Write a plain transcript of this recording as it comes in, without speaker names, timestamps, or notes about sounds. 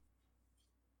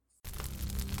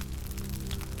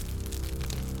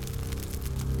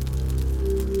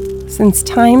Since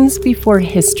times before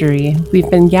history, we've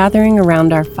been gathering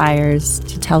around our fires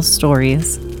to tell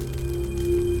stories.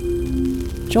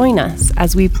 Join us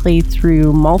as we play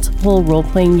through multiple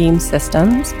role-playing game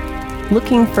systems,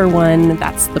 looking for one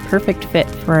that's the perfect fit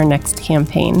for our next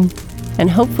campaign,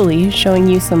 and hopefully showing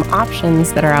you some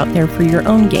options that are out there for your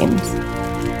own games.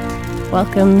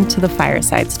 Welcome to the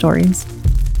Fireside Stories.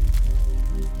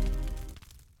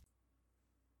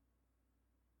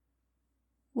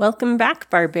 Welcome back,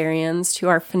 barbarians, to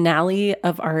our finale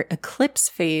of our Eclipse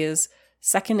Phase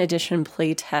 2nd edition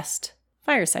playtest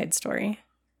Fireside Story.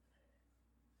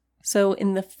 So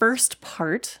in the first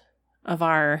part of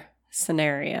our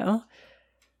scenario,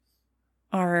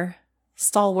 our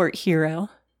stalwart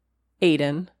hero,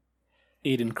 Aiden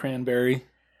Cranberry,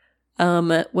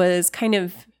 was kind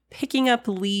of picking up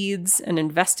leads and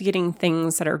investigating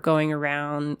things that are going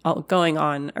on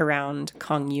around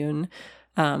Kongyun.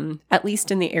 At least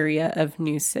in the area of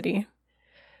New City,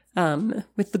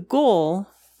 with the goal,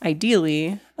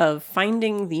 ideally, of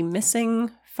finding the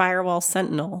missing Firewall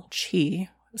Sentinel,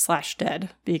 Chi/dead,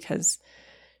 because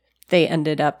they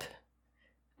ended up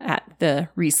at the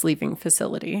resleeving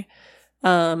facility.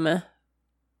 But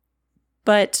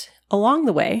along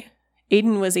the way,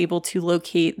 Aiden was able to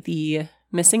locate the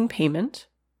missing payment.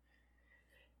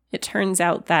 It turns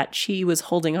out that Chi was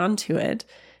holding on to it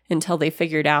until they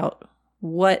figured out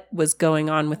what was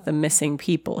going on with the missing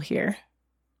people here.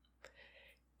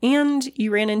 And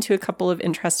you ran into a couple of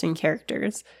interesting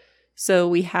characters. So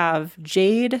we have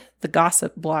Jade, the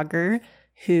gossip blogger,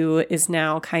 who is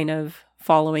now kind of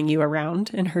following you around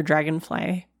in her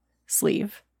dragonfly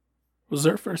sleeve. Was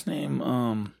her first name,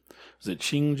 was it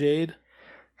Ching Jade?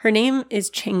 Her name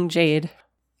is Ching Jade.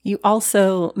 You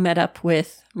also met up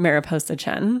with Mariposa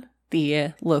Chen,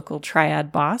 the local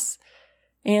triad boss.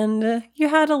 And you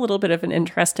had a little bit of an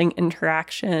interesting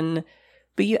interaction,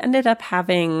 but you ended up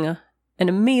having an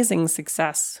amazing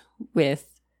success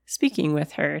with speaking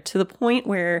with her to the point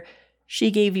where she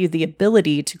gave you the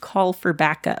ability to call for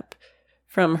backup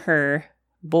from her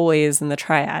boys in the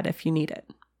triad if you need it.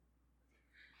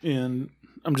 And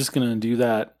I'm just going to do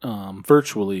that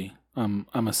virtually, I'm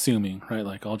assuming, right?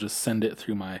 Like I'll just send it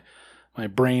through my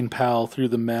brain pal through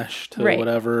the mesh to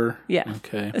whatever. Yeah.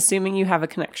 Okay. Assuming you have a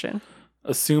connection.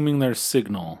 Assuming there's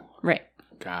signal. Right.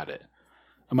 Got it.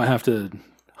 I might have to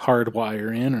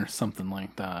hardwire in or something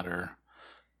like that, or,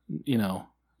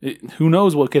 who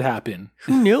knows what could happen.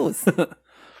 Who knows?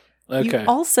 Okay. You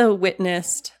also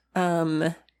witnessed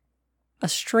a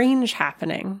strange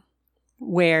happening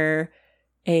where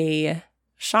a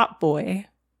shop boy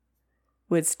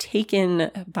was taken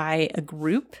by a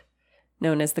group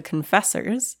known as the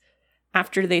Confessors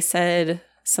after they said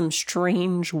some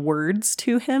strange words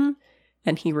to him.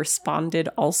 And he responded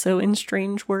also in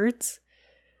strange words.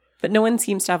 But no one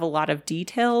seems to have a lot of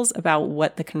details about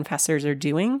what the Confessors are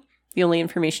doing. The only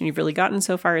information you've really gotten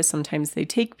so far is sometimes they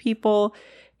take people,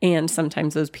 and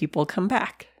sometimes those people come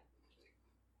back.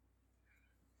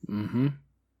 Mm-hmm.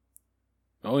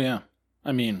 Oh, yeah.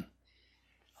 I mean,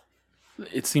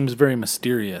 it seems very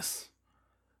mysterious.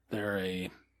 They're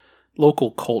a local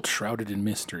cult shrouded in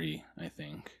mystery, I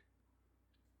think.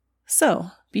 So,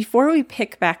 before we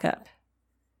pick back up,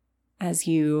 as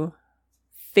you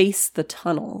face the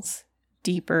tunnels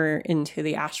deeper into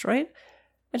the asteroid,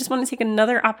 I just want to take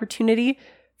another opportunity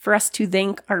for us to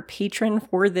thank our patron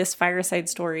for this fireside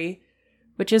story,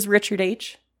 which is Richard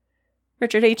H.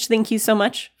 Richard H., thank you so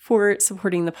much for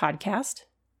supporting the podcast.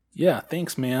 Yeah,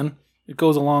 thanks, man. It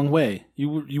goes a long way.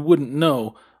 You wouldn't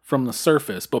know from the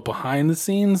surface, but behind the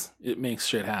scenes, it makes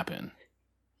shit happen.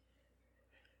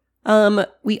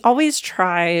 We always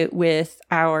try with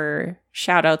our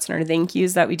shout outs and our thank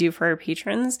yous that we do for our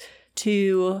patrons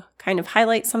to kind of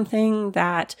highlight something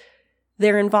that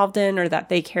they're involved in or that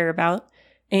they care about.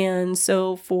 And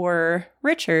so for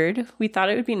Richard, we thought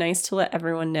it would be nice to let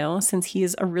everyone know, since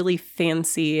he's a really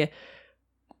fancy,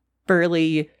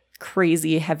 burly,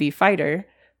 crazy, heavy fighter,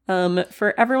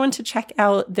 for everyone to check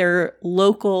out their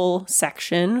local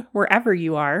section, wherever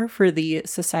you are, for the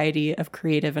Society of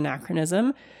Creative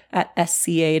Anachronism at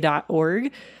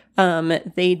sca.org.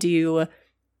 They do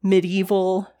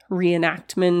medieval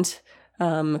reenactment,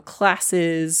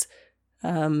 classes,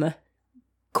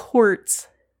 courts,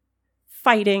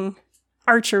 fighting,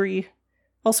 archery,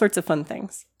 all sorts of fun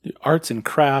things. Arts and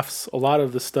crafts, a lot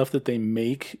of the stuff that they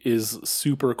make is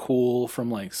super cool,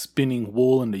 from like spinning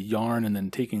wool into yarn and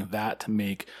then taking that to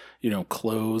make,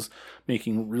 clothes,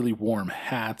 making really warm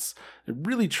hats. They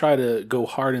really try to go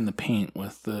hard in the paint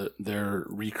with their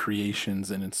recreations,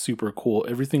 and it's super cool.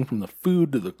 Everything from the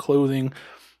food to the clothing.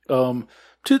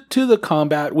 to the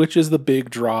combat, which is the big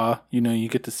draw. You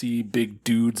get to see big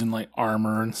dudes in like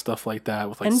armor and stuff like that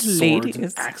with like And swords ladies.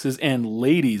 and axes, and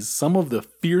ladies. Some of the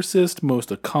fiercest,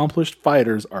 most accomplished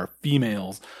fighters are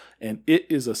females, and it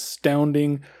is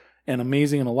astounding and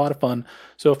amazing and a lot of fun.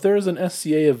 So if there's an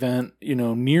SCA event,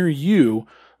 near you,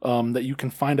 that you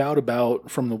can find out about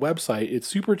from the website, it's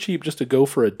super cheap just to go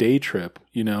for a day trip,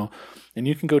 and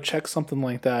you can go check something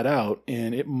like that out,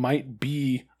 and it might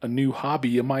be a new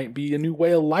hobby. It might be a new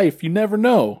way of life. You never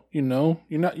know, you're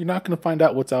not going to find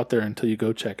out what's out there until you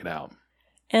go check it out.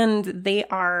 And they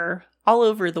are all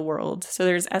over the world. So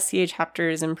there's SCA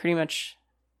chapters in pretty much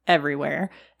everywhere,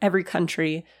 every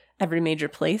country, every major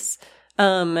place.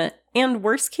 And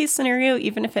worst case scenario,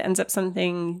 even if it ends up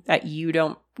something that you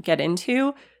don't get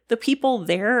into, the people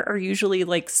there are usually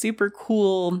like super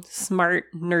cool, smart,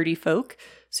 nerdy folk.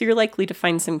 So you're likely to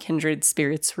find some kindred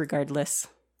spirits regardless.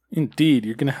 Indeed,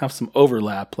 you're going to have some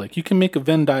overlap. Like, you can make a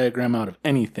Venn diagram out of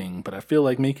anything, but I feel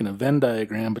like making a Venn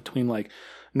diagram between like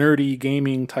nerdy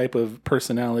gaming type of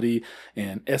personality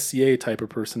and SCA type of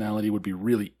personality would be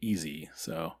really easy.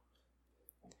 So,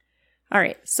 all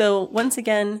right. So once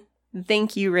again,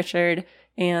 thank you, Richard.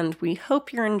 And we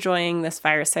hope you're enjoying this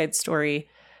fireside story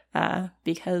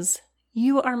because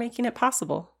you are making it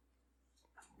possible.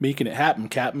 Making it happen,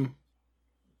 Captain.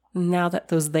 Now that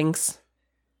those thanks,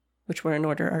 which were in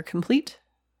order, are complete,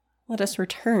 let us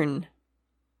return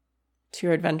to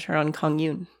your adventure on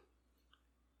Kongyun.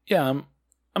 Yeah,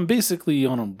 I'm basically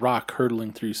on a rock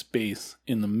hurtling through space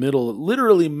in the middle,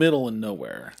 literally middle of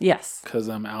nowhere. Yes. Because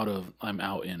I'm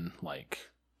out in like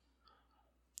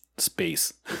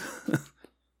space.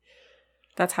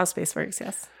 That's how space works,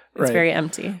 yes. It's Right. very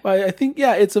empty. Well, I think,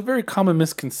 it's a very common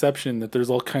misconception that there's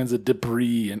all kinds of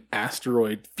debris and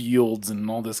asteroid fields and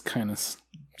all this kind of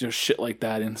just shit like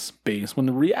that in space. When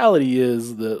the reality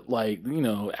is that, like,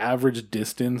 average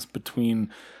distance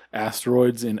between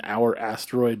asteroids in our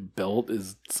asteroid belt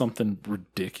is something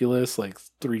ridiculous, like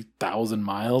 3,000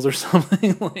 miles or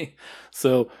something.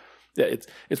 So, yeah,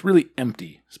 it's really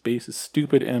empty. Space is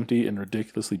stupid empty and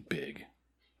ridiculously big.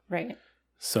 Right.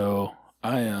 So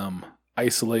I am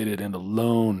isolated and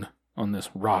alone on this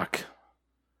rock,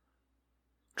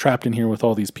 trapped in here with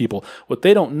all these people. What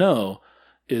they don't know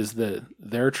is that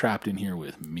they're trapped in here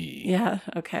with me. Yeah,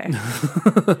 okay.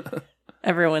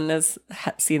 Everyone has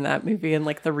seen that movie in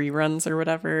like the reruns or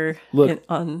whatever. Look,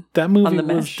 that movie on the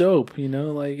was mesh. dope,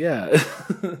 yeah.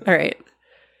 All right.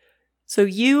 So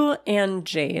you and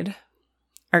Jade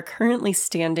are currently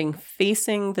standing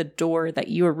facing the door that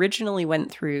you originally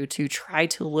went through to try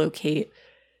to locate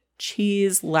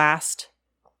Chi's last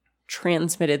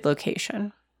transmitted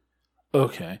location.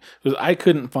 Okay. Because I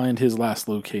couldn't find his last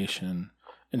location,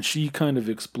 and she kind of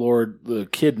explored the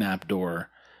kidnap door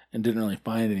and didn't really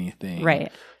find anything.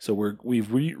 Right. So we've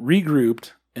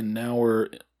regrouped, and now we're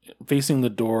facing the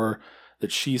door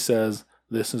that she says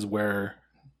this is where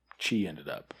Chi ended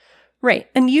up. Right.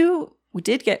 And you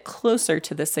did get closer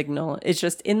to the signal. It's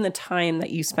just in the time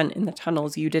that you spent in the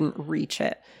tunnels, you didn't reach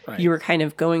it. Right. You were kind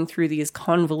of going through these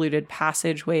convoluted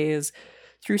passageways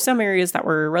through some areas that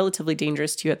were relatively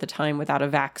dangerous to you at the time without a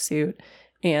vac suit.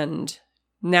 And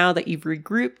now that you've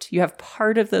regrouped, you have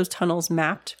part of those tunnels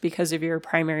mapped because of your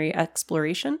primary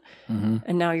exploration. Mm-hmm.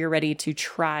 And now you're ready to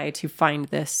try to find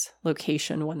this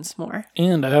location once more.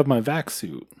 And I have my vac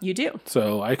suit. You do.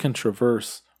 So I can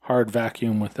traverse hard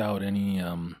vacuum without any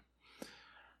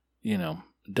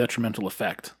detrimental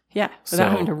effect. Yeah,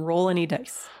 without having to roll any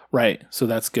dice. Right. So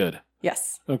that's good.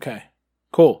 Yes. Okay.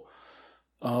 Cool.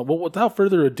 Well, without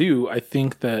further ado, I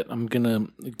think that I'm going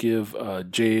to give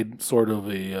Jade sort of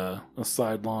a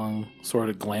sidelong sort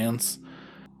of glance.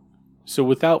 So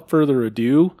without further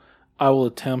ado, I will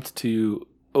attempt to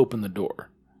open the door.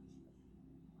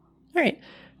 All right.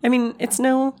 I mean, it's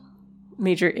no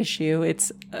major issue.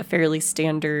 It's a fairly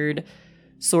standard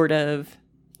sort of,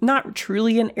 not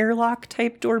truly an airlock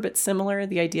type door, but similar.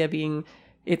 The idea being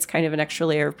it's kind of an extra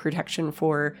layer of protection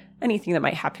for anything that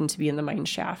might happen to be in the mine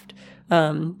shaft.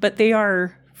 But they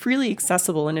are freely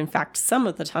accessible. And in fact, some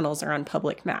of the tunnels are on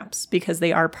public maps because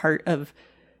they are part of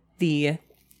the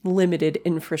limited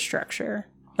infrastructure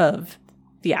of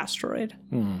the asteroid.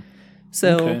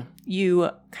 So Okay. you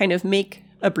kind of make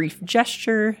a brief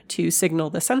gesture to signal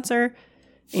the sensor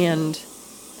and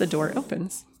the door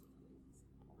opens.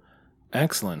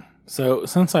 Excellent. So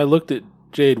since I looked at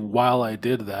Jade while I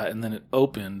did that and then it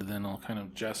opened, then I'll kind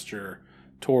of gesture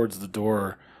towards the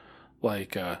door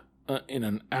like in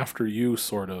an after you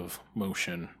sort of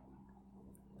motion.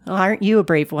 Well, aren't you a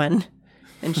brave one?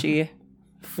 And she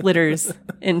flitters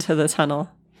into the tunnel.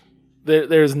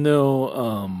 There's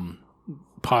no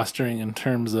posturing in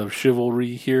terms of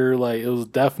chivalry here. Like, it was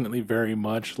definitely very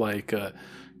much like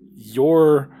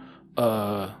your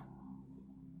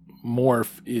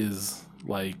morph is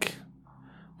like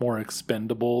more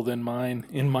expendable than mine,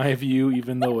 in my view,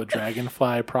 even though a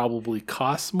dragonfly probably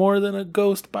costs more than a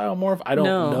ghost biomorph. I don't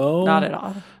know. Not at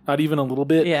all. Not even a little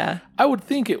bit. Yeah. I would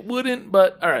think it wouldn't,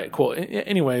 but all right, cool.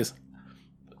 Anyways,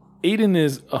 Aiden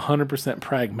is 100%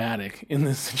 pragmatic in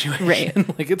this situation.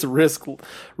 Right. Like, it's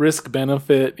risk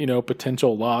benefit,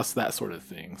 potential loss, that sort of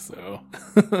thing. So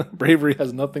bravery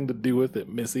has nothing to do with it,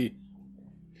 Missy.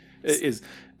 It is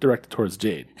directed towards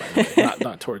Jade, by the way,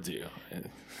 not towards you.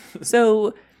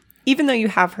 So even though you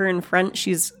have her in front,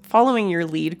 she's following your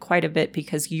lead quite a bit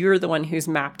because you're the one who's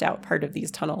mapped out part of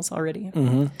these tunnels already.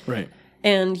 Mm-hmm. Right.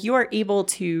 And you are able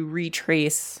to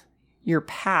retrace your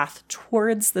path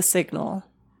towards the signal,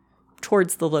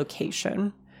 towards the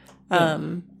location,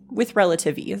 with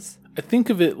relative ease. I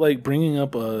think of it like bringing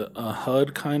up a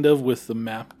HUD kind of with the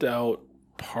mapped out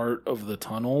part of the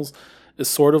tunnels. Is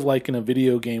sort of like in a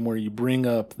video game where you bring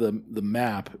up the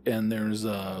map and there's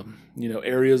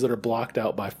areas that are blocked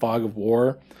out by fog of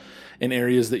war and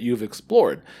areas that you've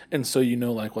explored. And so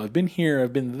like, well, I've been here,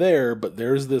 I've been there, but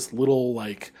there's this little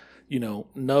like,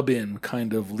 nubbin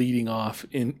kind of leading off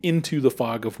into the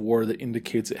fog of war that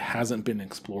indicates it hasn't been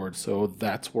explored. So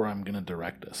that's where I'm going to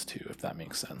direct us to, if that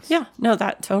makes sense. Yeah, no,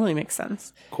 that totally makes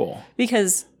sense. Cool.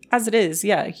 Because as it is,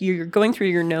 yeah, you're going through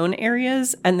your known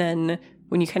areas, and then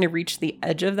when you kind of reach the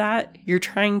edge of that, you're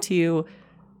trying to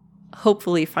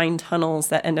hopefully find tunnels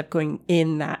that end up going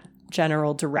in that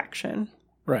general direction.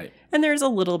 Right. And there's a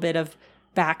little bit of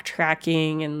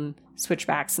backtracking and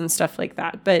switchbacks and stuff like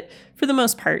that. But for the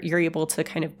most part, you're able to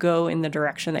kind of go in the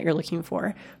direction that you're looking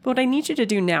for. But what I need you to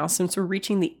do now, since we're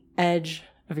reaching the edge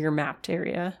of your mapped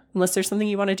area, unless there's something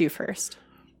you want to do first.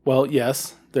 Well,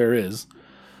 yes, there is.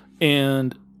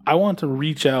 And I want to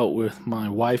reach out with my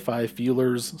Wi-Fi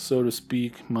feelers, so to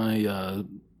speak, my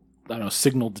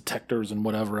signal detectors and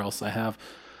whatever else I have,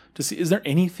 to see, is there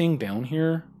anything down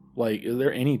here? Like, is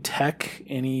there any tech,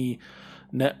 any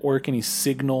network, any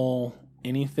signal,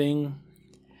 anything?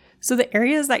 So the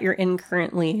areas that you're in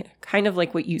currently, kind of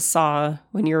like what you saw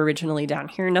when you were originally down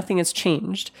here, nothing has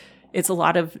changed. It's a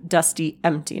lot of dusty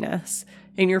emptiness.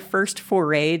 In your first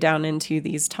foray down into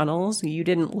these tunnels, you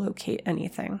didn't locate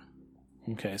anything.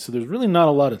 Okay, so there's really not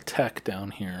a lot of tech down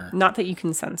here. Not that you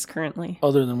can sense currently.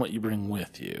 Other than what you bring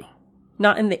with you.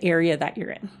 Not in the area that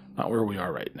you're in. Not where we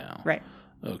are right now. Right.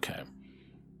 Okay.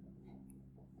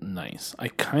 Nice. I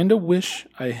kind of wish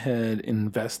I had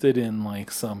invested in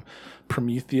like some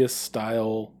Prometheus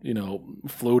style,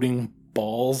 floating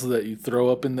balls that you throw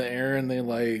up in the air and they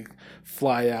like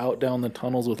fly out down the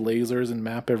tunnels with lasers and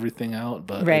map everything out,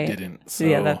 but I didn't. So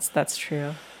yeah, that's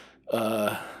true.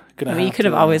 You could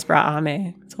have always brought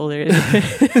Ame. Told her.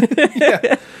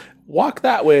 Yeah. Walk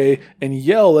that way and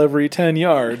yell every 10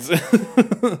 yards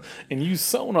and use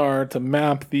sonar to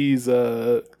map these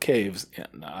caves. Yeah,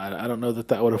 no, I don't know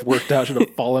that would have worked out. Should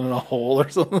have fallen in a hole or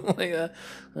something like that.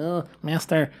 Oh,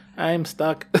 master, I'm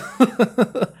stuck.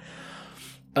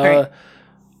 Right.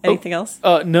 Anything else?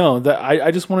 No,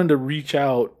 I just wanted to reach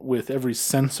out with every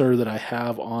sensor that I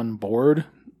have on board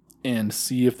and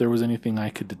see if there was anything I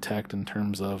could detect in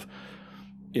terms of,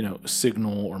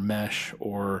 signal or mesh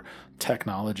or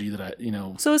technology that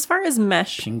So as far as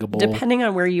mesh, pingable. Depending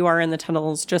on where you are in the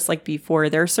tunnels, just like before,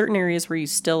 there are certain areas where you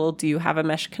still do have a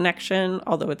mesh connection,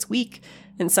 although it's weak,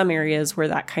 and some areas where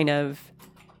that kind of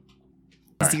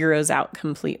zeroes out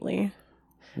completely.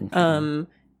 Okay.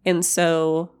 And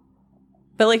so,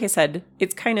 but like I said,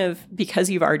 it's kind of, because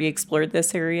you've already explored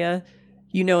this area,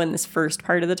 in this first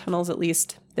part of the tunnels, at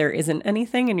least, there isn't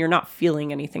anything and you're not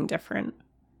feeling anything different.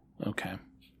 Okay.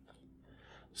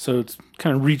 So it's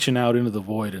kind of reaching out into the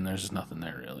void and there's just nothing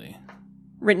there really.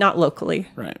 Right, not locally.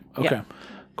 Right. Okay. Yeah.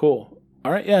 Cool.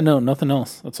 All right. Yeah, no, nothing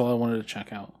else. That's all I wanted to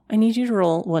check out. I need you to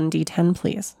roll 1d10,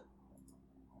 please.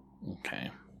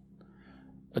 Okay.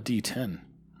 A d10.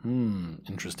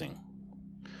 Interesting.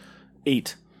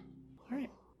 8. All right.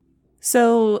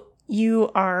 So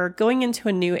you are going into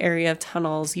a new area of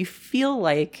tunnels. You feel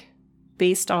like,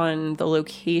 based on the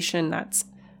location that's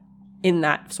in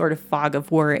that sort of fog of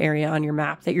war area on your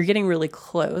map, that you're getting really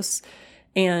close.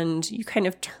 And you kind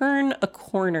of turn a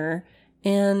corner.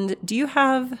 And do you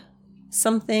have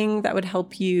something that would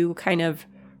help you kind of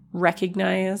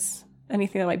recognize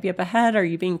anything that might be up ahead? Are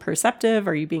you being perceptive?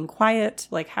 Are you being quiet?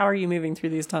 Like, how are you moving through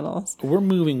these tunnels? We're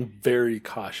moving very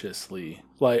cautiously.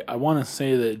 Like, I want to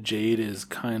say that Jade is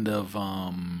kind of,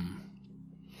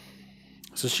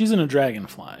 So she's in a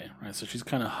dragonfly, right? So she's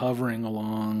kind of hovering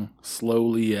along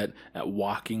slowly at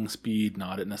walking speed,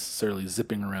 not at necessarily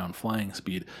zipping around flying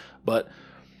speed. But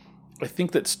I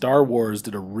think that Star Wars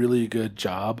did a really good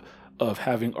job of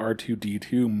having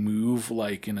R2-D2 move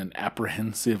like in an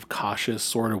apprehensive, cautious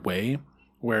sort of way,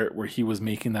 where he was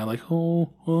making that like,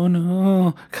 oh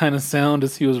no, kind of sound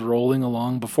as he was rolling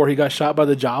along before he got shot by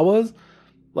the Jawas.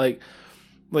 Like,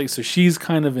 so she's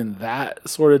kind of in that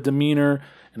sort of demeanor,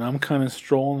 and I'm kind of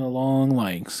strolling along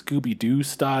like Scooby-Doo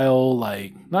style,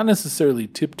 like not necessarily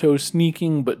tiptoe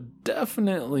sneaking, but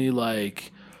definitely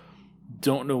like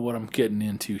don't know what I'm getting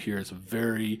into here. It's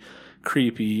very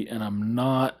creepy, and I'm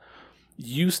not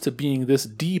used to being this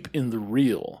deep in the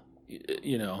reel,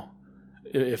 you know,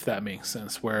 if that makes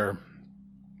sense, where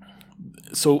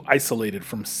so isolated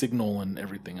from signal and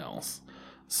everything else.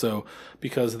 So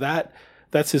because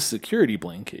that's his security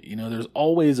blanket. You know, there's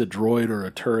always a droid or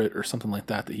a turret or something like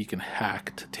that he can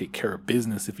hack to take care of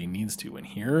business if he needs to. And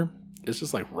here, it's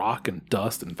just like rock and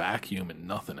dust and vacuum and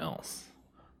nothing else.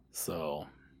 So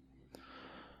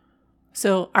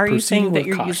are you saying that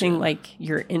you're using like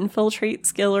your infiltrate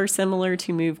skill or similar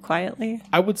to move quietly?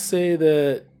 I would say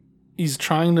that he's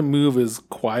trying to move as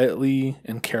quietly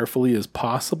and carefully as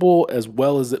possible, as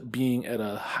well as it being at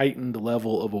a heightened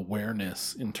level of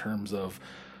awareness in terms of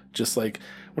just like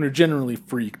when you're generally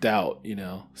freaked out, you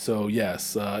know. So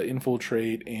yes,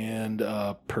 infiltrate and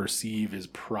perceive is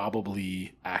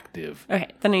probably active. Okay,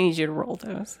 then I need you to roll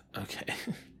those. Okay.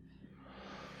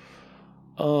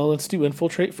 Let's do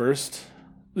infiltrate first.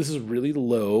 This is really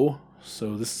low,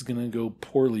 so this is gonna go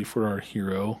poorly for our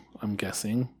hero, I'm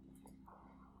guessing.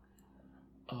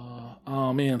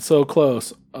 Oh man, so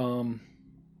close.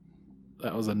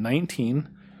 That was a 19.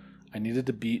 I needed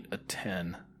to beat a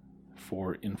 10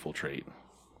 for infiltrate.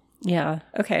 Yeah.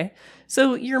 Okay.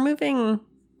 So you're moving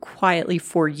quietly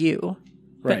for you,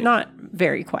 but right. Not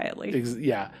very quietly.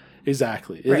 Yeah,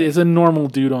 exactly. Right. It's a normal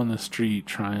dude on the street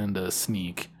trying to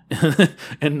sneak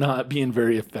and not being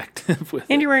very effective with it.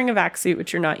 And you're wearing a vac suit,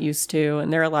 which you're not used to,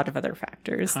 and there are a lot of other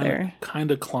factors there. Kind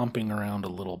of clumping around a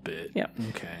little bit. Yeah.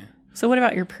 Okay. So what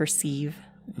about your perceive?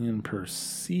 And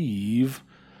perceive,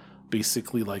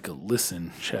 basically like a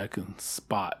listen check and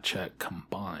spot check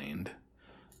combined.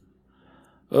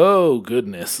 Oh,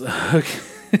 goodness. Okay.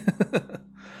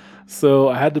 So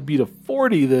I had to beat a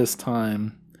 40 this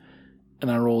time,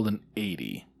 and I rolled an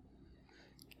 80.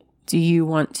 Do you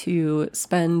want to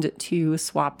spend to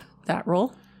swap that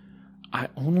roll? I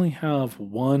only have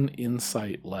one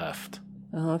insight left.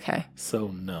 Oh, okay. So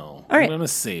no. All right. I'm going to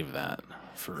save that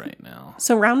for right now.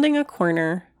 So rounding a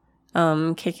corner,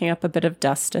 kicking up a bit of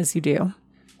dust as you do,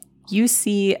 you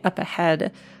see up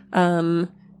ahead,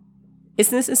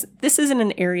 this isn't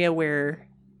an area where,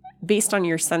 based on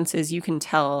your senses, you can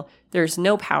tell there's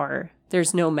no power,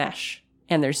 there's no mesh,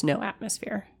 and there's no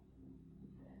atmosphere.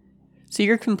 So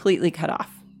you're completely cut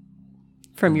off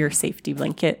from your safety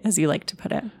blanket, as you like to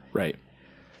put it. Right.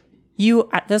 You,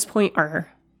 at this point,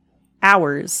 are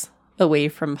hours away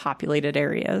from populated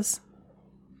areas.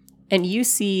 And you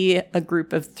see a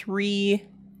group of 3,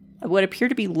 what appear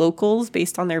to be locals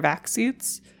based on their vac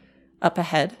suits, up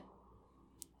ahead.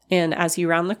 And as you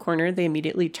round the corner, they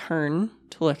immediately turn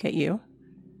to look at you.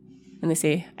 And they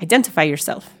say, "Identify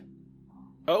yourself."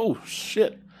 Oh,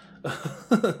 shit.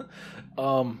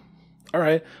 All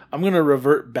right. I'm going to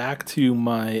revert back to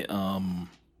my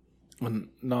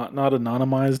not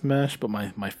anonymized mesh, but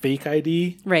my fake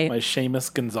ID. Right. My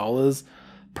Seamus Gonzalez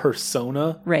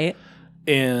persona. Right.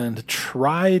 And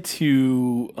try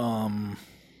to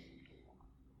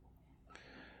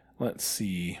let's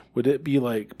see. Would it be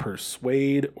like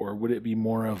persuade, or would it be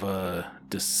more of a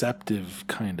deceptive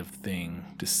kind of thing?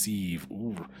 Deceive.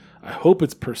 Ooh, I hope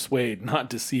it's persuade, not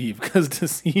deceive, because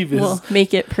deceive is... Well,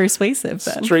 make it persuasive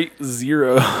then. Straight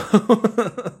 0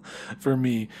 for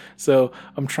me. So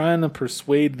I'm trying to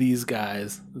persuade these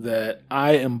guys that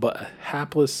I am but a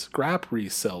hapless scrap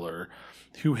reseller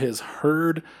who has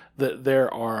heard that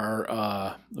there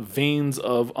are veins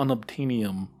of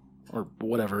unobtainium, or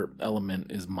whatever element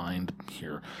is mined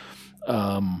here,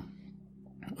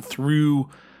 through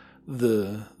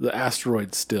the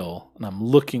asteroid still, and I'm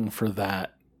looking for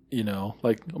that, you know,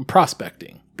 like I'm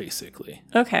prospecting, basically.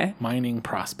 Okay. Mining,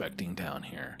 prospecting down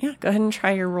here. Yeah, go ahead and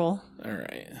try your roll. All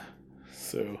right.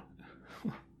 So,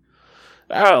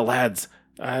 lads,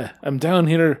 I'm down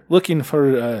here looking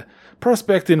for,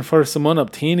 prospecting for some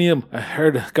unobtainium. I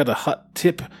heard I got a hot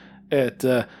tip at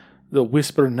the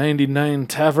Whisper 99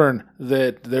 Tavern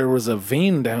that there was a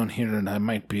vein down here and I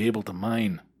might be able to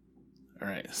mine. All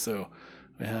right, so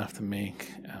we have to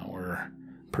make our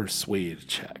persuade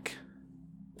check.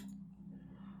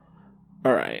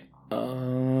 All right.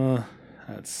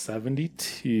 That's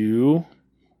 72.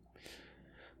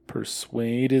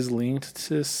 Persuade is linked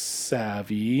to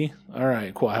Savvy. All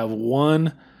right, cool. I have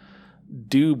one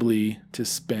doubly to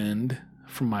spend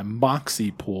from my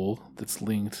Moxie pool that's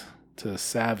linked to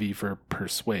Savvy for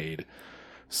Persuade.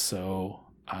 So,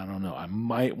 I don't know. I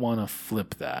might want to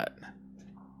flip that.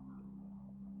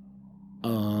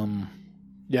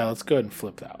 Yeah, let's go ahead and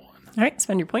flip that one. All right,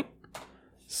 spend your point.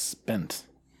 Spent.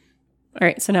 All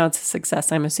right, so now it's a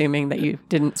success. I'm assuming that you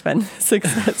didn't spend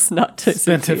success, not to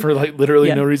Spent it succeed. for like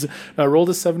literally no reason. I rolled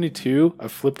a 72. I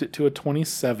flipped it to a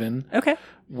 27. Okay.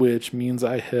 Which means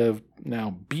I have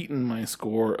now beaten my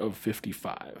score of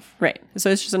 55. Right. So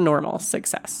it's just a normal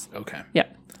success. Okay. Yeah.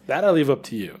 That I leave up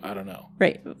to you. I don't know.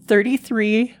 Right.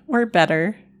 33 or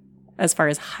better, as far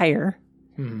as higher,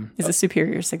 is a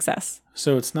superior success.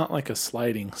 So it's not like a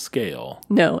sliding scale.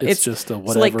 No, it's just a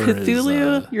whatever. So like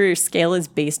Cthulhu, is, your scale is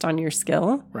based on your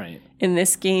skill. right. In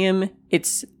this game,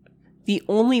 it's the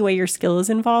only way your skill is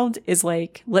involved is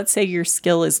like, let's say your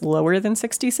skill is lower than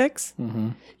 66.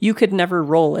 You could never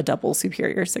roll a double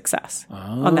superior success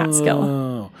on that skill.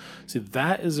 Oh, see,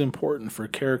 that is important for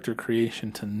character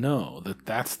creation to know that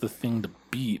that's the thing to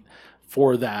beat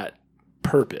for that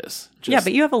purpose. Yeah,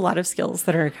 but you have a lot of skills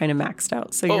that are kind of maxed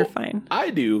out, so you're fine. I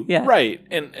do. Yeah. Right.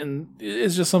 And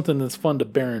it's just something that's fun to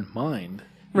bear in mind.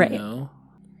 Right. You know?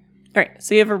 All right,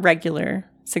 so you have a regular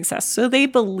success. So they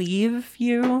believe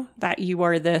you that you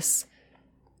are this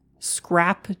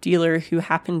scrap dealer who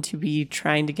happened to be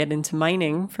trying to get into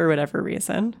mining for whatever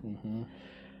reason.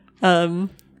 But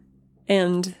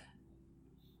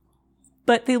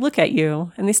they look at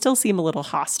you and they still seem a little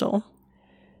hostile.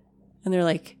 And they're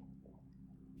like,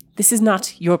 this is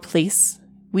not your place.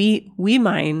 We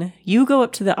mine. You go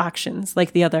up to the auctions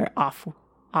like the other off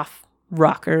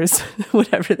rockers,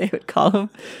 whatever they would call them.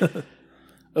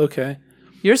 Okay.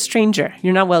 You're a stranger.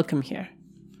 You're not welcome here.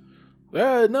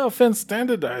 No offense,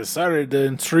 Standard. Sorry to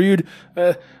intrude.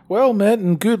 Well met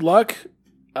and good luck,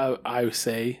 I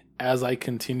say, as I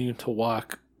continue to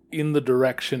walk in the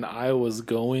direction I was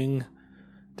going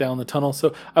down the tunnel.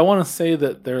 So I want to say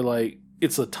that they're like,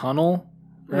 it's a tunnel,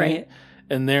 right?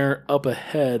 And they're up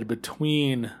ahead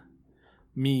between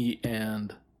me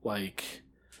and like,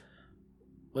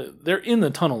 they're in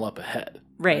the tunnel up ahead.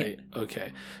 Right.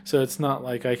 Okay. So it's not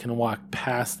like I can walk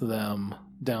past them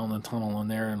down the tunnel and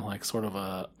they're in like sort of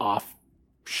a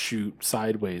offshoot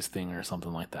sideways thing or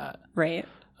something like that. Right.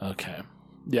 Okay.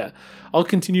 Yeah. I'll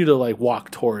continue to like walk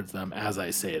towards them as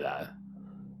I say that.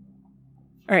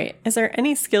 All right. Is there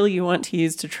any skill you want to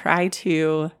use to try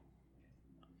to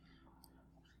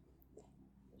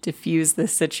diffuse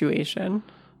this situation?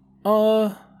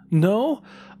 No.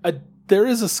 There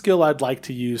is a skill I'd like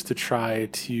to use to try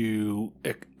to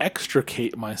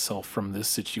extricate myself from this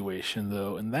situation,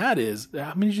 though, and that is,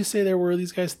 how many did you say there were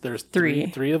these guys? There's three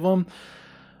of them.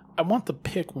 I want to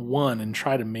pick one and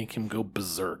try to make him go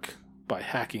berserk by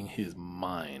hacking his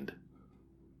mind,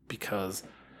 because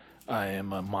I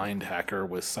am a mind hacker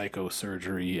with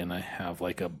psychosurgery, and I have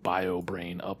like a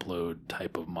BioBrain upload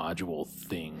type of module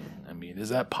thing. I mean, is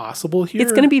that possible here?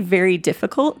 It's going to be very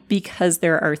difficult because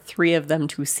there are 3 of them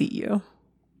to see you.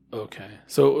 Okay.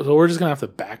 So we're just going to have to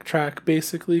backtrack,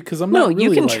 basically? Because I'm not really,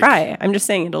 you can like... try. I'm just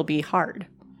saying it'll be hard.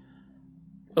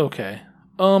 Okay.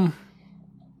 Yeah,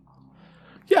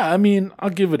 I mean, I'll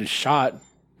give it a shot.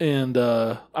 And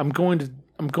I'm going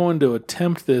to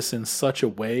attempt this in such a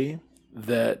way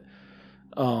that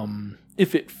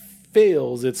if it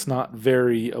fails, it's not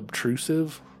very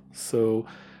obtrusive. So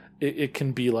it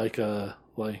can be like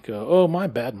oh, my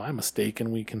bad, my mistake,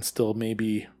 and we can still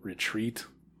maybe retreat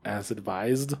as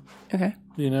advised. Okay.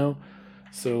 You know?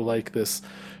 So like this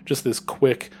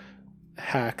quick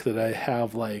hack that I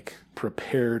have like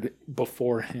prepared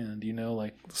beforehand, you know,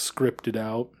 like scripted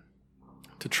out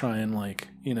to try and like,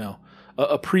 you know,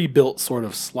 a pre-built sort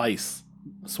of slice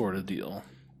sort of deal.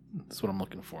 That's what I'm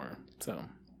looking for. So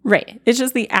right. It's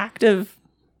just the act of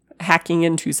hacking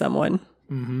into someone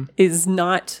is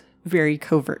not very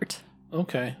covert.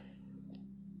 Okay.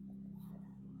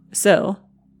 So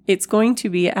it's going to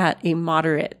be at a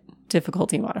moderate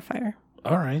difficulty modifier.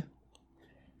 All right.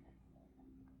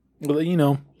 Well, you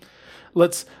know,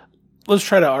 let's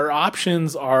try to. Our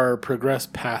options are progress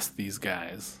past these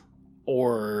guys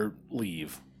or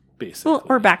leave, basically. Well,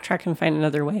 or backtrack and find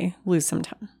another way. Lose some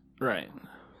time. Right.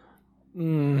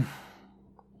 Man.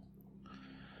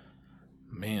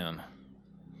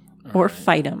 Or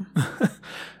fight him.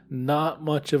 Not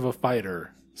much of a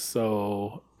fighter.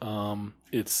 So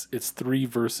it's 3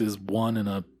 versus 1 and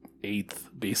a 1/8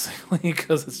 basically,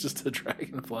 because it's just a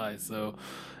dragonfly. So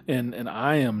and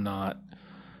I am not,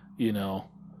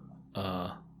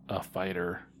 a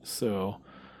fighter. So,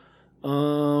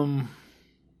 I'm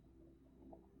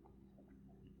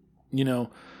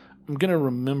going to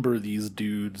remember these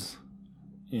dudes.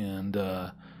 And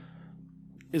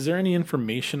is there any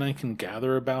information I can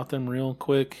gather about them real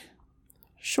quick?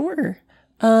 Sure.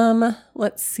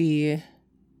 Let's see.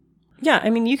 Yeah, I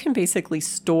mean, you can basically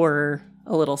store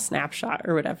a little snapshot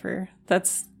or whatever.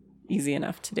 That's easy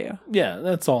enough to do. Yeah,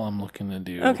 that's all I'm looking to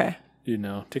do. Okay.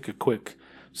 Take a quick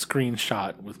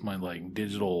screenshot with my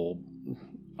digital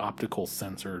optical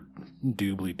sensor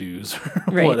doobly-doos or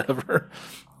Right. whatever.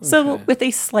 So Okay. with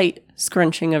a slight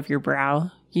scrunching of your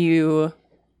brow, you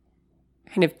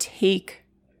kind of take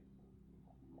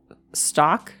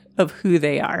stock of who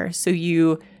they are. So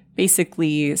you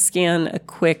basically scan a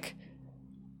quick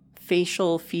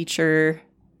facial feature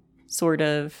sort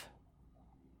of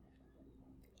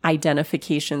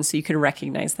identification so you can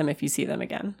recognize them if you see them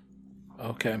again.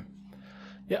 Okay.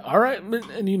 Yeah, all right.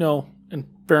 And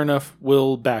fair enough,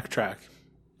 we'll backtrack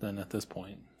then at this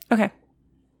point. Okay.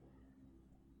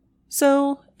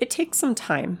 So it takes some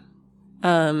time.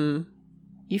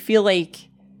 You feel like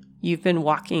you've been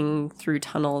walking through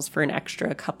tunnels for an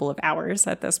extra couple of hours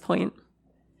at this point.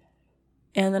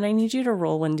 And then I need you to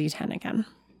roll 1d10 again.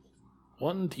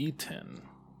 1d10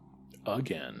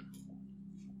 again.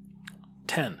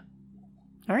 10.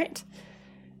 All right.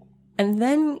 And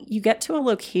then you get to a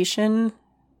location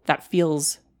that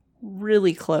feels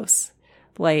really close.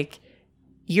 Like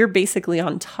you're basically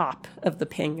on top of the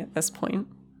ping at this point.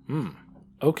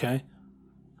 Okay.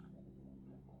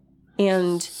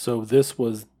 And So this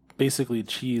was basically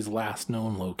Chi's last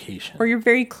known location. or you're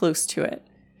very close to it.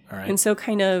 All right. And so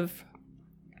kind of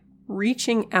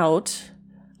reaching out.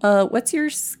 What's your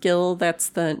skill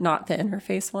that's not the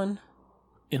interface one?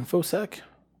 InfoSec?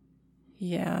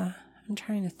 Yeah. I'm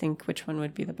trying to think which one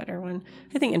would be the better one.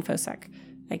 I think InfoSec,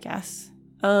 I guess.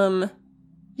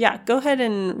 Yeah, go ahead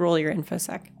and roll your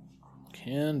InfoSec.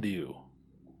 Can do.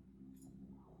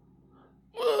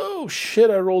 Whoa, shit,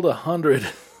 I rolled 100.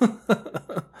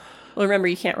 Well, remember,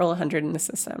 you can't roll 100 in the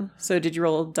system. So did you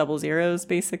roll double zeros,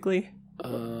 basically?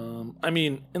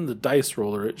 In the dice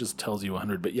roller, it just tells you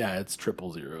 100, but yeah, it's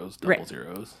triple zeros, double Right.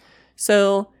 zeros.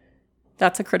 So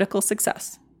that's a critical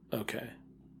success. Okay.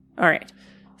 All right.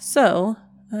 So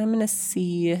I'm going to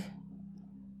see.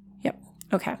 Yep.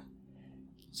 Okay.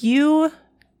 You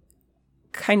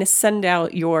kind of send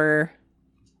out your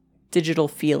digital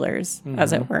feelers,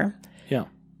 as it were, Yeah.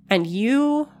 and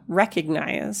you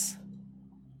recognize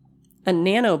a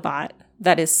nanobot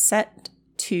that is set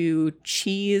to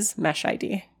Chi's Mesh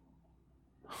ID.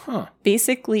 Huh.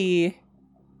 Basically,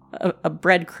 a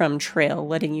breadcrumb trail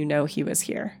letting you know he was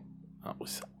here.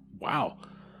 Wow.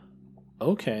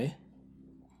 Okay.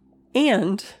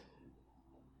 And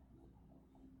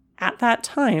at that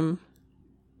time,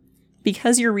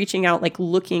 because you're reaching out, like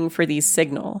looking for these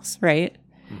signals, right?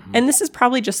 Mm-hmm. And this is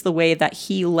probably just the way that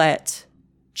he let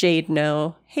Jade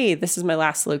know, hey, this is my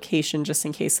last location just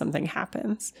in case something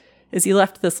happens, is he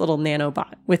left this little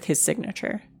nanobot with his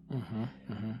signature. Mm-hmm.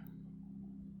 Mm-hmm.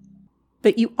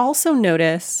 But you also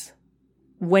notice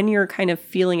when you're kind of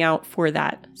feeling out for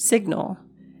that signal,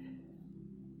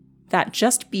 that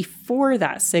just before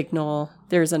that signal,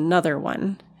 there's another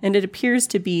one. And it appears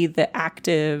to be the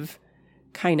active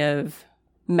kind of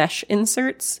mesh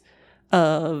inserts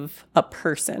of a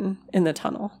person in the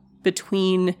tunnel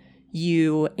between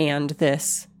you and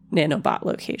this nanobot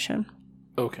location.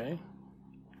 Okay.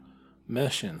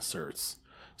 Mesh inserts.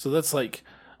 So that's like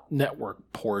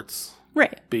network ports,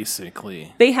 Right.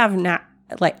 basically. They have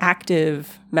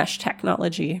active mesh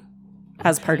technology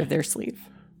as part of their sleeve,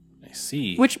 I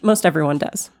see. which most everyone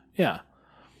does. Yeah.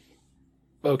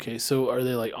 Okay, so are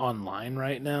they like online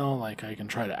right now? Like I can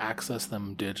try to access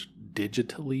them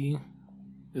digitally?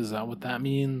 Is that what that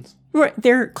means? Right.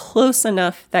 They're close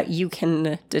enough that you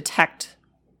can detect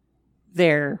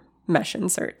their mesh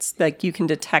inserts. Like you can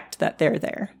detect that they're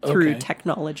there through Okay.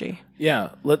 technology. Yeah,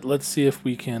 let's see if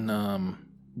we can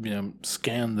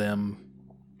scan them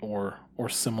or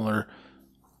similar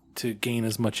to gain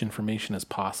as much information as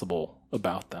possible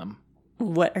about them.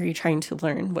 What are you trying to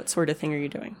learn? What sort of thing are you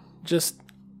doing? Just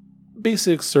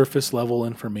basic surface level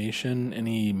information,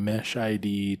 any mesh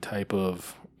ID type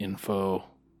of info,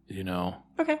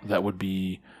 Okay. that would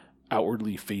be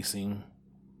outwardly facing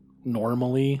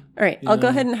normally. All right. I'll go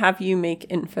Yeah. ahead and have you make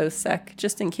InfoSec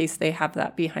just in case they have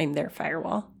that behind their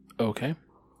firewall. Okay.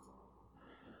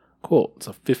 Cool. It's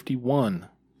a 51.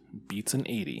 Beats an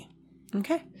 80.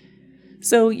 Okay.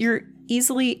 So you're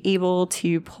easily able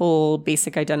to pull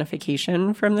basic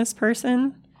identification from this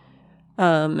person.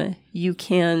 You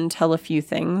can tell a few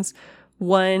things.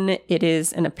 One, it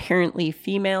is an apparently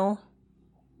female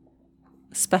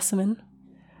specimen.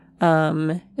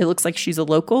 It looks like she's a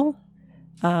local.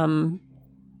 Her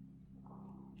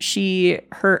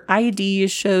ID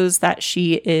shows that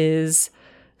she is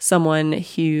someone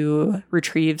who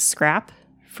retrieves scrap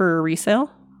for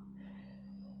resale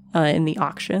in the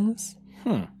auctions.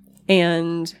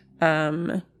 And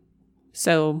and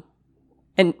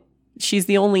she's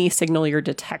the only signal you're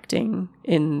detecting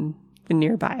in the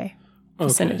nearby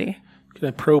vicinity. Okay. Can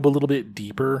I probe a little bit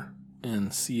deeper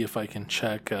and see if I can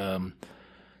check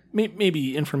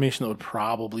maybe information that would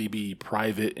probably be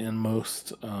private in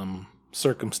most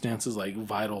circumstances, like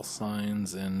vital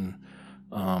signs and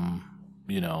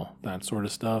that sort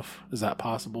of stuff? Is that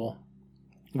possible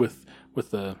with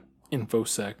the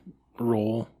InfoSec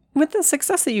role? With the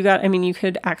success that you got, I mean, you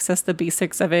could access the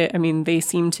basics of it. I mean, they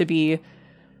seem to be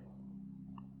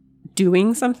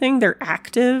doing something. They're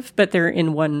active, but they're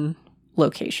in one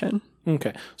location.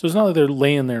 Okay. So it's not like they're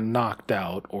laying there knocked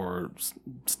out or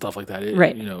stuff like that.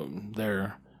 Right.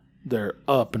 They're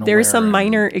up and there is some aware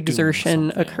minor and doing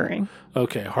exertion something. occurring.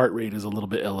 Okay. Heart rate is a little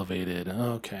bit elevated.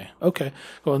 Okay.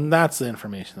 Well, and that's the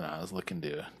information that I was looking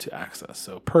to access.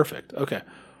 So perfect. Okay.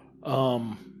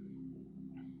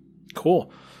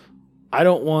 Cool. I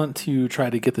don't want to try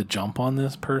to get the jump on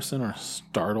this person or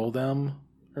startle them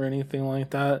or anything like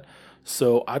that.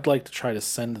 So I'd like to try to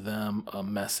send them a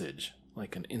message,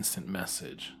 like an instant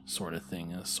message sort of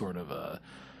thing, as sort of a,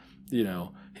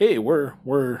 hey,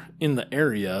 we're in the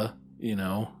area,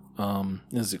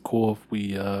 is it cool if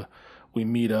we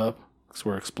meet up because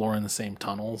we're exploring the same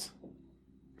tunnels,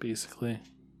 basically.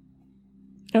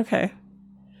 Okay.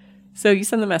 So you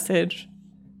send the message.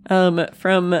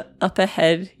 From up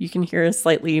ahead, you can hear a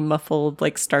slightly muffled,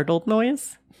 like startled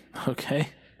noise. Okay.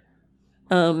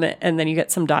 And then you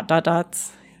get some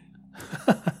dots.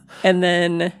 And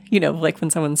then, like when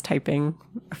someone's typing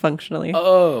functionally.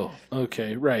 Oh,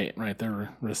 okay. Right. They're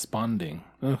responding.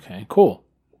 Okay, cool.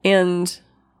 And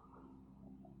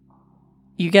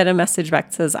you get a message back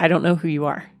that says, I don't know who you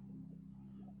are.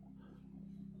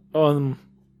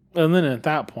 And then at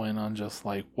that point, I'll just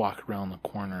like walk around the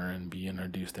corner and be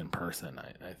introduced in person,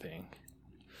 I think.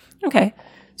 Okay.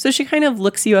 So she kind of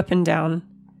looks you up and down,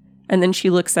 and then she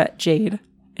looks at Jade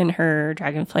in her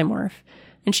dragonfly morph,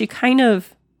 and she kind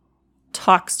of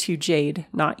talks to Jade,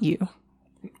 not you.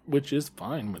 Which is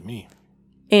fine with me.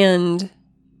 And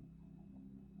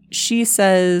she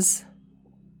says,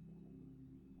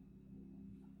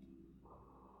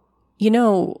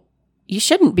 you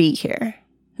shouldn't be here.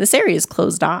 This area is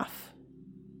closed off.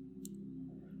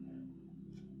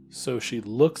 So she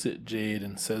looks at Jade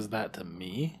and says that to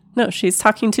me? No, she's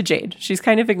talking to Jade. She's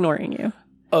kind of ignoring you.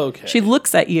 Okay. She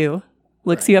looks at you,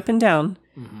 looks you up and down,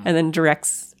 Mm-hmm. and then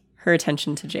directs her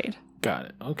attention to Jade. Got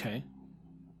it. Okay.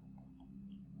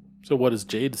 So what does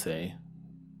Jade say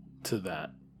to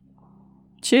that?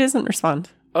 She doesn't respond.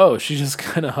 Oh, she just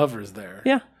kind of hovers there.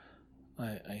 Yeah.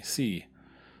 I see.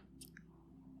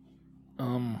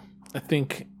 I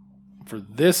think for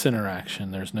this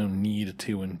interaction, there's no need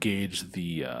to engage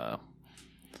the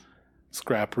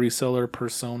scrap reseller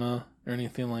persona or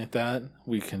anything like that.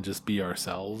 We can just be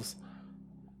ourselves.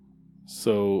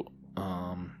 So,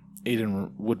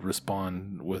 Aiden would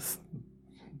respond with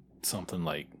something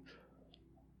like,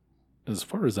 as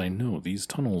far as I know, these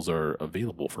tunnels are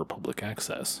available for public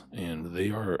access, and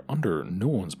they are under no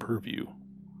one's purview.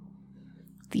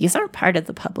 These aren't part of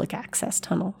the public access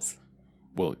tunnels.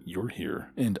 Well, you're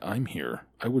here, and I'm here.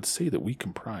 I would say that we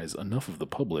comprise enough of the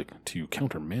public to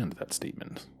countermand that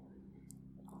statement.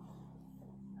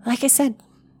 Like I said,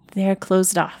 they're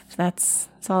closed off. That's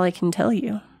all I can tell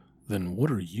you. Then what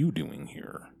are you doing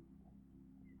here?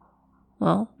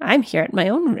 Well, I'm here at my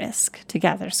own risk to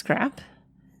gather scrap.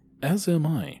 As am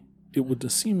I. It would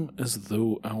seem as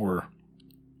though our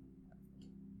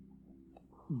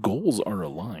goals are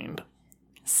aligned.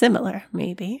 Similar,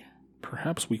 maybe.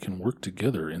 Perhaps we can work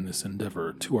together in this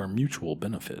endeavor to our mutual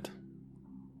benefit.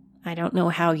 I don't know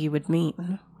how you would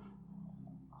mean.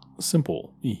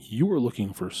 Simple. You are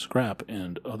looking for scrap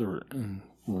and other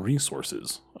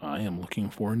resources. I am looking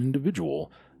for an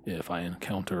individual. If I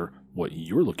encounter what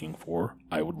you're looking for,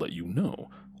 I would let you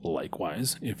know.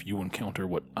 Likewise, if you encounter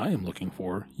what I am looking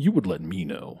for, you would let me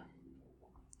know.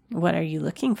 What are you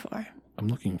looking for? I'm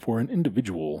looking for an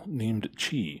individual named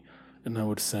Chi, and I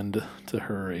would send to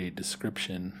her a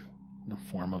description in the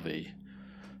form of a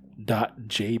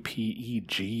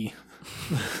 .jpeg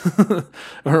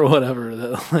or whatever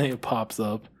that like, pops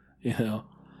up,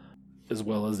 as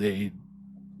well as a,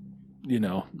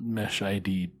 mesh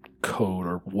ID code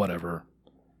or whatever.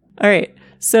 All right.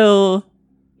 So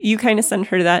you kind of send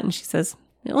her that, and she says,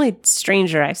 the only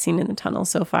stranger I've seen in the tunnel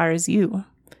so far is you.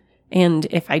 And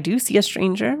if I do see a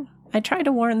stranger, I try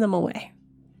to warn them away.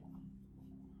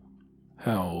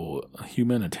 How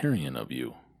humanitarian of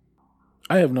you.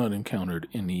 I have not encountered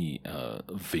any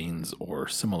veins or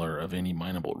similar of any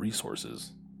mineable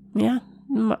resources. Yeah,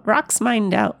 rocks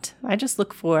mined out. I just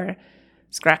look for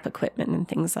scrap equipment and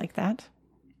things like that.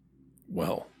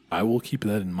 Well, I will keep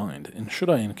that in mind, and should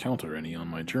I encounter any on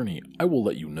my journey, I will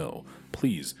let you know.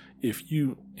 Please, if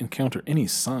you encounter any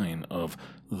sign of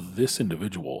this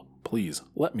individual, please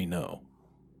let me know.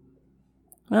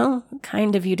 Well,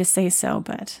 kind of you to say so,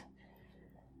 but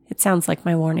it sounds like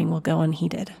my warning will go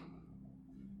unheeded.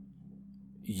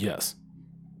 Yes.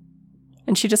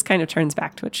 And she just kind of turns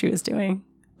back to what she was doing,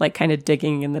 like kind of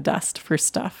digging in the dust for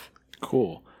stuff.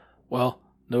 Cool. Well,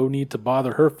 no need to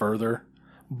bother her further,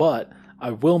 but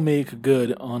I will make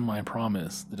good on my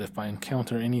promise that if I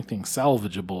encounter anything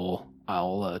salvageable,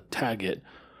 I'll tag it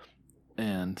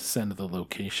and send the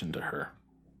location to her.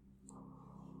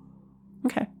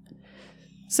 Okay.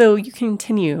 So you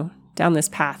continue down this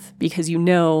path because you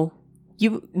know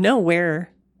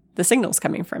where the signal's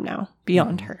coming from now,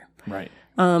 beyond her. Right.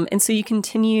 And so you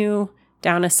continue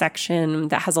down a section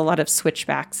that has a lot of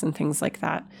switchbacks and things like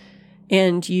that.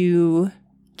 And you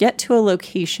get to a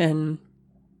location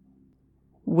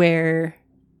where,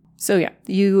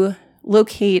 you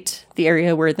locate the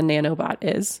area where the nanobot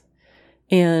is.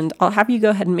 And I'll have you go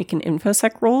ahead and make an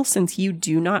infosec roll since you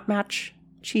do not match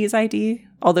Chi's ID,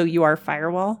 although you are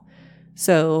firewall.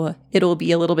 So it'll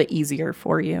be a little bit easier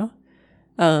for you.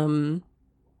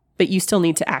 But you still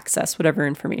need to access whatever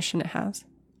information it has.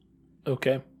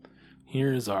 Okay.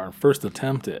 Here's our first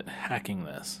attempt at hacking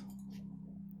this.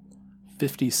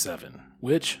 57,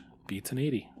 which beats an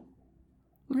 80.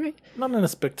 Right. Not in a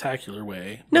spectacular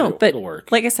way. No, but it'll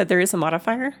work. Like I said, there is a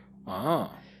modifier.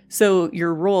 Ah. So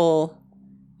your roll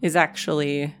is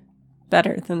actually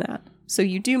better than that. So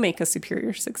you do make a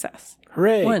superior success.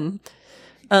 Hooray. 1.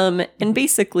 And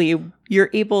basically, you're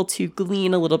able to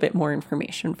glean a little bit more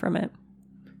information from it.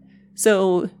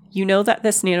 So you know that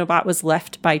this nanobot was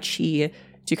left by Chi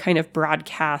to kind of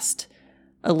broadcast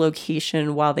a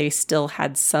location while they still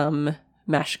had some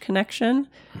mesh connection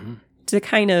to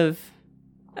kind of,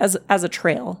 as a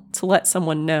trail, to let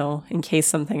someone know in case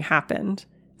something happened,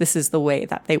 this is the way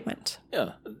that they went.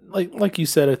 Yeah. Like you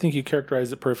said, I think you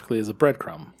characterized it perfectly as a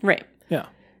breadcrumb. Right. Yeah.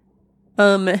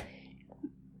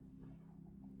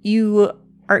 You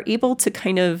are able to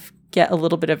kind of get a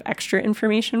little bit of extra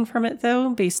information from it,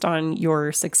 though, based on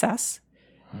your success.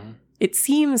 Mm-hmm. It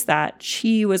seems that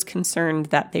Chi was concerned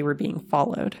that they were being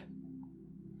followed.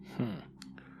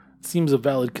 Seems a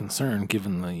valid concern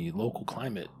given the local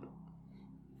climate.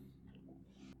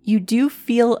 You do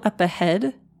feel up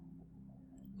ahead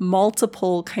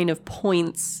multiple kind of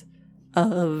points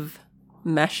of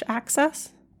mesh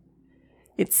access.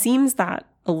 It seems that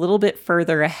a little bit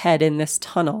further ahead in this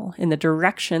tunnel, in the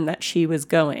direction that she was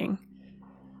going,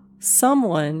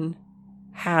 someone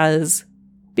has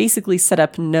basically set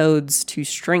up nodes to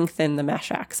strengthen the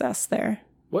mesh access there.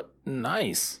 What?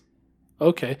 Nice.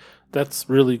 Okay, that's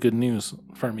really good news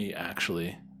for me,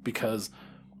 actually, because,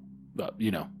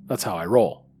 that's how I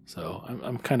roll. So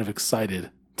I'm kind of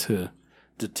excited to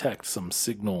detect some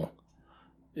signal.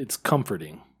 It's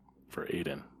comforting for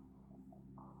Aiden.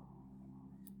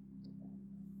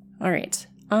 All right.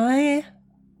 I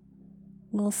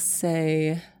will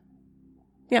say,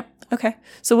 yeah, okay.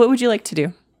 So what would you like to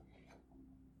do?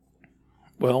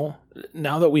 Well,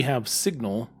 now that we have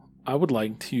signal, I would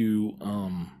like to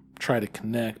try to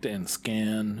connect and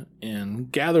scan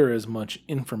and gather as much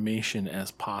information as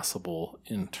possible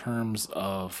in terms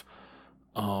of,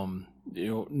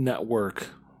 network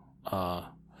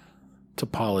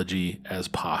topology as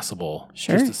possible.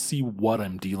 Sure. Just to see what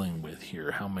I'm dealing with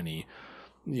here, how many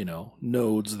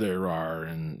nodes there are,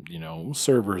 and,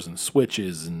 servers and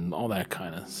switches and all that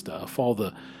kind of stuff. All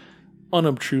the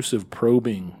unobtrusive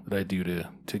probing that I do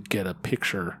to get a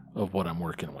picture of what I'm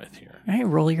working with here. All right,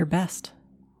 roll your best.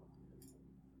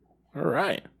 All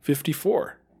right,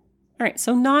 54. All right,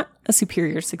 so not a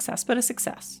superior success, but a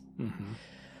success. Mm-hmm.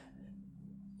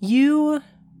 You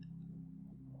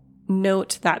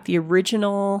note that the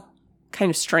original kind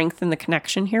of strength in the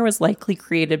connection here was likely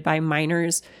created by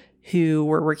miners who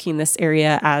were working this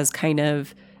area as kind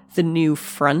of the new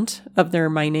front of their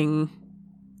mining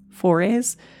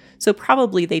forays. So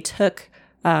probably they took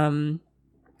kind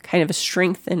of a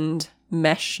strengthened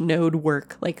mesh node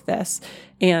work like this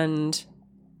and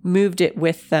moved it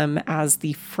with them as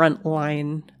the front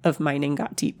line of mining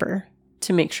got deeper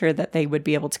to make sure that they would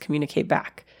be able to communicate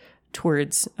back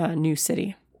towards New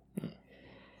City.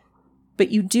 But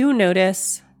you do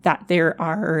notice that there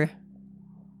are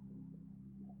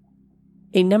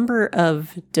a number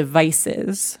of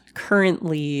devices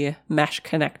currently mesh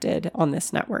connected on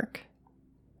this network.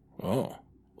 Oh.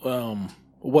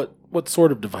 What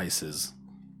sort of devices?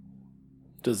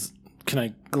 Can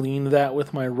I glean that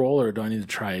with my roll, or do I need to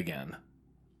try again?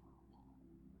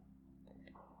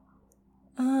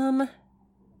 Go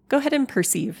ahead and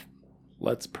perceive.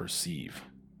 Let's perceive.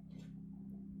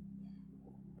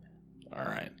 All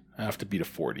right. I have to beat a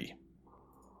 40.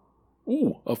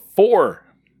 Ooh, a 4.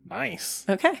 Nice.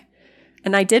 Okay.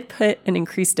 And I did put an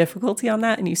increased difficulty on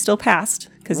that, and you still passed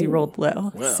because you rolled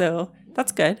low. Wow. So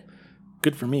that's good.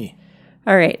 Good for me.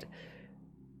 All right.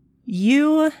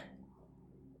 You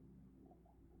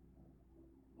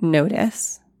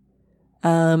notice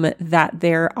that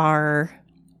there are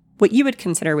what you would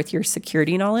consider with your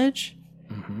security knowledge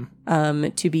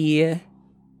to be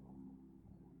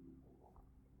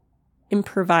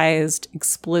improvised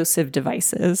explosive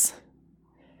devices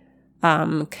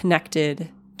connected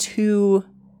to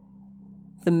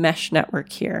the mesh network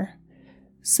here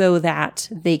so that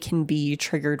they can be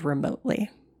triggered remotely.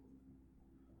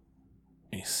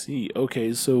 I see.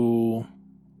 Okay, so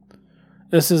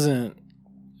this isn't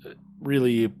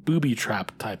really a booby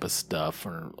trap type of stuff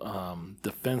or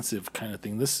defensive kind of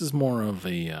thing. This is more of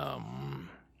a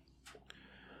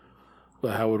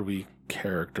well, how would we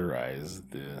characterize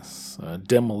this?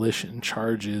 Demolition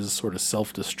charges, sort of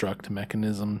self-destruct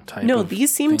mechanism type. No, of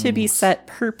these seem to be things. set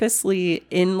purposely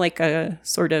in like a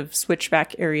sort of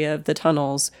switchback area of the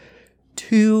tunnels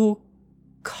to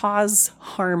cause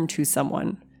harm to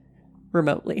someone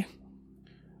remotely.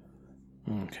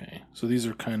 Okay, so these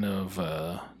are kind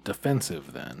of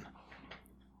defensive then.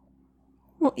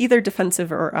 Well, either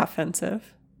defensive or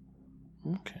offensive.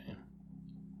 Okay.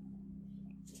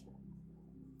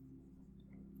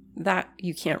 That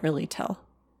you can't really tell.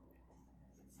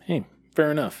 Hey,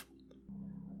 fair enough.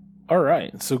 All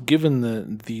right. So, given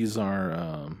that these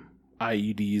are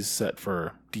IEDs set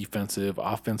for defensive,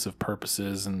 offensive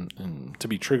purposes and to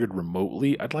be triggered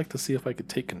remotely, I'd like to see if I could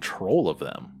take control of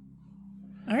them.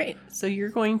 All right. So you're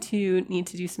going to need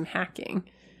to do some hacking.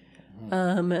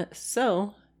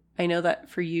 So I know that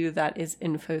for you, that is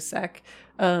InfoSec.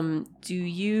 I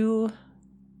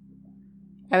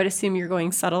would assume you're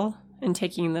going subtle and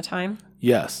taking the time?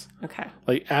 Yes. Okay.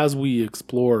 Like, as we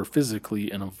explore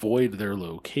physically and avoid their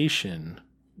location,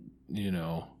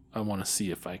 I want to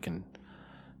see if I can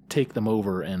take them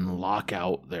over and lock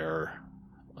out their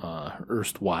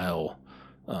erstwhile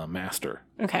master.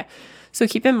 Okay. So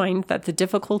keep in mind that the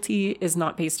difficulty is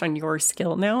not based on your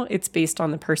skill now. It's based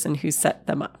on the person who set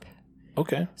them up.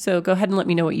 Okay. So go ahead and let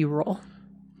me know what you roll.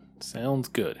 Sounds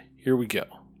good. Here we go.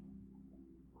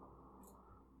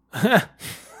 I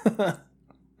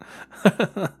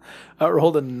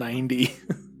rolled a 90.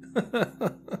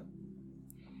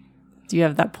 Do you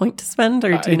have that point to spend,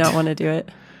 or do you not want to do it?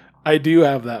 I do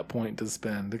have that point to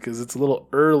spend because it's a little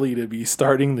early to be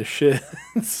starting the shit.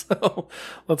 So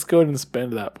let's go ahead and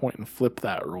spend that point and flip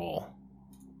that roll.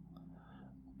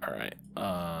 All right.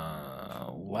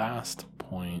 Last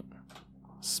point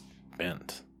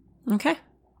spent. Okay.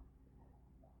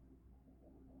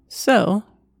 So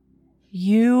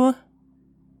you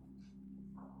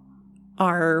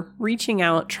are reaching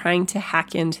out, trying to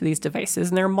hack into these devices,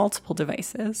 and there are multiple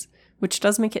devices, which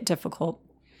does make it difficult.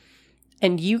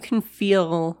 And you can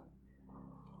feel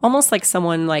almost like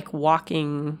someone like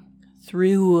walking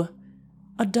through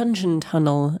a dungeon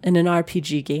tunnel in an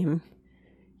RPG game.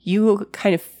 You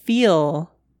kind of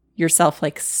feel yourself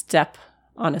like step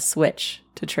on a switch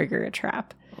to trigger a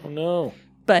trap. Oh no.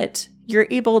 But you're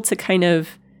able to kind of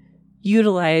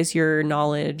utilize your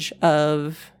knowledge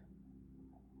of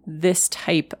this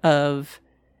type of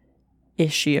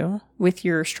issue with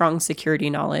your strong security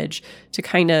knowledge to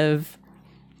kind of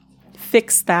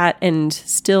fix that and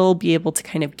still be able to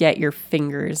kind of get your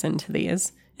fingers into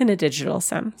these in a digital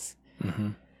sense.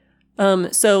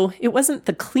 Mm-hmm. So it wasn't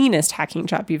the cleanest hacking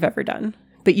job you've ever done,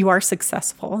 but you are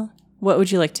successful. What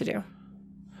would you like to do?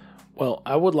 Well,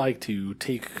 I would like to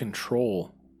take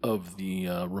control of the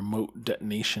remote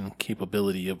detonation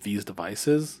capability of these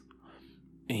devices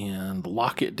and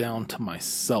lock it down to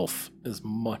myself as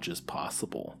much as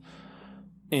possible.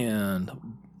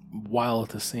 And while at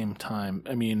the same time,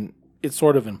 I mean, it's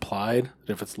sort of implied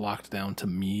that if it's locked down to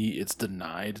me, it's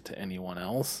denied to anyone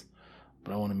else.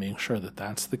 But I want to make sure that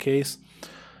that's the case.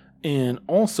 And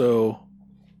also,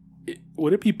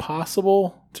 would it be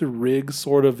possible to rig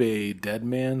sort of a dead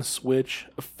man switch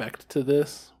effect to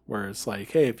this? Where it's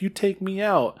like, hey, if you take me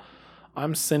out,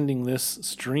 I'm sending this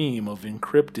stream of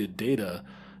encrypted data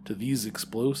to these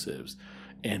explosives.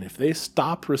 And if they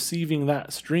stop receiving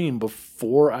that stream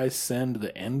before I send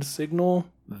the end signal,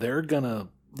 they're gonna,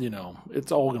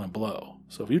 it's all gonna blow.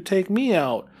 So if you take me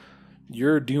out,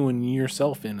 you're doing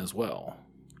yourself in as well.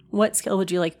 What skill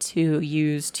would you like to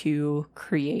use to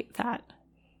create that?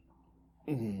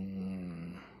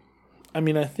 I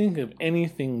mean, I think of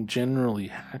anything generally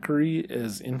hackery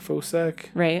as InfoSec.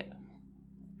 Right.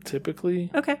 Typically.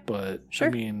 Okay. But, sure.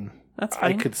 I mean, that's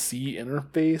fine. I could see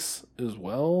interface as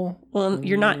well. Well,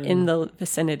 you're not in the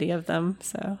vicinity of them,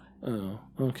 so. Oh,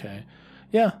 okay.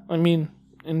 Yeah, I mean,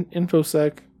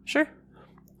 InfoSec. Sure.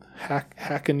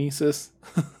 Hackinesis.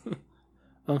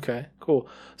 Okay, cool.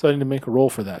 So I need to make a roll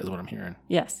for that, is what I'm hearing.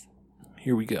 Yes.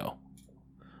 Here we go.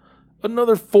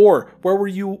 Another 4. Where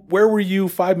were you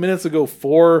 5 minutes ago?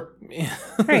 4.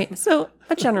 All right. So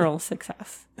a general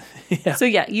success. Yeah. So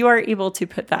yeah, you are able to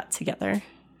put that together.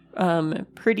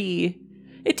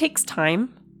 It takes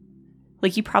time.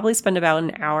 Like you probably spend about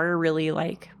an hour really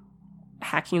like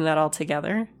hacking that all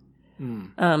together.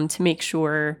 To make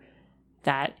sure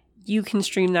that you can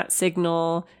stream that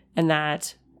signal and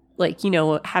that like,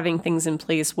 having things in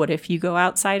place. What if you go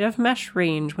outside of mesh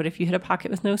range? What if you hit a pocket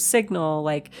with no signal?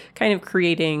 Like kind of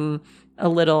creating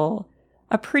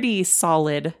a pretty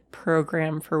solid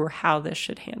program for how this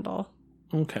should handle.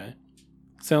 Okay.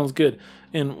 Sounds good.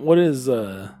 And what is,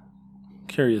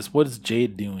 curious, what is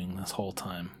Jade doing this whole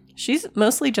time? She's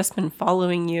mostly just been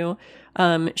following you.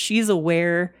 She's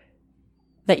aware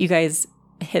that you guys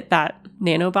hit that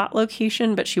nanobot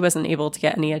location, but she wasn't able to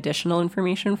get any additional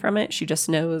information from it. She just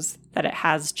knows that it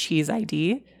has Cheese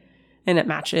ID and it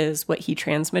matches what he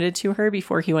transmitted to her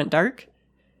before he went dark.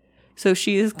 So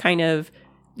she's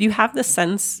you have the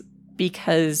sense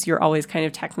because you're always kind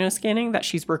of techno scanning that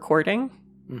she's recording,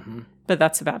 but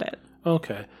that's about it.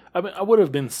 Okay. I mean, I would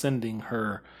have been sending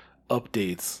her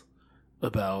updates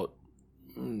about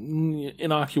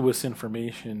innocuous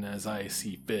information as I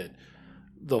see fit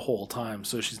the whole time,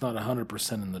 so she's not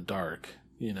 100% in the dark,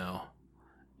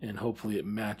 and hopefully it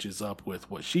matches up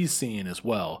with what she's seeing as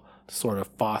well to sort of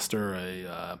foster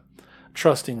a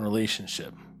trusting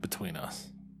relationship between us.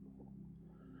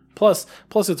 Plus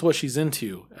it's what she's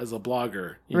into as a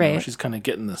blogger. Right. She's kind of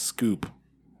getting the scoop.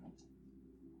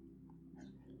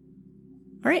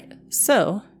 All right,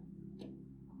 so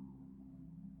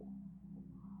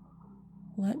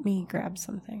let me grab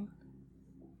something.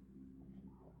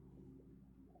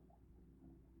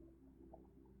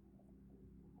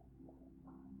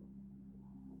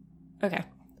 Okay,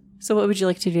 so what would you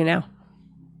like to do now?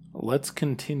 Let's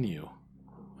continue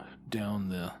down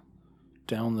the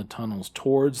tunnels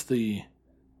towards the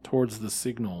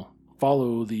signal.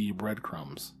 Follow the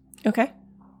breadcrumbs. Okay.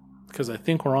 Because I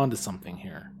think we're onto something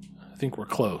here. I think we're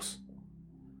close.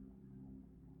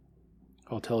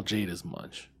 I'll tell Jade as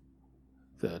much.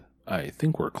 That I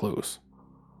think we're close.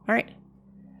 All right.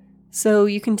 So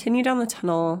you continue down the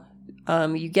tunnel.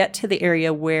 You get to the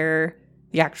area where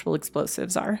the actual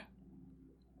explosives are.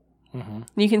 Mm-hmm.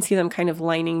 You can see them kind of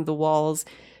lining the walls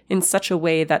in such a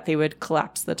way that they would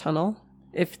collapse the tunnel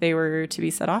if they were to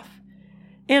be set off.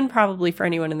 And probably for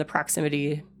anyone in the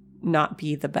proximity, not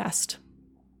be the best.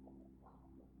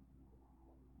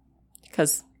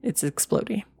 Because it's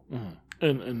exploding. Mm-hmm.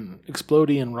 And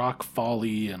exploding and rock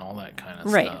folly and all that kind of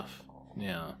stuff.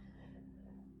 Yeah.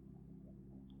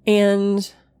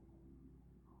 And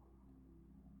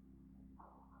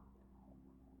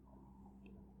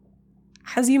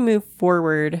as you move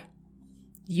forward,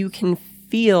 you can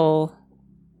feel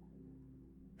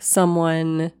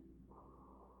someone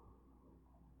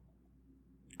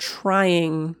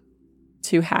trying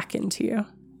to hack into you.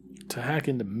 To hack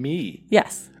into me?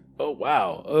 Yes. Oh,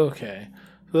 wow. Okay.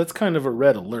 So that's kind of a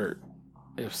red alert.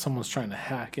 If someone's trying to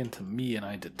hack into me and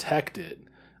I detect it,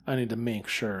 I need to make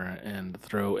sure and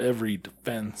throw every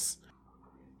defense.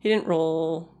 He didn't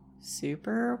roll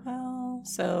super well,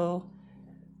 so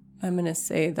I'm going to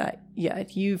say that, yeah,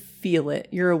 you feel it.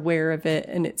 You're aware of it,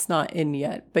 and it's not in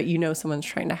yet, but you know someone's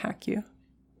trying to hack you.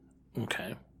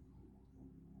 Okay.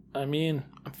 I mean,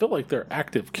 I feel like there are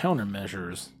active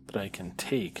countermeasures that I can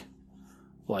take,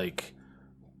 like,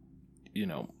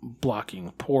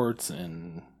 blocking ports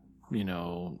and,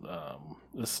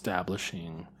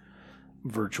 establishing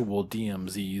virtual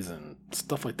DMZs and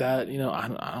stuff like that. I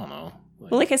don't know.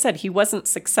 Well, like I said, he wasn't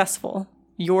successful.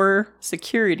 Your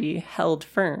security held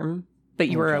firm, but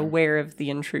you were aware of the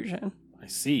intrusion. I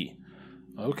see.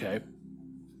 Okay.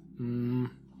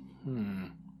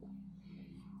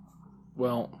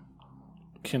 Well,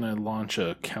 can I launch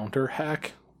a counter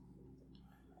hack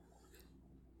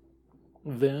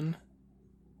then?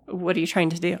 What are you trying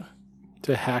to do?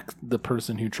 To hack the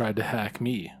person who tried to hack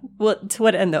me. Well, to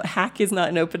what end though? Hack is not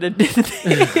an open-ended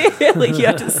thing. Like you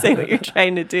have to say what you're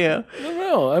trying to do.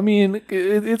 No, I mean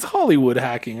it's Hollywood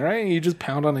hacking, right? You just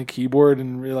pound on a keyboard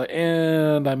and you're like,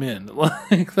 and I'm in.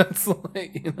 Like that's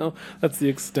like that's the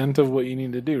extent of what you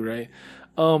need to do, right?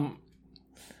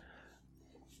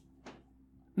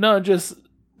 No, just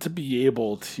to be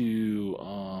able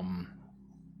to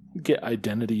get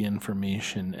identity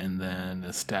information and then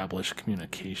establish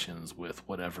communications with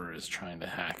whatever is trying to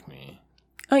hack me.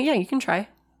 Oh, yeah, you can try.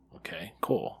 Okay,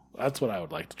 cool. That's what I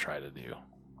would like to try to do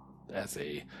as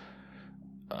a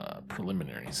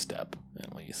preliminary step,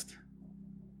 at least.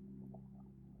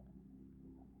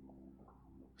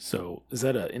 So, is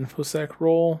that an InfoSec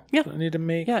roll Yeah. that I need to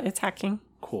make? Yeah, it's hacking.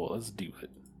 Cool, let's do it.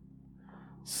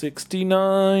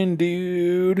 69,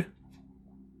 dude.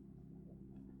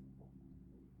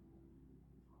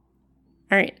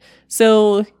 All right.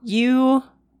 So you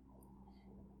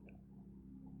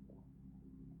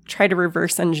try to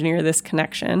reverse engineer this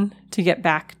connection to get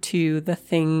back to the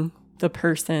thing, the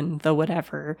person, the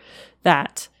whatever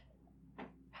that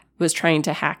was trying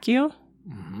to hack you.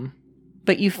 Mm-hmm.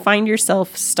 But you find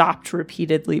yourself stopped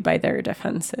repeatedly by their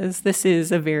defenses. This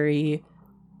is a very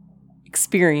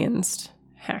experienced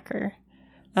hacker.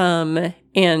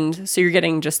 And so you're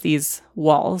getting just these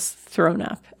walls thrown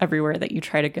up everywhere that you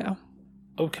try to go.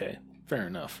 Okay, fair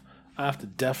enough. I have to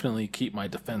definitely keep my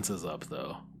defenses up,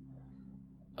 though.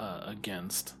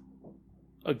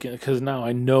 Because now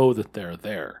I know that they're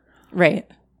there. Right.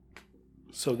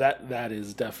 So that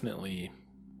is definitely,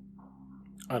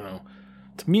 I don't know,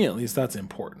 to me at least that's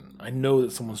important. I know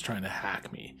that someone's trying to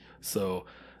hack me. So,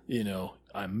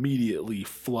 I immediately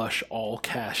flush all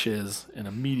caches and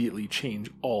immediately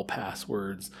change all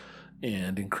passwords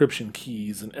and encryption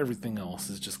keys, and everything else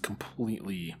is just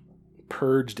completely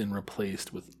purged and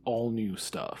replaced with all new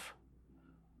stuff.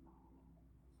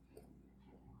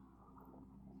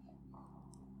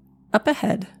 Up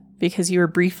ahead, because you were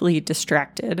briefly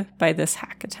distracted by this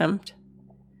hack attempt,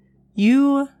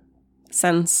 you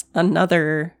sense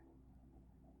another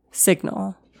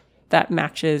signal that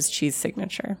matches Chi's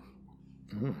signature.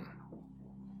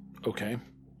 Okay.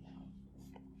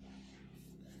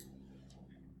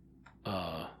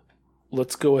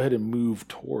 Let's go ahead and move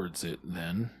towards it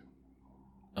then.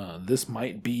 This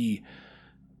might be,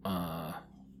 I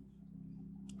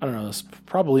don't know, this is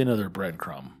probably another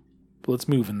breadcrumb. But let's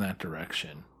move in that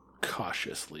direction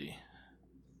cautiously.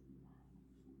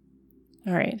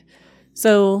 All right.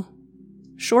 So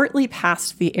shortly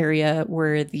past the area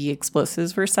where the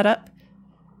explosives were set up,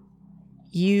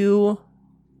 you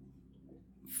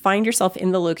find yourself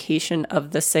in the location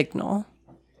of the signal,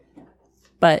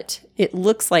 but it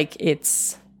looks like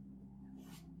it's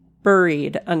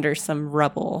buried under some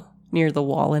rubble near the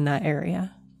wall in that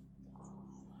area.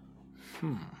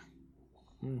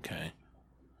 Okay.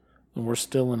 And we're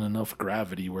still in enough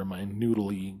gravity where my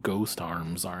noodly ghost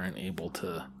arms aren't able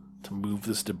to move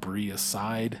this debris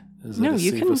aside. Is that No, a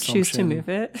you safe can assumption? choose to move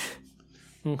it.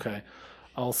 Okay.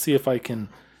 I'll see if I can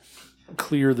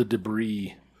clear the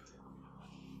debris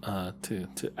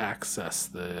to access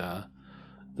the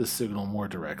signal more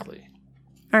directly.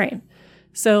 All right.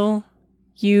 So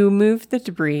you move the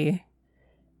debris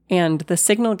and the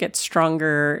signal gets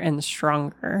stronger and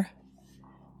stronger.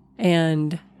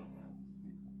 And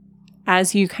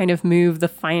as you kind of move the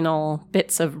final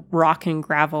bits of rock and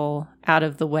gravel out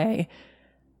of the way,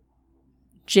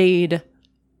 Jade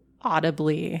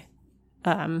audibly,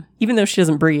 even though she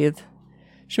doesn't breathe,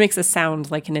 she makes a sound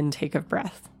like an intake of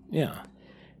breath. Yeah.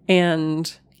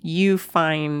 And you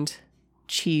find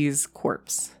Chi's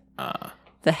corpse.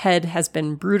 The head has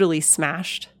been brutally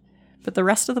smashed, but the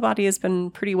rest of the body has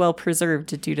been pretty well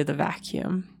preserved due to the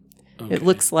vacuum. Okay. It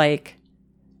looks like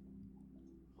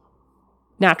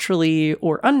naturally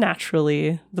or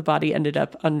unnaturally, the body ended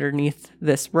up underneath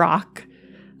this rock,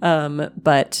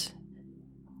 but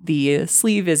the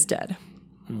sleeve is dead.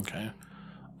 Okay.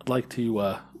 I'd like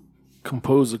to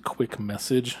compose a quick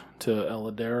message to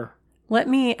Eladair. Let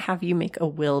me have you make a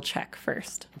will check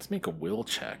first. Let's make a will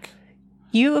check.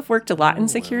 You have worked a lot in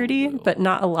security, but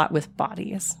not a lot with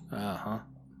bodies. Uh-huh.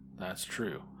 That's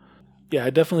true. Yeah, I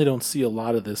definitely don't see a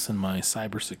lot of this in my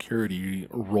cybersecurity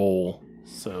role,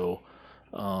 so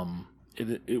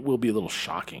it will be a little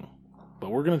shocking.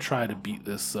 But we're going to try to beat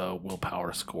this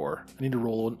willpower score. I need to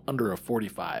roll under a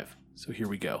 45, so here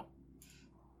we go.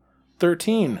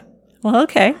 13. Well,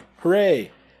 okay.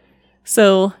 Hooray.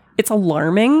 So it's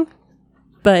alarming,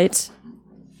 but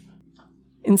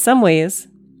in some ways,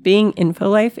 being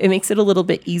InfoLife, it makes it a little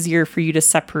bit easier for you to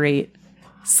separate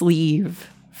sleeve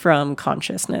from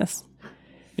consciousness.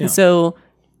 Yeah. And so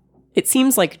it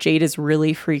seems like Jade is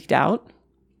really freaked out,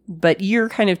 but you're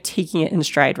kind of taking it in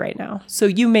stride right now. So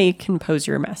you may compose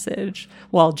your message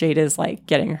while Jade is like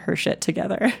getting her shit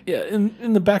together. Yeah,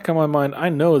 in the back of my mind, I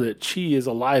know that Chi is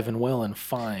alive and well and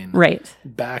fine. Right.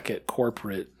 Back at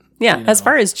corporate. Yeah, as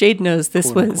far as Jade knows,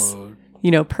 this was,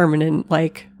 permanent,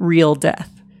 like, real death.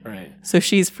 Right. So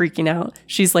she's freaking out.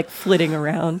 She's like flitting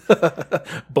around.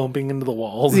 Bumping into the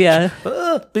walls. Yeah.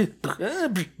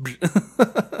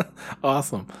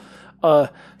 Awesome.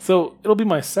 So it'll be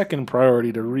my second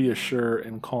priority to reassure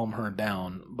and calm her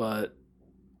down, but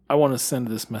I want to send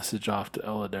this message off to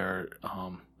Eladair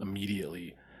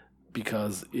immediately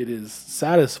because it is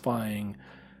satisfying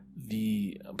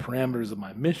the parameters of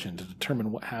my mission to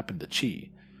determine what happened to Chi.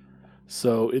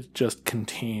 So it just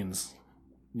contains,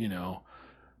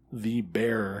 the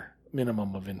bare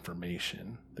minimum of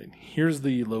information. Then here's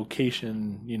the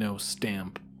location,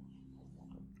 stamp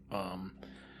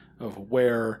of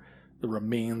where the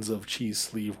remains of Chi's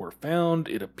sleeve were found.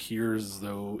 It appears as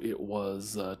though it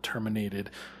was terminated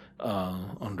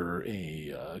under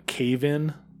a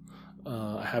cave-in.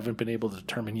 I haven't been able to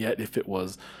determine yet if it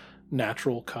was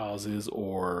natural causes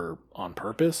or on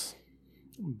purpose,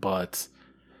 but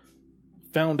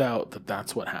found out that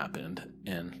that's what happened,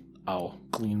 and I'll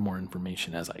glean more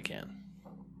information as I can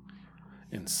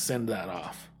and send that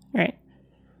off. All right.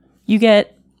 You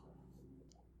get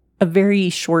a very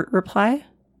short reply.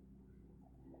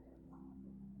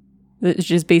 It's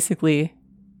just basically,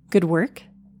 good work.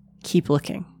 Keep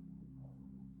looking.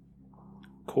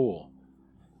 Cool.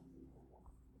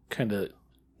 Kind of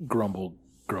grumble.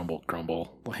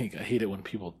 Like, I hate it when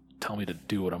people tell me to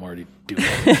do what I'm already doing.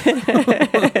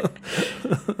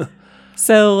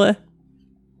 So,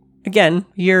 again,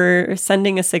 you're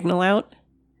sending a signal out.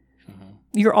 Mm-hmm.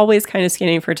 You're always kind of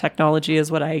scanning for technology is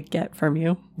what I get from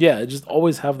you. Yeah, just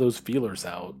always have those feelers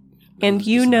out. And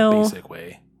basic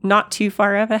way. Not too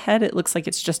far up ahead, it looks like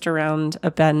it's just around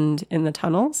a bend in the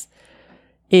tunnels,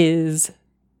 is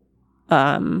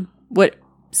what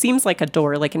seems like a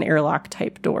door, like an airlock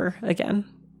type door again.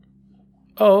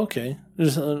 Oh, okay.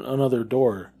 There's another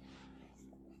door.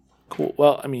 Cool.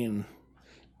 Well, I mean,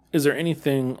 is there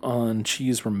anything on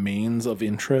Chi's remains of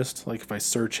interest? Like if I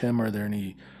search him, are there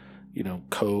any,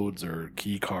 codes or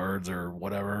key cards or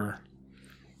whatever?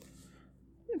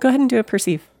 Go ahead and do a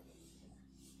perceive.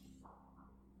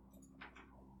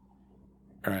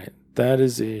 All right. That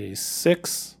is a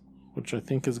 6, which I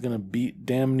think is going to beat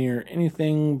damn near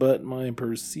anything, but my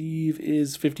perceive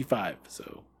is 55.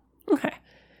 So. Okay.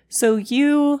 So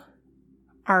you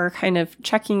are kind of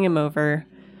checking him over.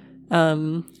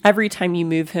 Every time you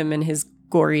move him and his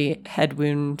gory head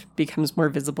wound becomes more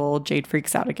visible, Jade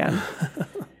freaks out again.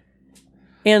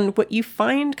 And what you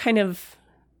find kind of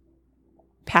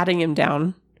patting him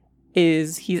down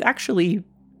is he's actually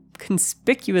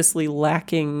conspicuously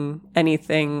lacking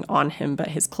anything on him but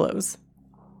his clothes.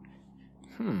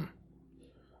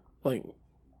 Like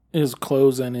his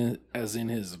clothes as in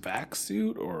his vac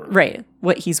suit, or right,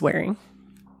 what he's wearing.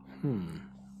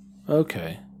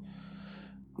 Okay.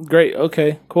 Great.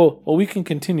 Okay, cool. Well, we can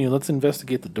continue. Let's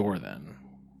investigate the door then.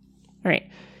 All right.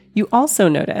 You also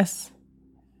notice,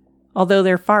 although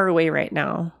they're far away right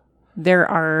now, there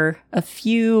are a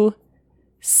few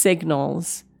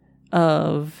signals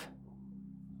of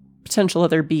potential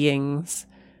other beings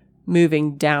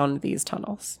moving down these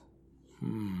tunnels.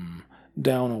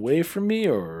 Down away from me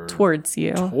or? Towards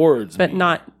you. Towards but me. But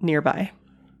not nearby.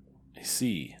 I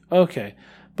see. Okay.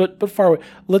 But far away.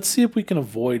 Let's see if we can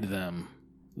avoid them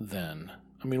then.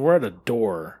 I mean, we're at a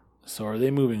door. So are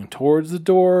they moving towards the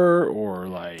door or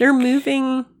like... They're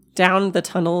moving down the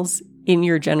tunnels in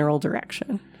your general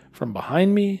direction. From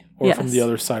behind me or yes. From the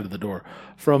other side of the door?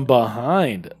 From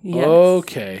behind. Yes.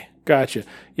 Okay. Gotcha.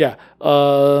 Yeah.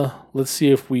 Let's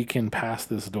see if we can pass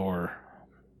this door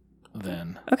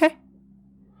then. Okay.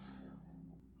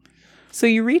 So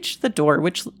you reach the door,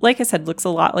 which, like I said, looks a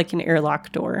lot like an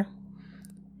airlock door.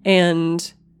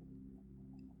 And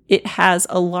it has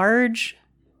a large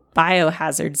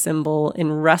biohazard symbol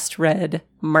in rust red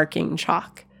marking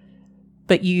chalk.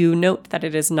 But you note that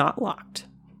it is not locked.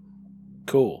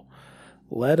 Cool.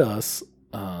 Let us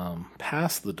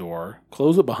pass the door,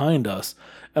 close it behind us,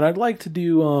 and I'd like to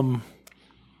do...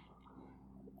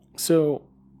 So,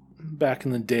 back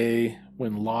in the day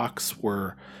when locks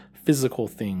were physical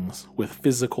things with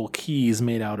physical keys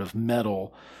made out of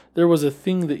metal, there was a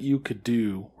thing that you could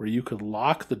do where you could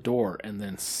lock the door and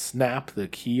then snap the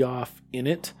key off in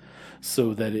it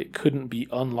so that it couldn't be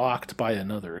unlocked by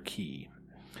another key.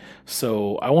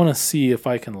 So I want to see if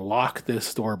I can lock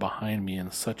this door behind me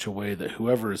in such a way that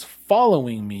whoever is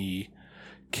following me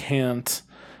can't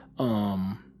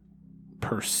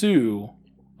pursue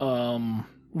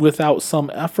without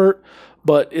some effort,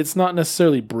 but it's not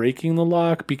necessarily breaking the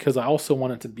lock because I also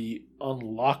want it to be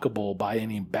unlockable by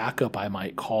any backup I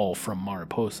might call from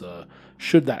Mariposa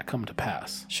should that come to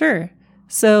pass. Sure.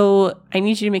 So I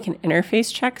need you to make an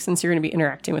interface check since you're going to be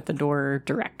interacting with the door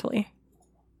directly.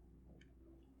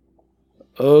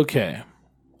 Okay.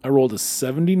 I rolled a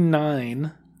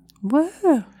 79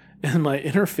 Whoa. and my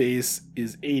interface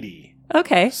is 80.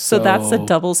 Okay, so that's a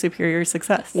double superior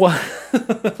success. What?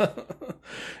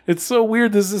 It's so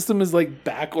weird. The system is like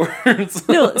backwards.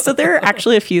 No, so there are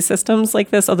actually a few systems like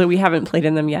this, although we haven't played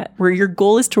in them yet, where your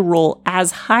goal is to roll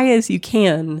as high as you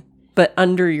can, but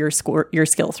under your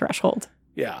skill threshold.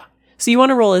 Yeah. So you want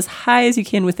to roll as high as you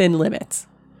can within limits,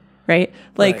 right?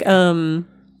 Like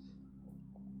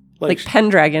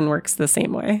Pendragon works the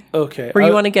same way. Okay. Where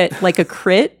you want to get like a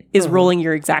crit is rolling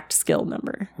your exact skill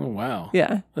number. Oh, wow.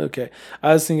 Yeah. Okay.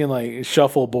 I was thinking like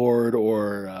shuffleboard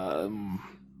or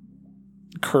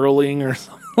curling or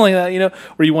something like that,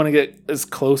 where you want to get as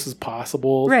close as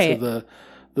possible to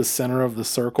the center of the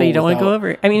circle. But you don't want to go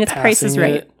over. I mean, it's Price is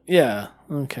Right. Yeah.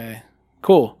 Okay.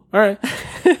 Cool. All right.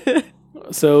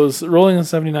 So rolling a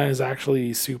 79 is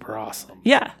actually super awesome.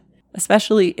 Yeah.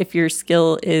 Especially if your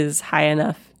skill is high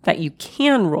enough that you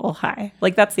can roll high.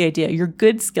 Like, that's the idea. Your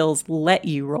good skills let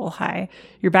you roll high.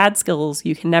 Your bad skills,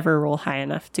 you can never roll high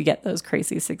enough to get those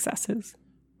crazy successes.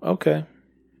 Okay.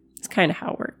 It's kind of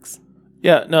how it works.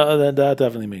 Yeah, no, that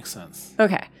definitely makes sense.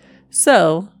 Okay.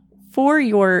 So, for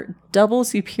your double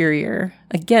superior,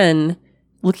 again,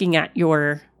 looking at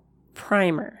your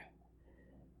primer,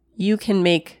 you can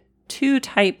make 2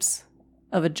 types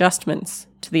of adjustments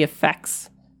to the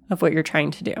effects of what you're trying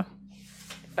to do.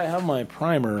 I have my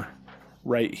primer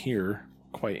right here,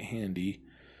 quite handy.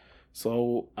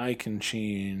 So I can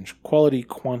change quality,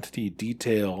 quantity,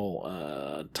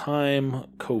 detail, time,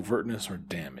 covertness, or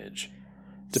damage,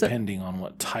 depending on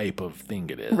what type of thing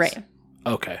it is. Right.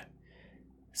 Okay.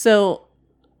 So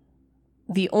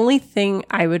the only thing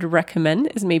I would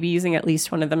recommend is maybe using at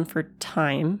least one of them for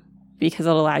time, because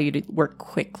it'll allow you to work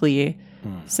quickly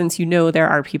since you know there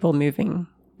are people moving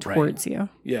towards you.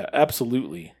 Yeah,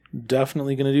 absolutely.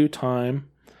 Definitely going to do time.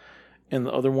 And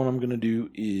the other one I'm going to do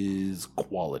is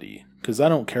quality, because I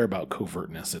don't care about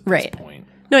covertness at this point.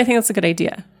 No, I think that's a good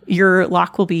idea. Your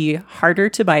lock will be harder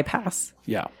to bypass.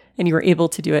 Yeah. And you are able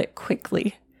to do it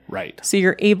quickly. Right. So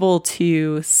you're able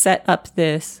to set up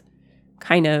this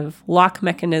kind of lock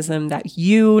mechanism that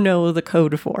you know the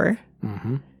code for.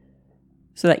 Mm-hmm.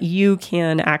 So that you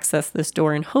can access this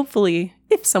door and hopefully,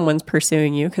 if someone's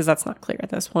pursuing you, because that's not clear at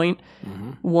this point,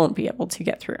 won't be able to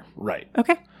get through. Right.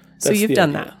 Okay. So you've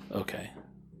done that. Okay.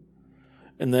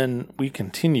 And then we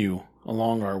continue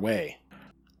along our way.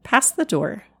 Past the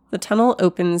door, the tunnel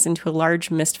opens into a large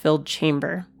mist-filled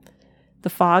chamber. The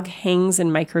fog hangs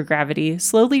in microgravity,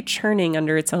 slowly churning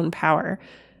under its own power,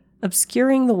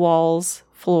 obscuring the walls,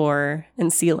 floor,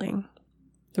 and ceiling.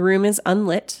 The room is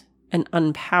unlit and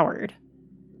unpowered.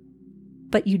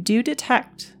 But you do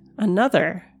detect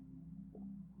another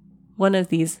one of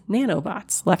these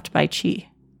nanobots left by Chi.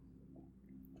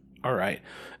 All right.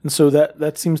 And so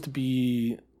that seems to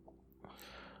be...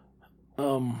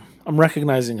 I'm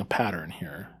recognizing a pattern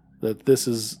here, that this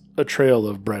is a trail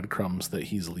of breadcrumbs that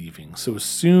he's leaving. So as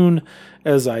soon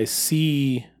as I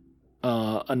see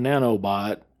a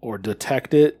nanobot or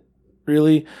detect it,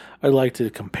 really, I'd like to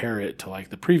compare it to like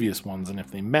the previous ones, and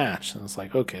if they match, then it's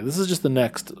like, okay, this is just the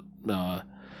next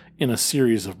in a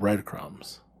series of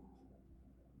breadcrumbs.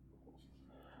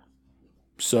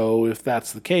 So if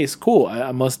that's the case, cool,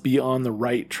 I must be on the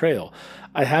right trail.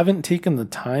 I haven't taken the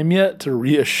time yet to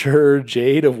reassure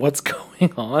Jade of what's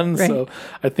going on, so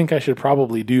I think I should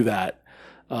probably do that.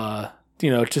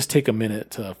 Just take a minute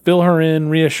to fill her in,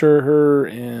 reassure her,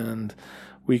 and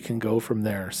we can go from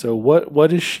there. So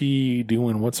what is she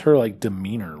doing? What's her like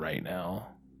demeanor right now?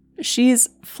 She's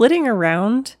flitting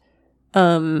around.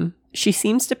 She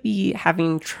seems to be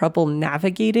having trouble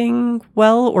navigating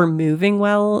well or moving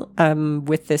well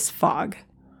with this fog.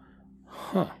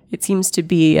 Huh. It seems to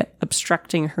be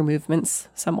obstructing her movements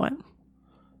somewhat.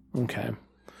 Okay.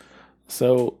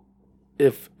 So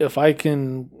if I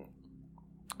can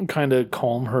kind of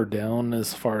calm her down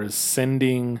as far as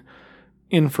sending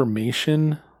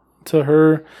information to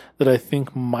her that I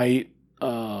think might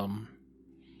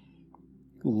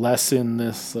lessen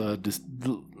this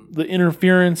the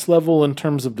interference level in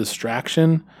terms of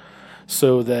distraction,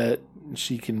 so that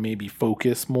she can maybe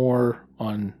focus more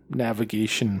on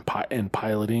navigation and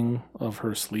piloting of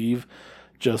her sleeve.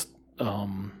 Just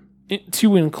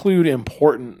to include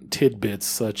important tidbits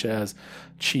such as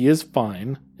Chi is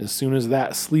fine. As soon as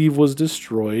that sleeve was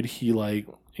destroyed,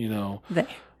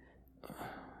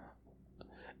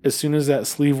 as soon as that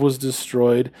sleeve was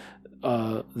destroyed,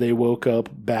 they woke up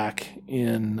back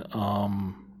in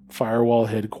Firewall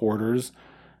headquarters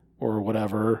or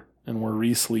whatever and were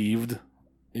re-sleeved,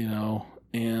 and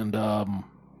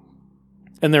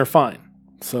they're fine.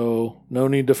 So no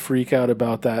need to freak out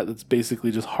about that. It's basically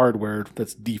just hardware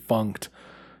that's defunct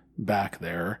back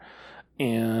there.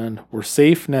 And we're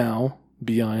safe now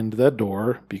behind that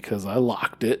door because I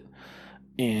locked it.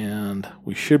 And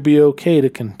we should be okay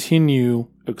to continue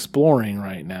exploring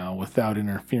right now without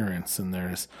interference. And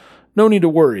there's no need to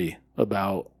worry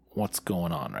about what's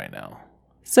going on right now.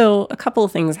 So a couple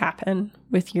of things happen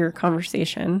with your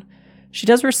conversation. She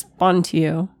does respond to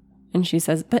you and she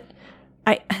says, but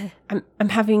I'm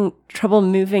having trouble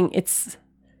moving. It's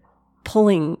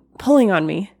pulling on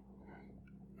me.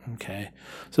 Okay.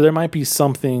 So there might be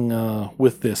something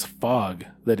with this fog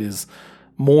that is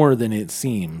more than it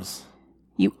seems.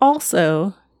 You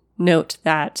also note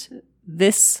that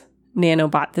this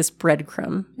nanobot, this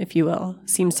breadcrumb, if you will,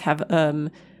 seems to have a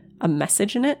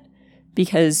message in it,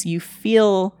 because you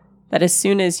feel that as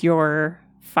soon as your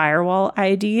firewall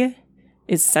ID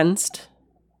is sensed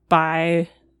by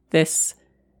this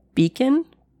beacon,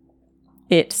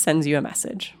 it sends you a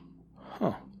message.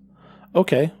 Huh.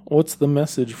 Okay. What's the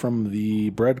message from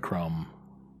the breadcrumb?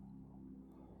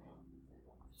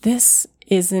 This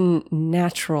isn't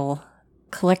natural.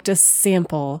 Collect a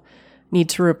sample. Need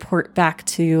to report back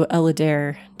to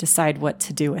Eladir. Decide what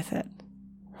to do with it.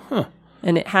 Huh.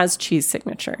 And it has Chi's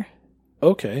signature.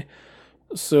 Okay.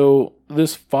 So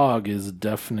this fog is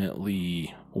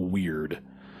definitely weird.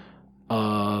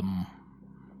 I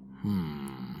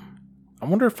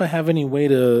wonder if I have any way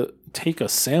to take a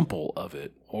sample of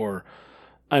it. Or,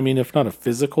 if not a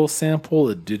physical sample,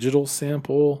 a digital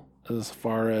sample, as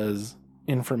far as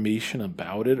information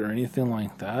about it or anything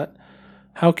like that.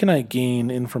 How can I gain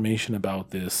information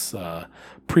about this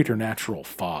preternatural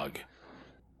fog?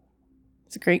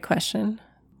 It's a great question.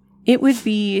 It would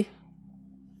be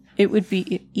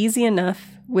easy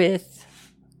enough with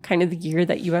kind of the gear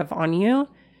that you have on you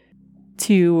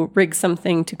to rig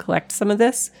something to collect some of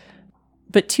this.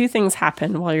 But two things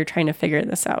happen while you're trying to figure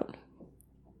this out.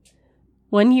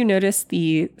 One, you notice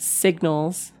the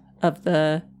signals of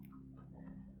the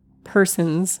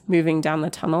persons moving down the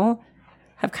tunnel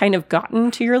have kind of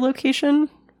gotten to your location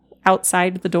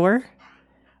outside the door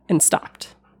and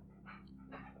stopped.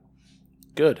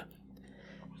 Good.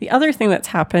 The other thing that's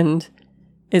happened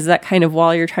is that kind of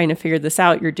while you're trying to figure this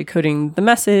out, you're decoding the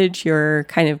message, you're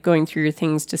kind of going through your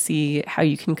things to see how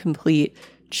you can complete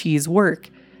Chi's work.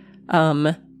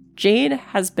 Jade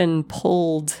has been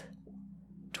pulled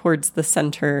towards the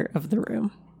center of the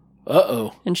room.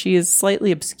 Uh-oh. And she is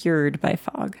slightly obscured by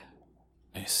fog.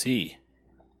 I see.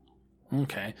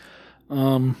 Okay.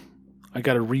 I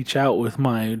got to reach out with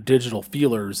my digital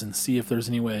feelers and see if there's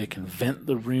any way I can vent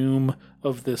the room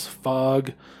of this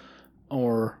fog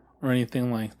or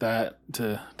anything like that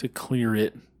to clear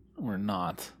it or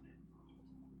not.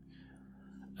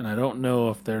 And I don't know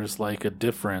if there's like a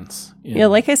difference. Yeah,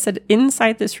 like I said,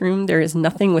 inside this room, there is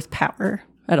nothing with power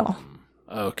at all.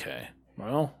 Okay.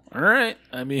 Well, all right.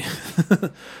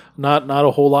 Not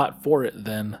a whole lot for it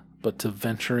then, but to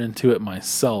venture into it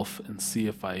myself and see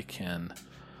if I can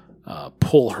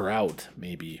pull her out,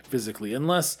 maybe physically,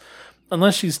 unless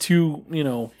she's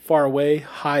too, far away,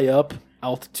 high up,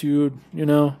 altitude,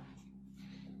 No,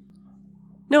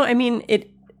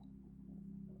 it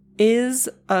is,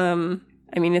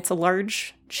 it's a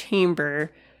large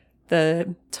chamber.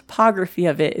 The topography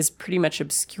of it is pretty much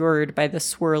obscured by the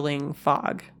swirling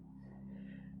fog.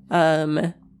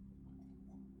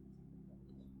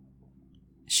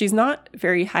 She's not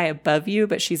very high above you,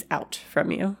 but she's out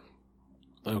from you.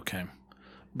 Okay.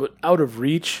 But out of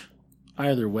reach,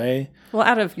 either way. Well,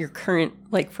 out of your current,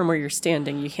 from where you're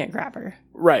standing, you can't grab her.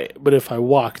 Right. But if I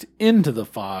walked into the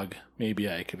fog, maybe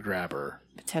I could grab her.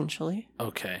 Potentially.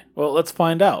 Okay. Well, let's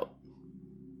find out.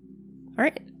 All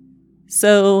right.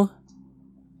 So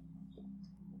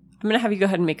I'm going to have you go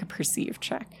ahead and make a perceive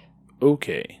check.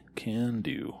 Okay. Can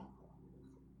do.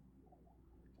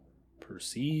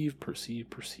 Perceive.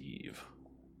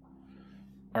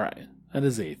 All right. That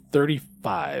is a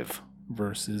 35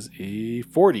 versus a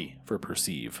 40 for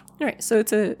perceive. All right. So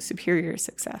it's a superior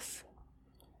success.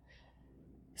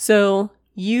 So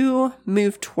you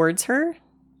move towards her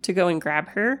to go and grab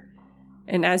her.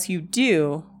 And as you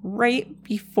do, right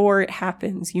before it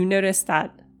happens, you notice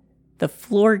that the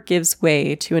floor gives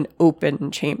way to an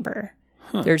open chamber.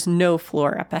 Huh. There's no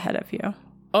floor up ahead of you.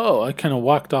 Oh, I kind of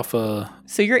walked off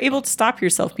So you're able to stop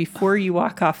yourself before you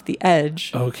walk off the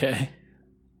edge. Okay.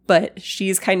 But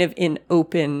she's kind of in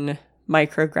open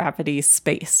microgravity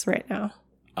space right now.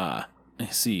 I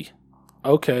see.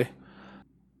 Okay.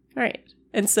 All right.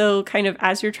 And so kind of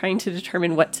as you're trying to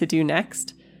determine what to do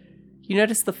next, you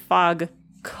notice the fog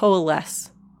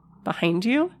coalesce behind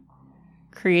you,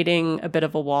 creating a bit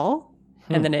of a wall,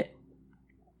 and then it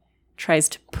tries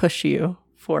to push you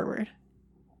forward.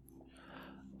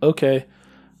 Okay.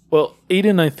 Well,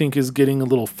 Aiden, I think, is getting a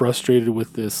little frustrated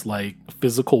with this, like,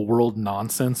 physical world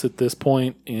nonsense at this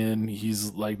point, and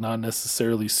he's, like, not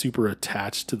necessarily super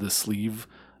attached to the sleeve,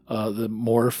 the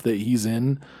morph that he's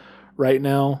in right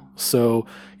now. So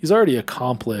he's already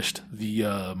accomplished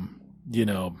the,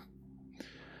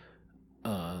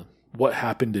 what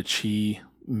happened to Chi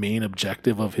main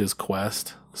objective of his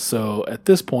quest. So at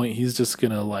this point, he's just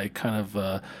going to, like, kind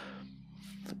of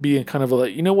be in kind of a,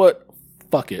 like, you know what?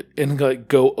 Fuck it, and like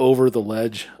go over the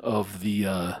ledge of the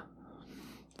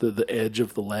edge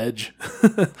of the ledge,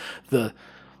 the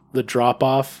drop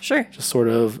off. Sure. Just sort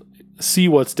of see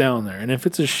what's down there, and if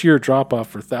it's a sheer drop off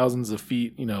for thousands of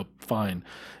feet, fine.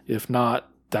 If not,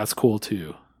 that's cool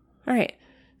too. All right.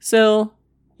 So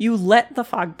you let the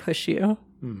fog push you,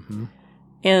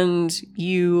 and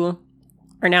you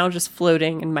are now just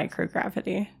floating in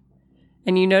microgravity.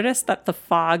 And you notice that the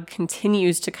fog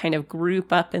continues to kind of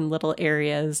group up in little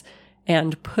areas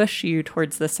and push you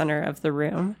towards the center of the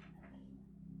room.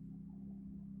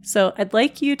 So I'd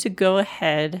like you to go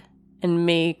ahead and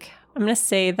I'm going to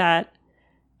say that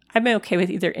I'm okay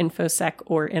with either InfoSec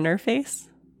or interface.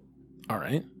 All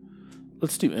right.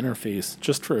 Let's do interface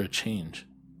just for a change.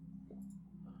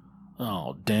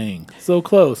 Oh, dang. So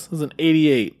close. It was an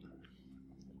 88.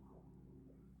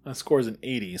 My score's an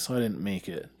 80, so I didn't make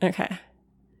it. Okay.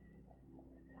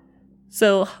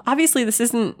 So obviously this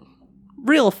isn't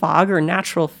real fog or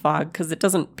natural fog because it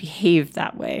doesn't behave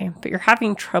that way, but you're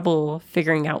having trouble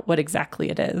figuring out what exactly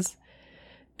it is.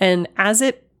 And as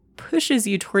it pushes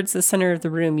you towards the center of the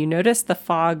room, you notice the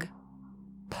fog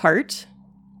part.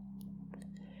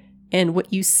 And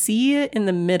what you see in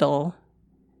the middle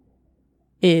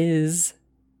is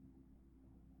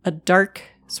a dark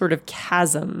sort of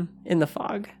chasm in the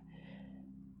fog.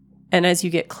 And as you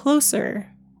get closer,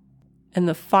 and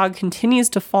the fog continues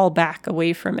to fall back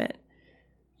away from it,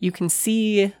 you can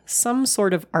see some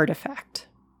sort of artifact.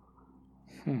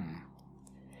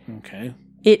 Okay.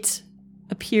 It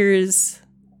appears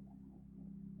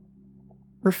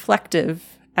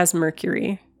reflective as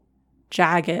mercury,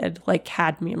 jagged like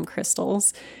cadmium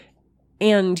crystals,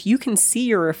 and you can see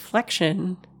your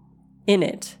reflection in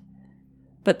it,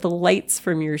 but the lights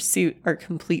from your suit are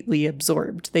completely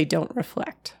absorbed. They don't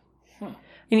reflect.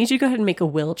 I need you to go ahead and make a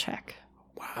will check.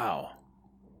 Wow.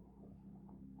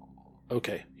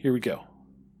 Okay, here we go.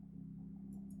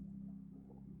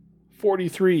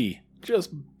 43.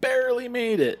 Just barely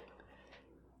made it.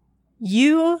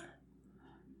 You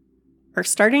are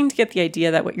starting to get the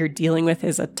idea that what you're dealing with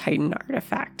is a Titan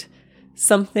artifact.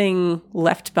 Something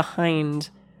left behind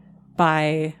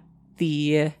by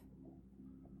the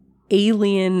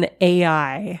alien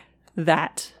AI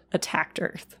that attacked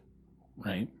Earth.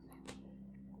 Right.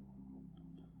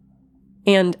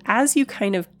 And as you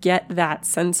kind of get that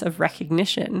sense of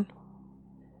recognition,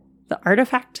 the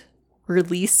artifact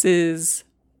releases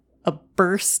a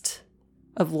burst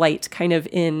of light kind of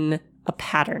in a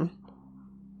pattern.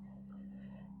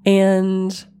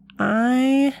 And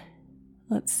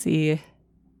let's see,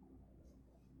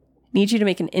 need you to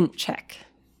make an int check.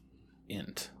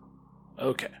 Int.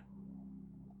 Okay.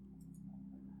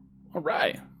 All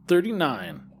right.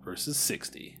 39 versus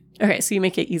 60. Okay, so you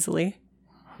make it easily.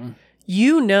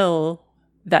 You know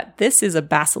that this is a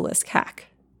basilisk hack,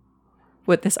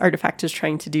 what this artifact is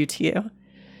trying to do to you.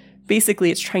 Basically,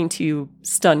 it's trying to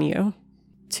stun you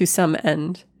to some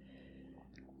end.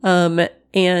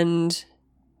 And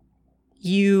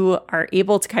you are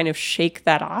able to kind of shake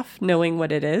that off, knowing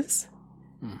what it is.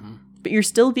 But you're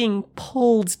still being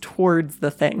pulled towards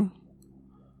the thing.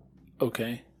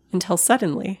 Okay. Until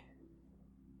suddenly,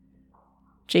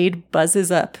 Jade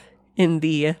buzzes up in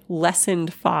the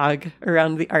lessened fog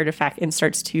around the artifact and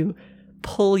starts to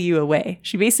pull you away.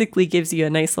 She basically gives you a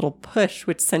nice little push,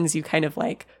 which sends you kind of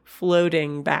like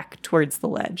floating back towards the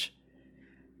ledge.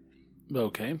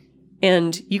 Okay.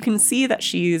 And you can see that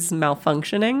she's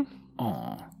malfunctioning.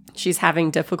 Aw. She's having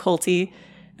difficulty,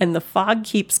 and the fog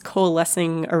keeps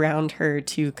coalescing around her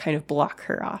to kind of block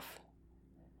her off.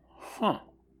 Huh.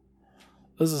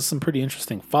 This is some pretty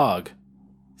interesting fog.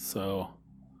 So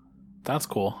that's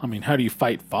cool. I mean, how do you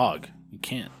fight fog? You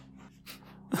can't.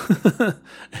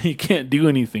 You can't do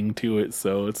anything to it,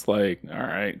 so it's like, all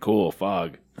right, cool,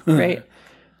 fog. Right.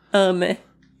 And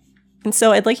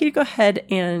so I'd like you to go ahead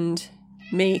and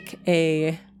make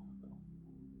is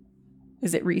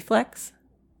it reflex?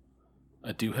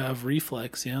 I do have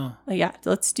reflex, yeah. Yeah,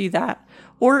 let's do that.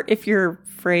 Or if your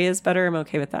fray is better, I'm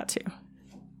okay with that too.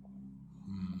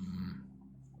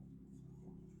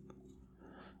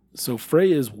 So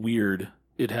fray is weird.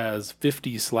 It has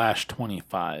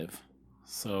 50/25.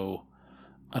 So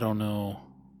I don't know.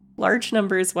 Large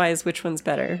numbers wise, which one's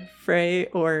better? Fray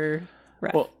or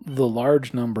ref? Well, the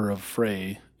large number of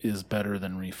fray is better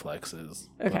than reflexes.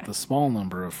 Okay. But the small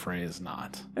number of fray is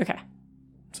not. Okay.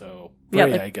 So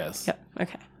fray, I guess. Yep.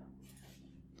 Okay.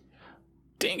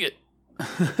 Dang it.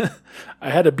 I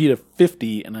had to beat a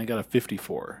 50 and I got a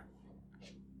 54.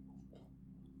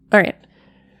 All right.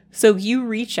 So you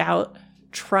reach out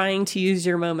trying to use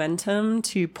your momentum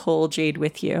to pull Jade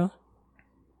with you,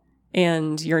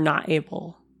 and you're not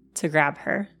able to grab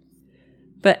her.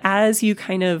 But as you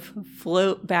kind of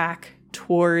float back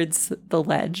towards the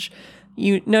ledge,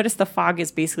 you notice the fog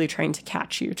is basically trying to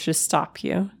catch you, to stop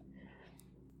you.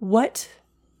 What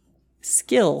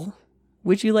skill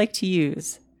would you like to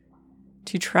use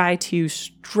to try to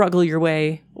struggle your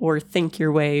way or think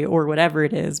your way or whatever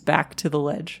it is back to the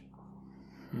ledge?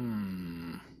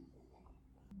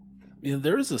 Yeah,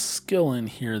 there is a skill in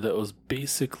here that was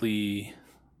basically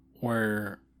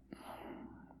where,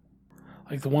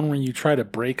 like the one where you try to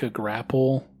break a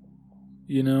grapple,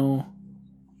 you know?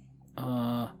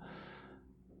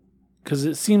 Because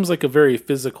it seems like a very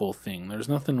physical thing. There's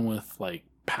nothing with like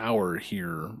power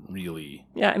here, really.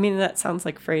 Yeah, I mean, that sounds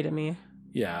like Frey to me.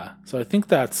 Yeah, so I think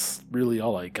that's really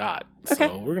all I got. Okay.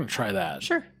 So we're going to try that.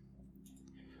 Sure.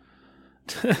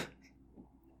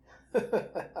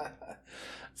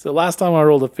 So last time I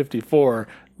rolled a 54.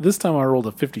 This time I rolled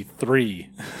a 53.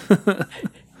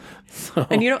 So.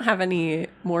 And you don't have any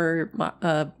more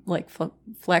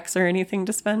flex or anything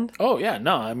to spend? Oh, yeah,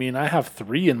 no. I mean, I have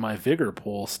 3 in my vigor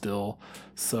pool still.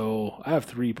 So I have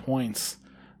 3 points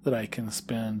that I can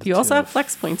spend. You also have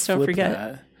flex points, don't forget.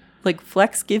 That. Like,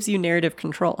 flex gives you narrative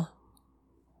control.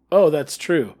 Oh, that's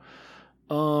true.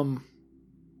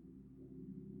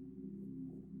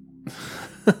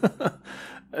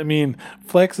 I mean,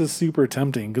 flex is super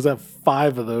tempting because I have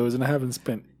 5 of those and I haven't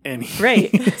spent any.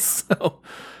 Right. So,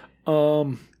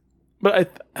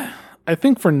 but I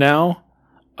think for now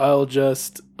I'll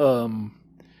just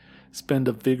spend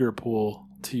a vigor pool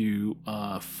to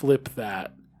flip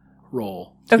that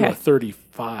roll to a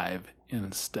 35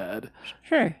 instead.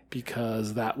 Sure.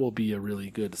 Because that will be a really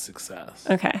good success.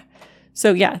 Okay.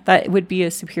 So yeah, that would be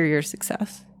a superior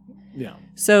success. Yeah.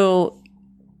 So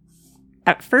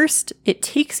at first, it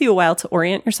takes you a while to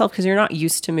orient yourself because you're not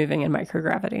used to moving in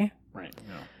microgravity. Right.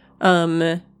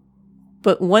 Yeah.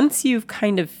 But once you've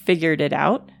kind of figured it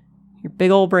out, your big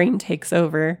old brain takes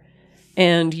over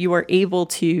and you are able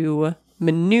to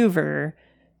maneuver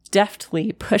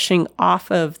deftly, pushing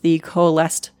off of the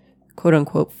coalesced, quote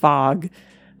unquote, fog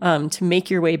to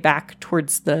make your way back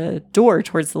towards the door,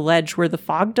 towards the ledge where the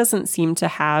fog doesn't seem to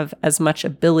have as much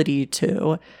ability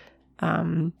to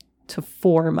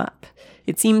form up.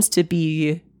 It seems to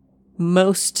be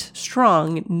most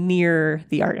strong near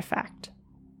the artifact.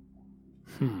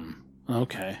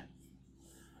 Okay.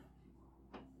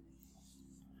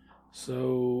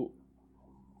 So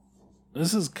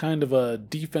this is kind of a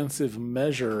defensive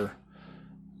measure,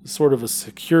 sort of a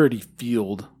security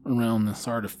field around this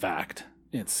artifact,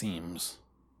 it seems.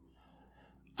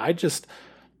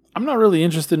 I'm not really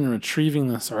interested in retrieving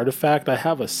this artifact. I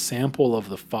have a sample of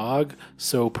the fog,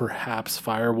 so perhaps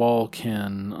Firewall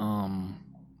can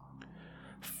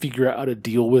figure out how to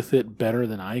deal with it better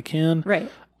than I can. Right.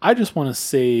 I just want to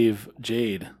save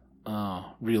Jade,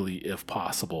 really, if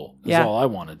possible. Is all I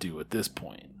want to do at this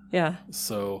point. Yeah.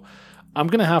 So I'm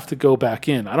going to have to go back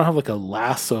in. I don't have like a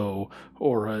lasso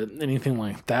or anything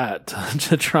like that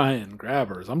to try and grab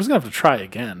her. So I'm just going to have to try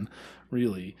again.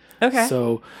 Really. Okay.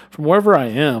 So from wherever I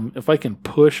am, if I can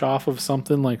push off of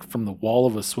something like from the wall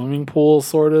of a swimming pool,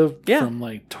 sort of, from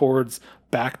like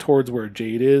back towards where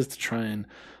Jade is to try and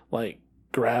like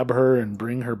grab her and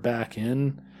bring her back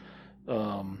in,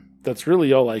 that's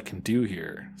really all I can do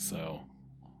here. So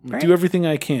I'm gonna do everything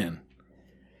I can.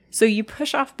 So you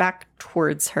push off back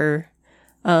towards her,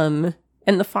 and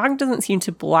the fog doesn't seem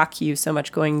to block you so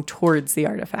much going towards the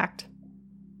artifact.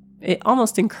 It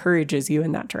almost encourages you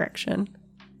in that direction.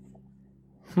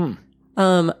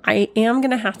 I am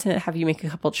going to have you make a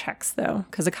couple checks, though,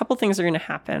 because a couple things are going to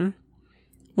happen.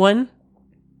 One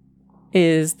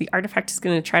is the artifact is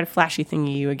going to try to flashy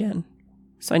thingy you again.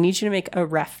 So I need you to make a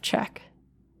ref check.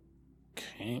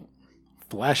 Okay.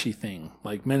 Flashy thing,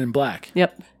 like Men in Black.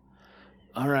 Yep.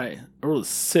 All right. I rolled a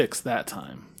 6 that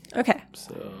time. Okay.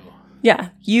 So. Yeah.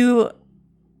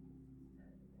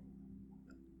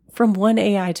 From one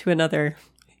AI to another,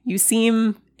 you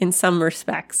seem, in some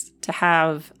respects, to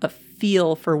have a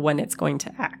feel for when it's going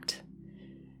to act.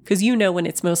 Because you know when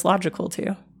it's most logical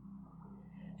to.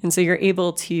 And so you're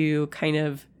able to kind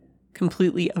of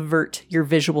completely avert your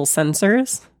visual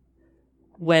sensors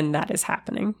when that is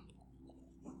happening.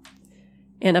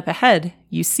 And up ahead,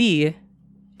 you see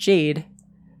Jade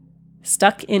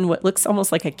stuck in what looks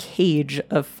almost like a cage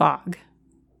of fog.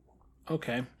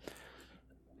 Okay.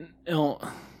 Now,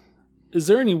 is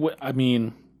there any way, I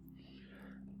mean,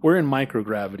 we're in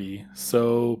microgravity,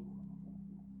 so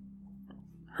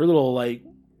her little, like,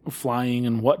 flying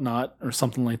and whatnot or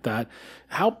something like that.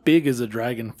 How big is a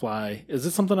dragonfly? Is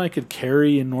it something I could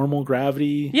carry in normal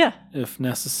gravity? Yeah. If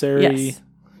necessary? Yes.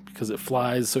 Because it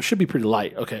flies, so it should be pretty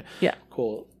light. Okay. Yeah.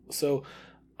 Cool. So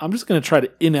I'm just going to try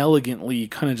to inelegantly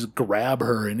kind of just grab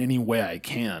her in any way I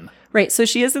can. Right. So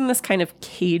she is in this kind of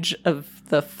cage of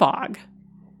the fog.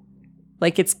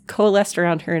 Like it's coalesced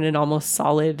around her in an almost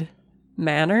solid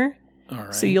manner. All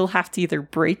right. So you'll have to either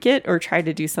break it or try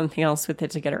to do something else with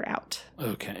it to get her out.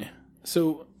 Okay.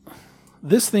 So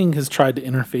this thing has tried to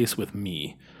interface with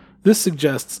me. This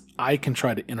suggests I can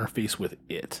try to interface with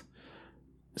it.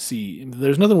 See,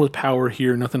 there's nothing with power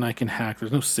here, nothing I can hack.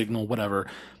 There's no signal, whatever.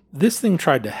 This thing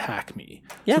tried to hack me.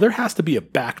 Yeah. So there has to be a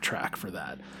backtrack for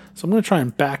that. So I'm going to try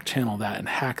and back channel that and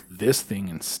hack this thing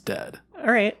instead.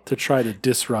 All right. To try to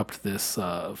disrupt this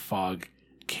fog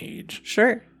cage.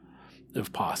 Sure.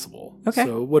 If possible. Okay.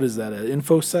 So what is that, an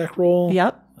infosec roll?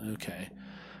 Yep. Okay.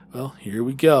 Well, here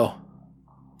we go.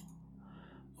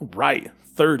 Right.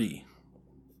 30.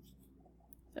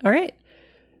 All right.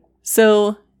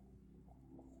 So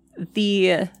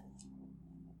the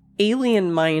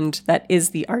alien mind that is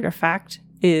the artifact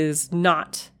is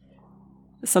not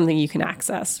something you can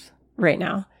access right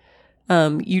now.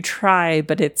 You try,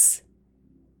 but it's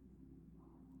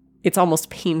almost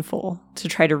painful to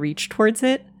try to reach towards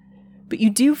it. But you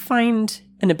do find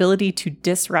an ability to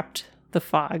disrupt the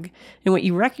fog. And what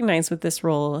you recognize with this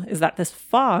roll is that this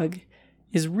fog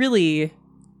is really,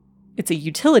 it's a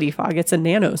utility fog. It's a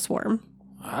nanoswarm.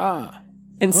 Ah.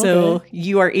 And so Okay.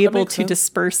 you are able to sense.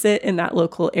 disperse it in that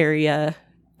local area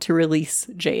to release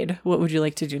Jade. What would you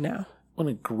like to do now? I want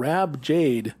to grab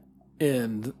Jade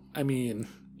and, I mean,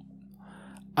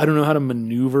 I don't know how to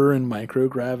maneuver in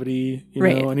microgravity. You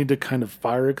Right. know, I need to kind of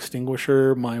fire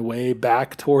extinguisher my way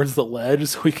back towards the ledge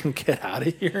so we can get out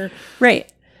of here.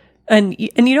 Right. And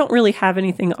you don't really have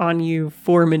anything on you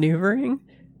for maneuvering,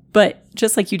 but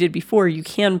just like you did before, you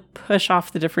can push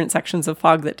off the different sections of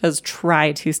fog that does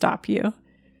try to stop you.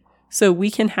 So we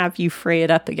can have you fray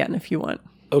it up again if you want.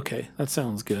 Okay, that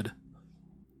sounds good.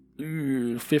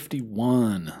 Ooh,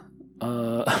 51.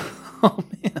 Oh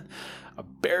man, I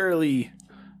barely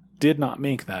did not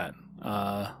make that.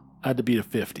 I had to beat a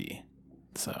 50.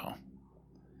 So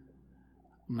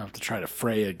I'm gonna have to try to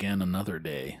fray again another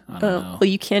day. I don't know. Well,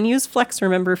 you can use Flex.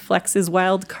 Remember, Flex is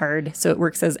wild card, so it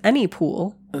works as any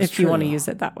pool if you want to true. use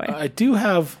it that way. I do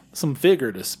have some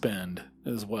vigor to spend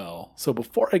as well. So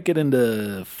before I get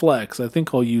into Flex, I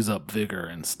think I'll use up vigor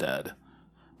instead.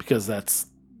 Because that's,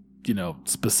 you know,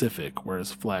 specific,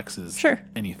 whereas Flex is Sure.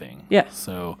 anything. Yeah.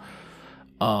 So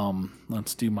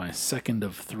let's do my second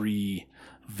of 3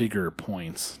 vigor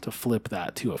points to flip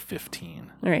that to a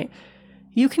 15. All right.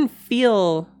 You can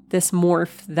feel this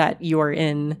morph that you're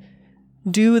in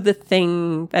do the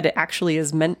thing that it actually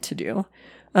is meant to do,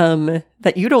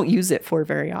 that you don't use it for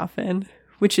very often,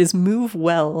 which is move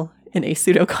well in a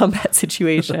pseudo combat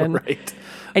situation. Right.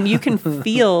 And you can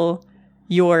feel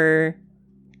your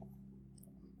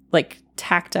like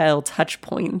tactile touch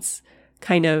points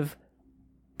kind of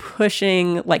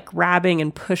pushing, like grabbing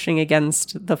and pushing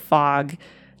against the fog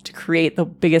to create the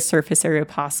biggest surface area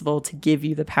possible to give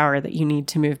you the power that you need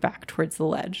to move back towards the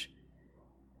ledge.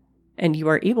 And you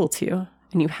are able to.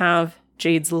 And you have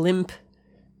Jade's limp,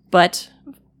 but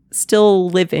still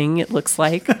living, it looks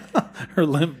like, Her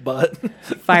limp butt.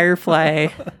 firefly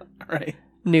Right.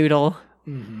 noodle.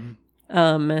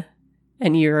 Mm-hmm.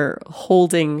 And you're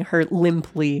holding her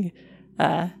limply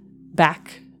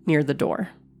back near the door.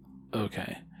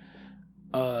 Okay.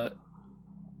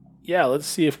 Yeah, let's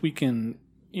see if we can,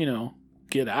 you know,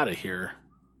 get out of here,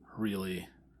 really.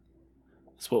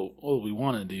 That's what we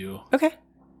want to do. Okay.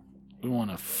 We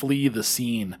want to flee the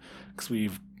scene because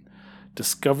we've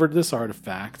discovered this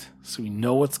artifact, so we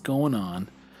know what's going on.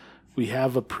 We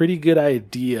have a pretty good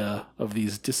idea of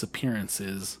these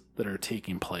disappearances that are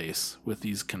taking place with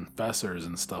these confessors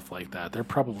and stuff like that. They're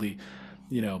probably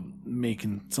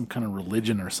making some kind of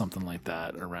religion or something like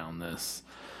that around this.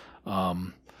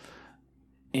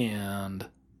 And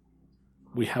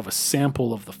we have a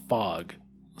sample of the fog,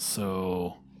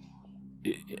 so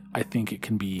I think it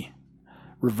can be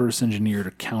reverse engineered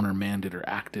or countermanded or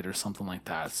acted or something like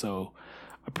that. So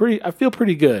I feel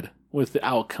pretty good with the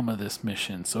outcome of this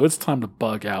mission. So it's time to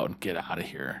bug out and get out of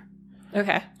here.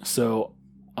 Okay. So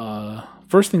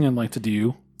first thing I'd like to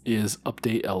do is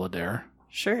update Eladair.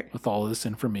 Sure. With all of this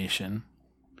information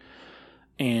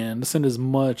and send as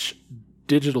much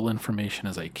digital information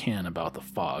as I can about the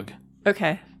fog.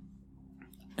 Okay.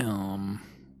 And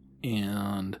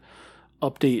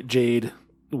update Jade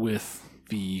with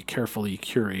the carefully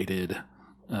curated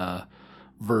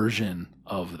version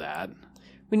of that.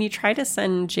 When you try to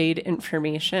send Jade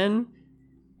information,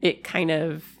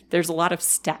 there's a lot of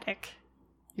static.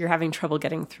 You're having trouble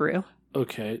getting through.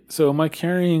 Okay, so am I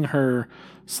carrying her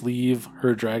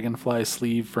dragonfly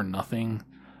sleeve for nothing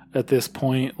at this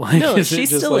point? Like, no, is she's it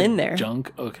just still like in there.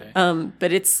 Junk? Okay.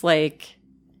 But it's like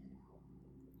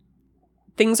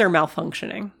things are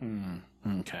malfunctioning.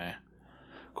 Okay.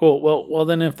 Cool. Well,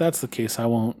 then if that's the case, I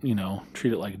won't,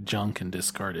 treat it like junk and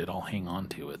discard it. I'll hang on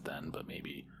to it then, but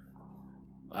maybe,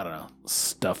 I don't know,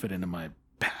 stuff it into my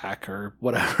pack or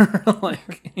whatever.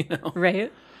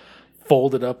 Right.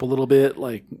 Fold it up a little bit,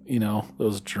 like,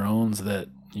 those drones that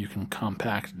you can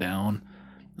compact down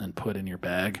and put in your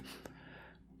bag,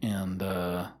 and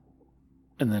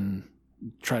then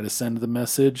try to send the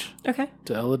message to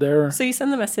Eladair. So you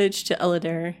send the message to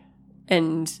Eladair,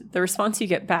 and the response you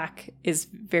get back is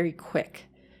very quick.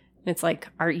 And it's like,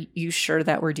 are you sure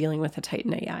that we're dealing with a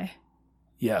Titan AI?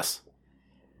 Yes.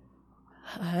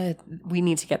 We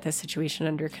need to get this situation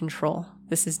under control.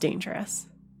 This is dangerous.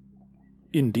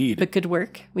 Indeed. But good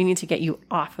work. We need to get you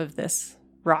off of this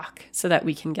rock so that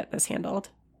we can get this handled.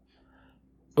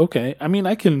 Okay. I mean,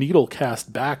 I can needle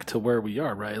cast back to where we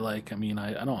are, right? Like, I mean,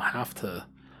 I don't have to,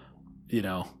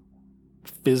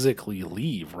 physically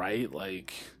leave, right?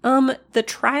 Like, the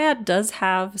Triad does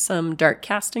have some dark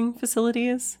casting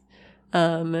facilities.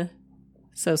 So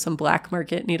some black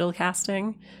market needle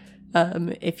casting.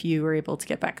 If you were able to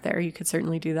get back there, you could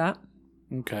certainly do that.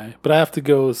 Okay. But I have to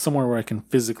go somewhere where I can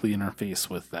physically interface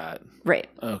with that. Right.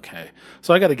 Okay.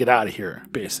 So I got to get out of here,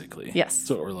 basically. Yes.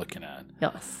 That's what we're looking at.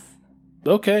 Yes.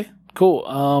 Okay. Cool.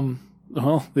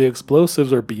 Well, the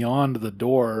explosives are beyond the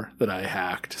door that I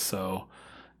hacked. So,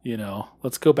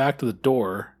 let's go back to the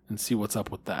door and see what's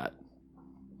up with that.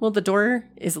 Well, the door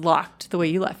is locked the way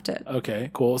you left it.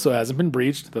 Okay, cool. So it hasn't been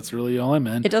breached. That's really all I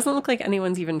meant. It doesn't look like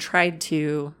anyone's even tried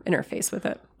to interface with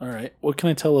it. All right. What can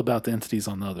I tell about the entities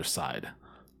on the other side?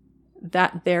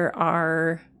 That there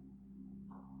are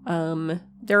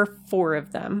 4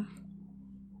 of them.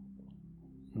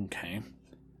 Okay.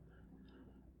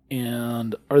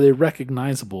 And are they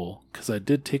recognizable? Because I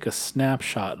did take a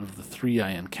snapshot of the 3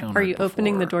 I encountered. Are you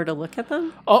opening the door to look at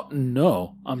them? Oh,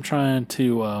 no. I'm trying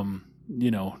to,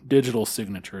 digital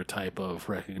signature type of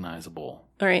recognizable.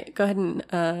 All right. Go ahead and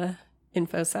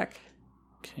infosec.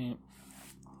 Okay.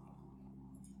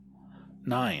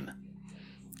 9.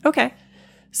 Okay.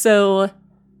 So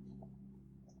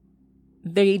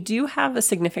they do have a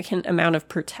significant amount of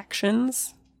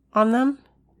protections on them,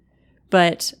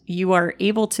 but you are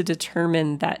able to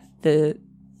determine that the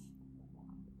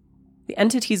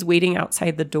entities waiting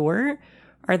outside the door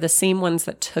are the same ones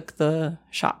that took the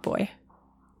shop boy.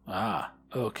 Ah,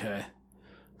 okay.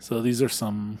 So these are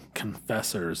some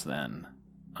confessors then.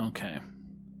 Okay.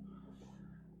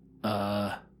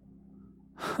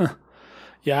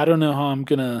 Yeah, I don't know how I'm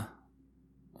gonna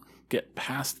get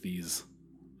past these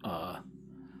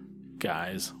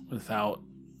guys without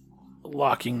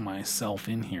locking myself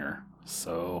in here.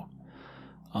 So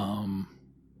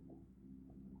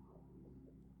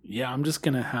yeah, I'm just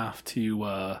gonna have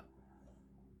to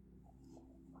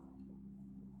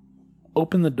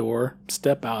open the door,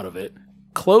 step out of it,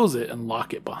 close it, and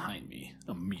lock it behind me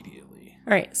immediately.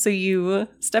 All right, so you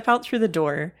step out through the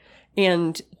door,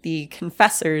 and the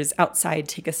confessors outside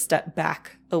take a step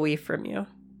back away from you.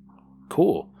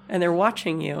 Cool. And they're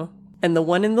watching you, and the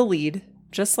one in the lead,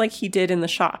 just like he did in the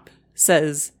shop,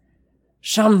 says,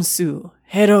 Shamsu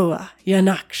Heroa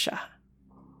Yanaksha.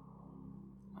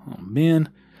 Oh, man.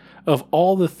 Of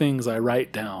all the things I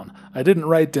write down, I didn't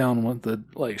write down what the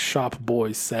shop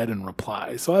boy said in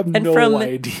reply, so I have no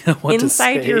idea what to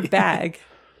say. Inside your bag,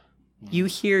 you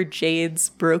hear Jade's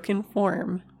broken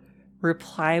form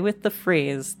reply with the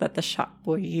phrase that the shop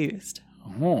boy used.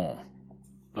 Oh,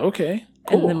 okay,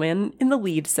 cool. And the man in the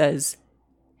lead says,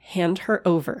 hand her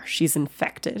over, she's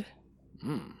infected.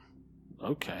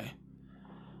 Okay.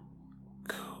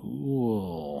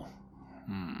 Cool.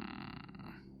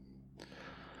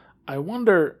 I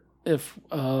wonder if,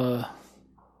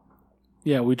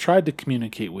 we tried to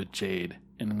communicate with Jade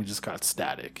and we just got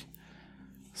static.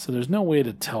 So there's no way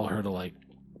to tell her to, like,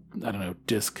 I don't know,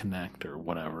 disconnect or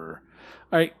whatever.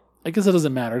 I guess it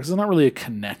doesn't matter because it's not really a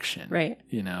connection. Right.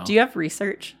 You know? Do you have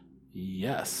research?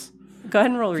 Yes. Go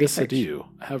ahead and roll research. Yes, I do.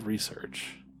 I have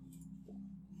research.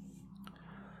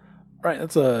 Right,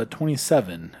 that's a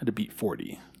 27 to beat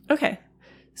 40. Okay.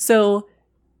 So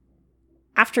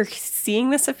after seeing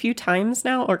this a few times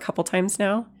now, or a couple times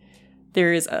now,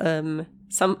 there's a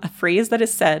phrase that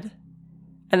is said,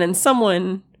 and then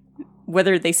someone,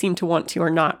 whether they seem to want to or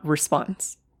not,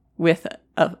 responds with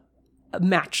a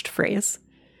matched phrase.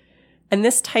 And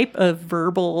this type of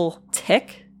verbal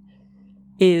tick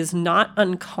is not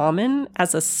uncommon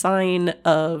as a sign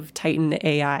of Titan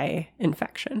AI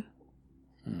infection.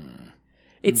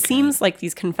 It seems like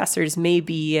these confessors may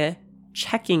be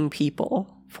checking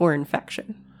people for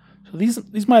infection. So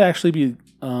these might actually be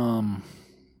not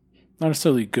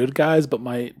necessarily good guys, but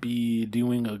might be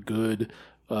doing a good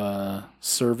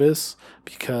service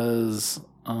because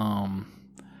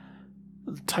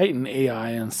Titan AI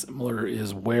and similar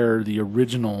is where the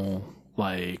original,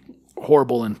 like,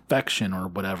 horrible infection or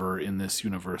whatever in this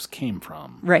universe came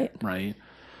from. Right. Right.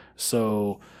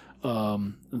 So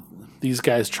these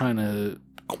guys trying to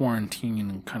quarantine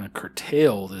and kind of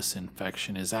curtail this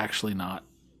infection is actually not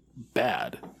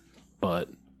bad, but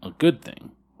a good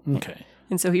thing. Okay.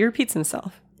 And so he repeats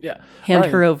himself. Yeah. Hand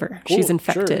her over. Cool. She's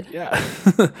infected.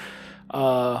 Sure.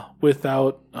 Yeah.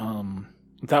 Without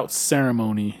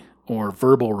ceremony or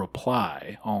verbal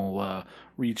reply, I'll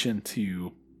reach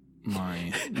into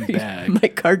my bag. My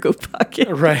cargo pocket.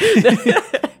 Right.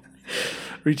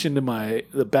 Reach into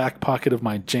the back pocket of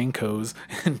my Jenkos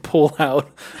and pull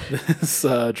out this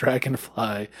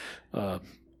dragonfly,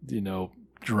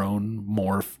 drone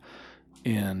morph,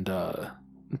 and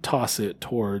toss it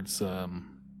towards the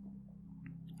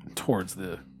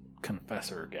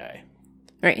confessor guy.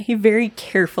 Right. He very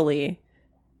carefully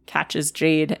catches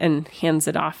Jade and hands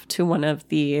it off to one of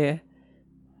the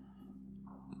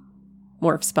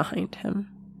morphs behind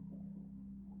him.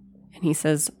 And he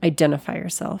says, "Identify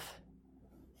yourself."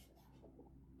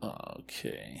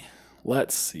 Okay,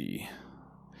 let's see.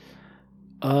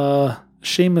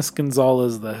 Seamus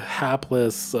Gonzalez, the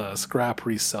hapless scrap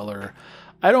reseller,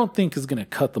 I don't think is going to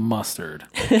cut the mustard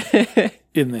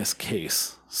in this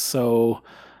case. So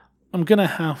I'm going to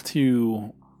have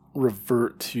to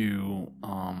revert to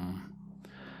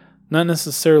not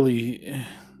necessarily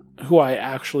who I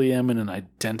actually am in an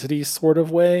identity sort of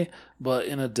way, but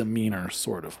in a demeanor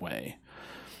sort of way.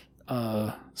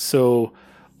 So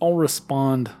I'll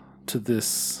respond to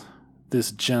this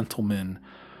gentleman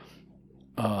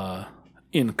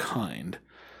in kind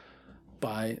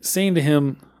by saying to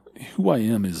him, who I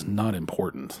am is not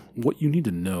important. What you need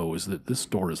to know is that this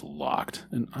door is locked,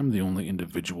 and I'm the only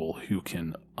individual who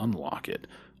can unlock it.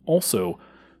 Also,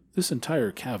 this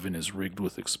entire cavern is rigged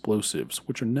with explosives,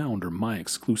 which are now under my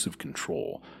exclusive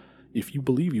control. If you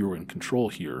believe you are in control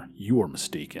here, you are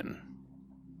mistaken.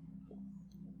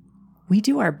 We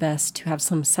do our best to have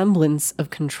some semblance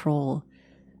of control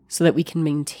so that we can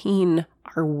maintain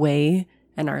our way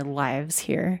and our lives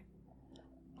here.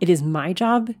 It is my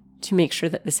job to make sure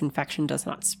that this infection does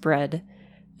not spread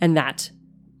and that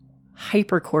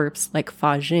hypercorps like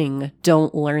Fa Jing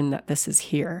don't learn that this is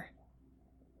here.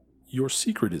 Your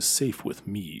secret is safe with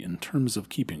me in terms of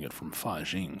keeping it from Fa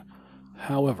Jing.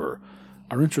 However,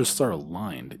 our interests are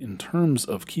aligned in terms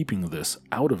of keeping this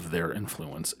out of their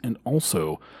influence and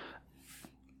also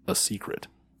a secret.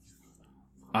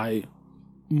 I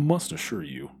must assure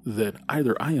you that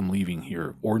either I am leaving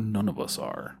here or none of us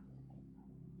are.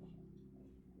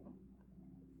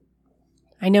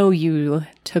 I know you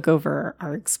took over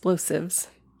our explosives.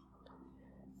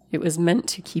 It was meant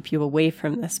to keep you away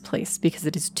from this place because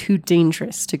it is too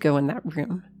dangerous to go in that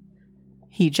room.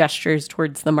 He gestures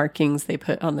towards the markings they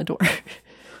put on the door.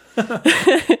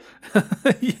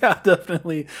 Yeah,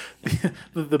 definitely.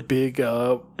 The big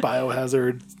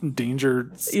biohazard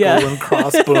danger skull and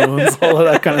crossbones, all of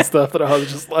that kind of stuff that I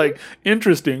was just like,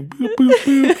 interesting. Boop,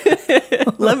 boop,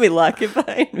 boop. Let me lock it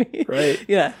behind me. Right.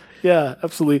 Yeah. Yeah,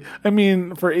 absolutely. I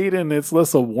mean, for Aiden, it's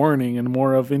less a warning and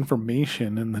more of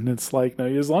information. And then it's like, no,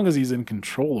 as long as he's in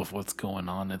control of what's going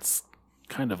on, it's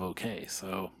kind of okay.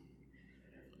 So.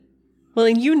 Well,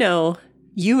 and you know,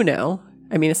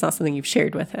 I mean, it's not something you've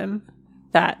shared with him,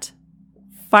 that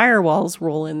Firewall's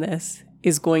role in this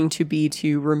is going to be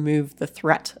to remove the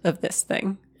threat of this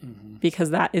thing, because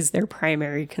that is their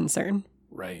primary concern.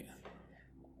 Right.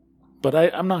 But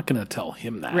I'm not going to tell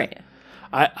him that. Right.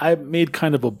 I made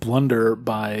kind of a blunder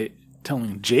by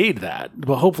telling Jade that,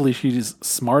 but hopefully she's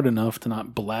smart enough to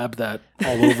not blab that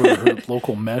all over her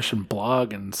local mesh and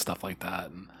blog and stuff like that.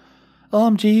 And,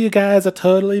 OMG, you guys, I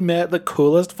totally met the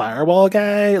coolest fireball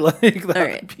guy. Like,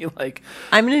 that would be like...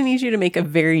 I'm going to need you to make a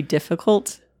very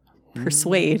difficult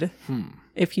persuade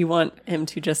if you want him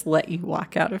to just let you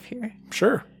walk out of here.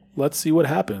 Sure. Let's see what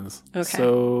happens. Okay.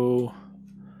 So,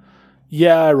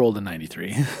 yeah, I rolled a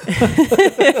 93.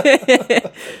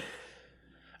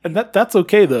 And that's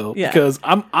okay though, because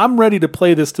I'm ready to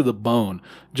play this to the bone.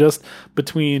 Just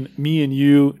between me and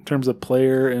you, in terms of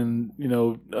player and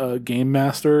game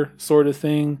master sort of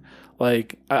thing.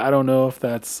 Like I don't know if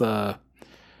that's I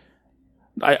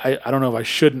don't know if I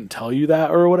shouldn't tell you that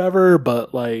or whatever,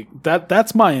 but like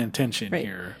that's my intention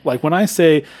here. Like when I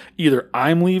say either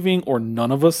I'm leaving or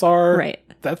none of us are,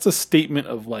 that's a statement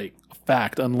of like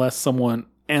fact, unless someone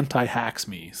anti-hacks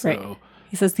me. So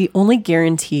he says the only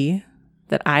guarantee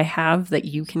that I have that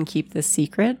you can keep this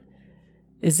secret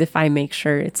is if I make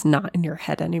sure it's not in your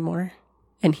head anymore.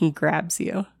 And he grabs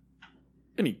you.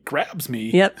 And he grabs me?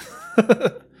 Yep.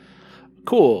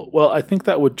 Cool. Well, I think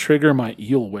that would trigger my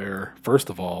eelware, first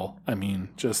of all. I mean,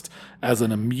 just as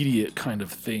an immediate kind of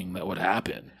thing that would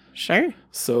happen. Sure.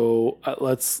 So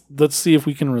let's see if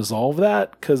we can resolve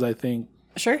that, because I think...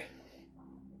 Sure.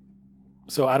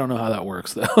 So I don't know how that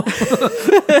works, though.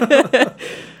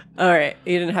 All right.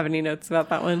 You didn't have any notes about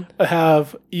that one? I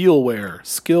have eelware,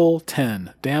 skill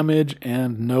 10, damage,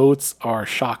 and notes are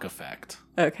shock effect.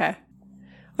 Okay.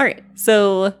 All right.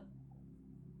 So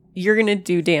you're going to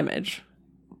do damage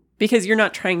because you're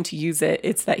not trying to use it.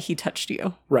 It's that he touched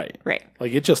you. Right. Right.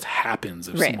 Like it just happens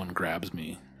if someone grabs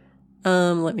me.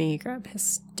 Let me grab his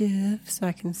stiff so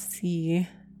I can see.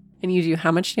 And you do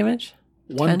how much damage?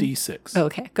 1d6. Oh,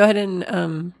 okay. Go ahead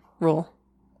and roll.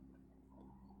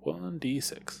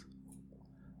 1d6.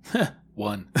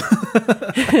 1.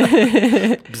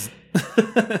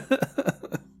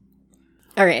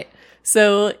 All right.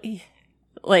 So,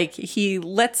 like, he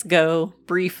lets go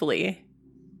briefly.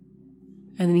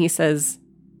 And then he says,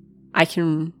 I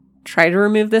can try to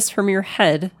remove this from your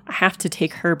head. I have to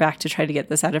take her back to try to get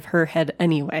this out of her head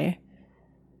anyway.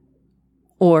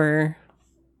 Or,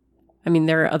 I mean,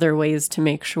 there are other ways to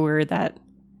make sure that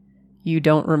you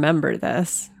don't remember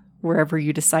this wherever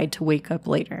you decide to wake up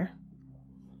later.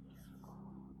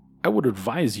 I would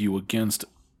advise you against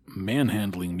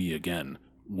manhandling me again.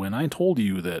 When I told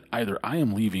you that either I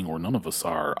am leaving or none of us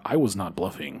are, I was not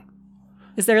bluffing.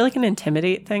 Is there like an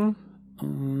intimidate thing?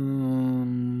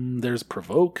 There's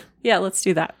provoke. Yeah, let's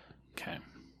do that. Okay.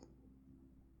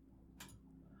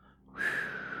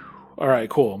 All right,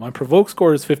 cool. My provoke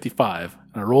score is 55,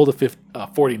 and I rolled a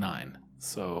 49.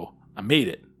 So I made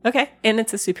it. Okay, and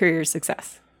it's a superior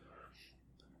success.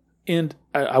 And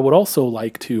I would also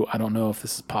like to, I don't know if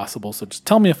this is possible, so just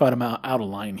tell me if I'm out of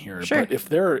line here. Sure. But if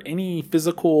there are any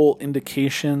physical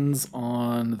indications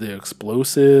on the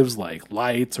explosives, like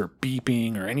lights or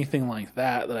beeping or anything like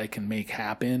that, that I can make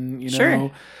happen,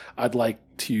 Sure. I'd like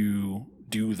to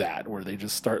do that, where they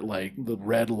just start like the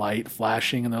red light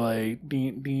flashing and they're like,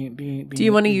 ding, ding, ding, do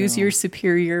you want to use your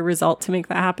superior result to make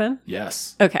that happen?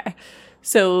 Yes. Okay.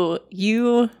 So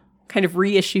you kind of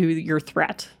reissue your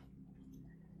threat.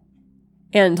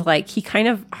 And like he kind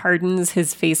of hardens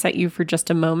his face at you for just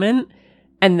a moment.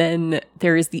 And then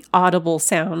there is the audible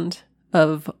sound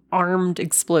of armed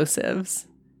explosives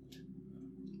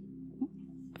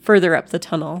further up the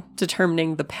tunnel,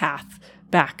 determining the path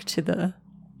back to the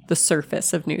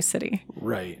surface of New City.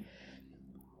 Right.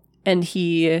 And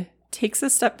he takes a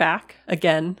step back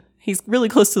again. He's really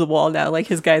close to the wall now. Like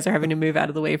his guys are having to move out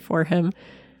of the way for him.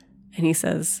 And he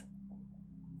says,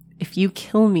 if you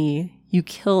kill me, you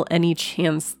kill any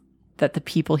chance that the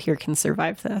people here can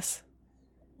survive this.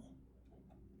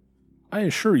 I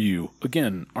assure you,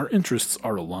 again, our interests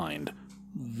are aligned.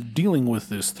 Dealing with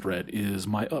this threat is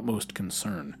my utmost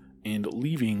concern, and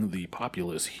leaving the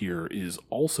populace here is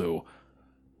also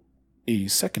a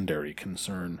secondary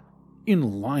concern.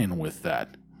 In line with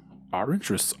that, our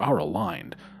interests are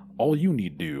aligned. All you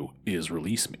need do is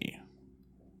release me.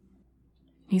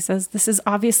 He says, this is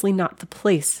obviously not the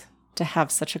place to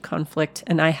have such a conflict,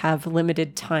 and I have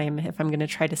limited time if I'm going to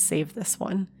try to save this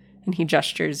one. And he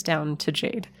gestures down to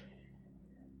Jade.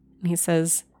 And he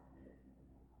says,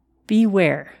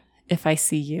 beware if I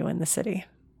see you in the city.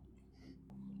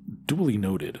 Duly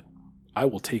noted. I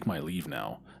will take my leave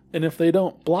now. And if they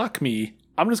don't block me,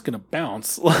 I'm just going to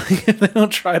bounce. Like, if they don't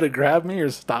try to grab me or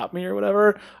stop me or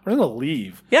whatever, I'm going to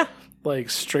leave. Yeah. Like,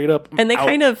 straight up. And they out.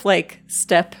 kind of, like,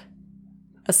 step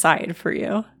aside for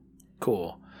you.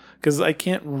 Cool. because I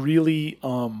can't really,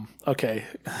 okay,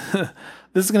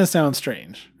 this is going to sound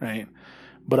strange, right?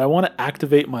 But I want to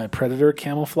activate my predator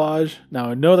camouflage. Now,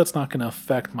 I know that's not going to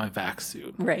affect my vac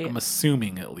suit. Right. I'm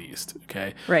assuming at least,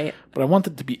 okay? Right. But I want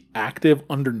it to be active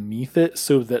underneath it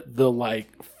so that the, like,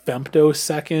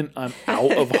 femtosecond I'm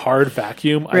out of hard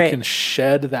vacuum, Right. I can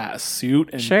shed that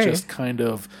suit and Sure. just kind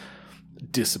of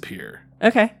disappear,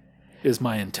 Okay. is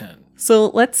my intent. So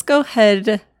let's go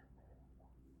ahead.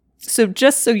 So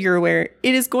just so you're aware,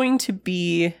 it is going to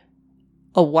be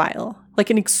a while, like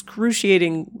an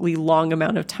excruciatingly long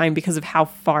amount of time because of how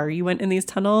far you went in these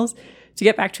tunnels to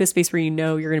get back to a space where you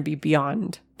know you're going to be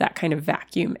beyond that kind of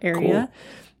vacuum area. Cool.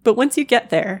 But once you get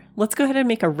there, let's go ahead and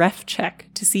make a ref check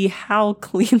to see how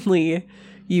cleanly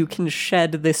you can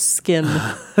shed this skin.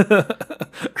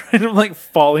 Kind of like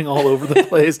falling all over the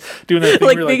place, doing that thing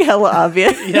Like where big you're hella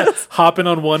obvious. yeah, hopping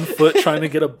on one foot, trying to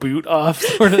get a boot off,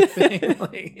 sort of thing.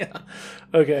 Like, yeah.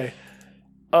 Okay.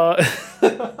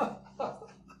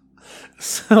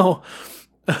 So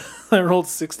I rolled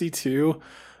 62.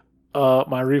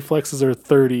 My reflexes are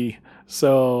 30.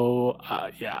 So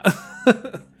yeah.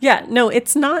 Yeah, no,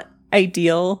 it's not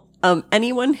ideal.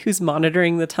 Anyone who's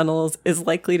monitoring the tunnels is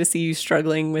likely to see you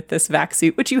struggling with this vac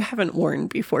suit, which you haven't worn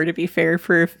before, to be fair,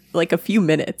 for like a few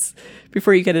minutes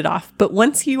before you get it off. But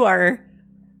once you are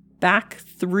back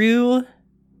through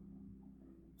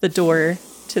the door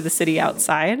to the city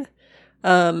outside,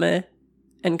 and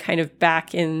kind of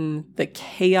back in the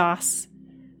chaos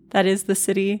that is the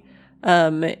city,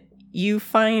 you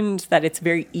find that it's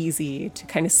very easy to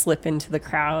kind of slip into the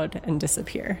crowd and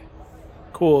disappear.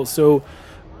 Cool. So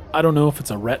I don't know if it's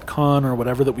a retcon or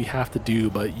whatever that we have to do,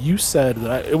 but you said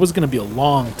that it was going to be a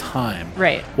long time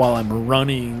Right. while I'm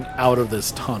running out of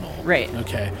this tunnel. Right.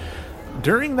 Okay.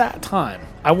 During that time,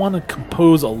 I want to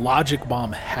compose a logic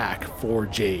bomb hack for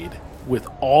Jade with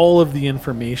all of the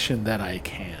information that I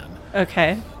can.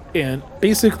 Okay. And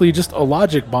basically just a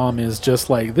logic bomb is just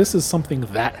like, this is something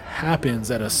that happens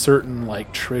at a certain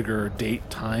like trigger date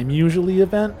time usually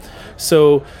event.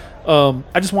 So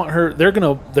I just want her, they're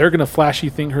gonna flashy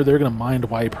thing her, they're gonna mind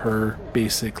wipe her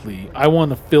basically. I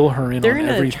want to fill her in They're on going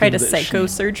to everything try to that she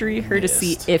psychosurgery her to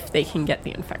see missed. if they can get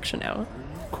the infection out.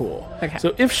 Cool. Okay.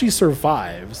 So if she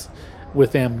survives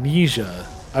with amnesia,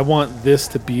 I want this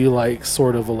to be like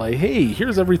sort of a like, hey,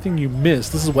 here's everything you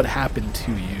missed. This is what happened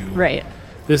to you. Right.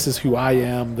 This is who I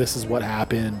am. This is what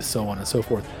happened, so on and so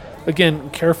forth. Again,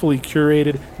 carefully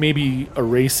curated, maybe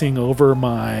erasing over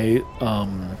my,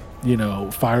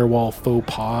 firewall faux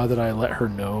pas that I let her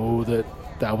know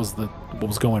that was what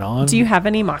was going on. Do you have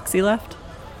any moxie left?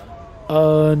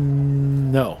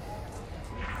 No.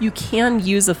 You can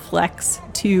use a flex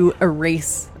to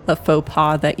erase a faux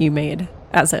pas that you made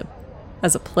as a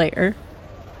player.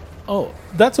 Oh,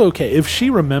 that's okay. If she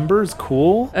remembers,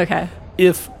 cool. Okay.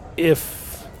 If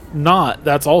not,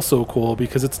 that's also cool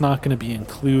because it's not going to be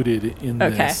included in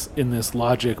this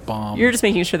logic bomb. You're just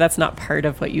making sure that's not part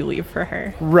of what you leave for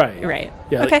her. Right. Right.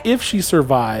 Yeah. Okay. Like if she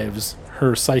survives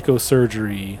her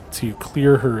psychosurgery to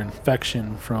clear her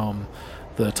infection from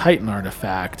the Titan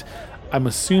artifact, I'm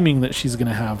assuming that she's going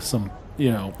to have some,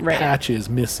 Right. patches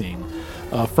missing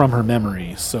from her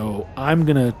memory. So I'm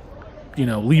going to,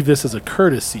 leave this as a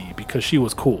courtesy because she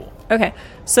was cool. Okay.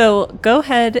 So go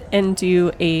ahead and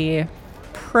do a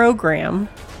program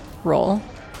roll,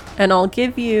 and I'll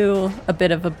give you a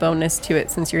bit of a bonus to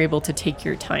it since you're able to take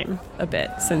your time a bit,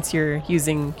 since you're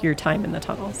using your time in the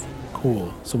tunnels.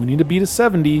 Cool. So we need to beat a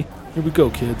 70. Here we go,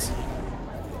 kids.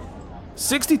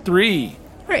 63.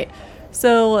 All right.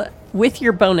 So with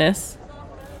your bonus,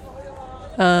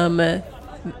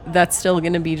 that's still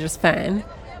going to be just fine.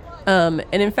 And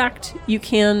in fact, you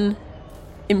can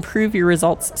improve your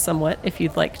results somewhat if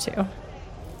you'd like to.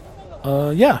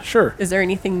 Yeah, sure. Is there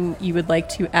anything you would like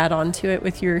to add on to it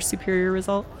with your superior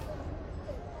result?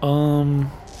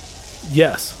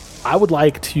 Yes. I would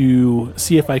like to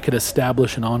see if I could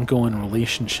establish an ongoing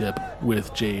relationship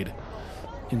with Jade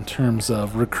in terms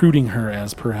of recruiting her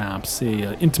as perhaps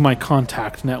into my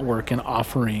contact network and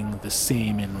offering the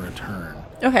same in return.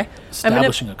 Okay.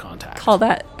 Establishing a contact. Call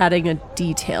that adding a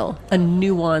detail, a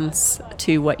nuance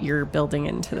to what you're building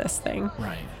into this thing.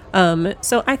 Right.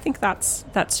 So I think that's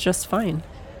just fine.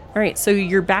 All right, so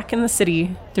you're back in the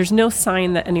city. There's no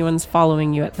sign that anyone's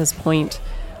following you at this point.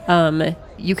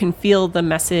 You can feel the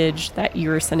message that you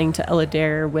were sending to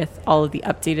Eladair with all of the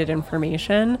updated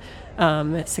information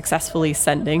successfully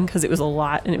sending because it was a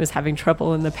lot and it was having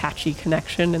trouble in the patchy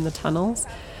connection in the tunnels.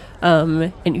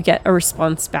 And you get a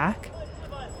response back.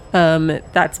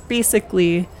 That's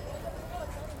basically...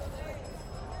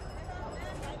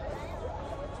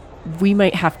 we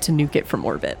might have to nuke it from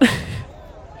orbit.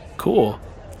 Cool.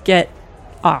 get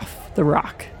off the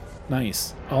rock.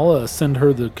 Nice. I'll send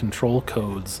her the control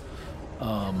codes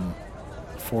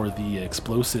for the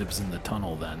explosives in the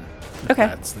tunnel then. If Okay.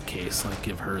 that's the case. Like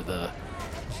give her the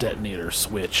detonator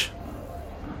switch.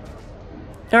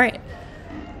 All right.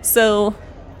 So,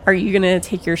 are you going to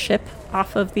take your ship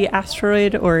off of the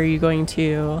asteroid, or are you going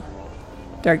to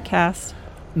Darkcast?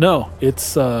 No,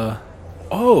 it's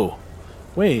oh,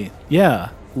 wait. Yeah.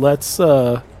 Let's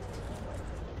go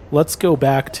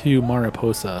back to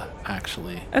Mariposa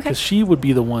actually. Okay. Cuz she would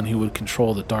be the one who would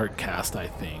control the Darkcast, I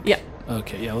think. Yeah.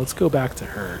 Okay, yeah, let's go back to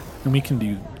her. And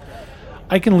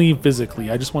I can leave physically.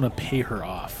 I just want to pay her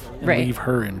off and Right. leave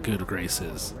her in good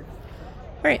graces. All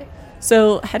right.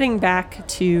 So, heading back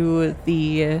to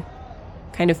the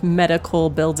kind of medical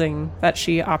building that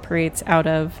she operates out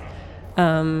of,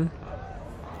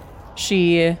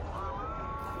 she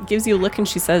gives you a look and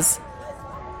she says,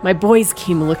 "My boys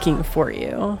came looking for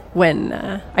you when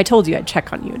I told you I'd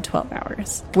check on you in 12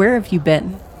 hours. Where have you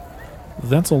been?"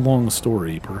 That's a long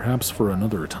story, perhaps for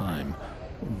another time.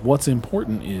 What's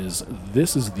important is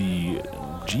this is the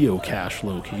geocache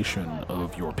location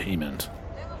of your payment.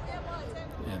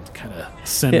 And kind of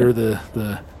send her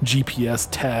the GPS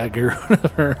tag or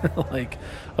whatever, like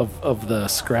of the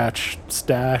scratch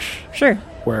stash Sure.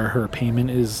 where her payment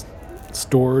is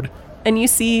stored. And you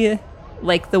see,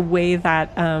 like, the way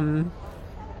that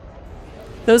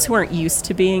those who aren't used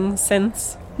to being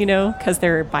synths, you know, because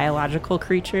they're biological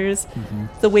creatures,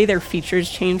 the way their features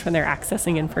change when they're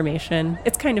accessing information,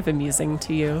 it's kind of amusing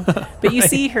to you. But you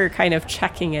see her kind of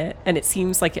checking it, and it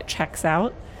seems like it checks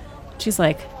out. She's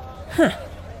like, "Huh,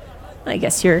 I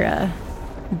guess you're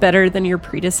better than your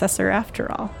predecessor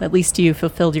after all. At least you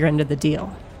fulfilled your end of the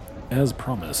deal." As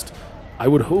promised, I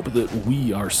would hope that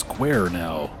we are square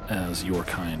now, as your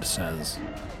kind says.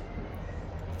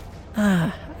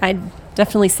 I'd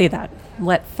definitely say that.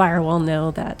 Let Firewall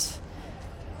know that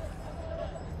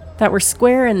we're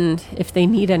square, and if they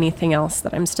need anything else,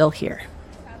 that I'm still here.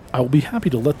 I will be happy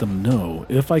to let them know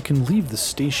if I can leave the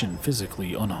station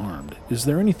physically unharmed. Is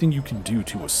there anything you can do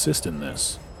to assist in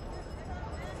this?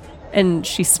 And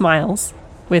she smiles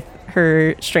with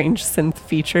her strange synth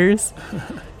features,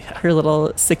 her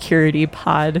little security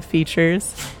pod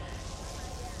features.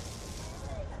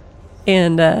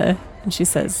 And she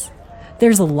says,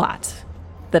 "There's a lot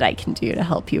that I can do to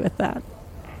help you with that."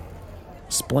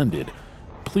 Splendid.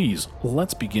 Please,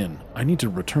 let's begin. I need to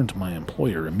return to my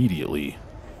employer immediately.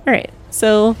 All right.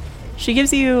 So she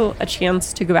gives you a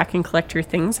chance to go back and collect your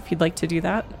things if you'd like to do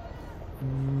that.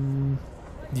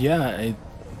 Yeah,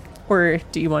 Or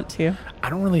do you want to? I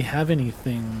don't really have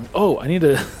anything. Oh, I need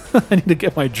to I need to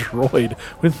get my droid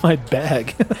with my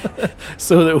bag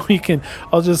so that we can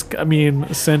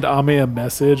send Ame a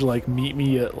message like meet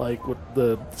me at like what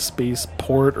the space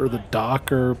port or the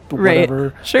dock or whatever.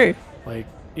 Right. Sure. Like,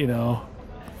 you know,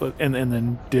 and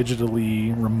then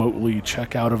digitally remotely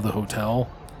check out of the hotel.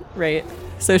 Right.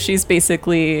 So she's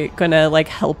basically gonna like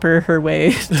help her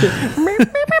way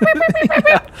to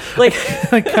like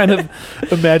I kind of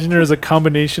imagine her as a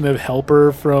combination of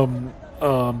Helper from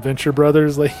Venture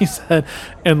Brothers, like he said,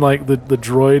 and like the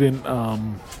droid in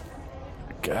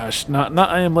not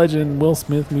I Am Legend, Will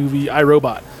Smith movie,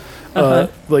 iRobot.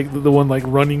 Like the one like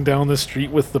running down the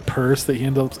street with the purse that he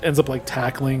ends up like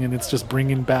tackling, and it's just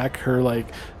bringing back her like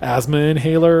asthma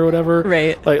inhaler or whatever.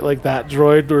 Right. Like that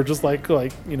droid, or just like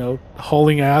you know,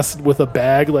 hauling ass with a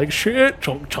bag, like shit,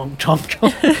 chunk chunk chunk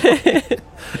chunk.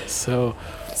 So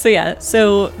yeah,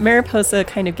 so Mariposa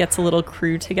kind of gets a little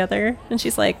crew together, and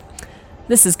she's like,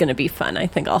 "This is gonna be fun. I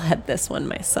think I'll head this one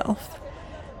myself."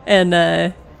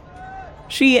 And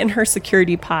she and her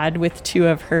security pod with two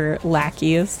of her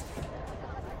lackeys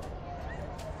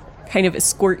kind of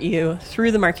escort you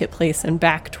through the marketplace and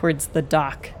back towards the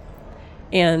dock.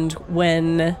 And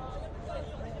when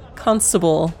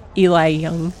Constable Eli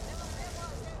Young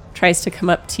tries to come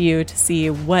up to you to see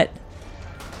what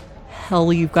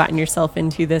hell you've gotten yourself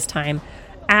into this time,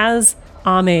 as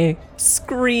Ame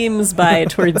screams by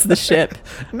towards the ship,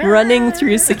 running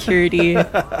through security,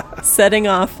 setting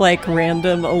off like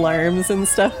random alarms and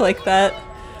stuff like that,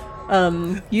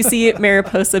 you see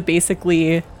Mariposa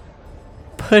basically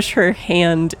push her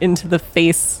hand into the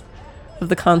face of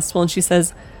the constable, and she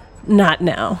says, "Not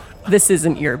now. This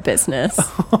isn't your business."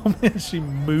 oh man, she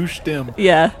mooshed him.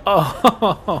 Yeah.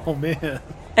 Oh man.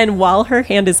 And while her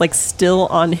hand is like still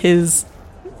on his,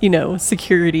 you know,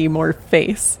 security more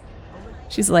face,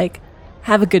 she's like,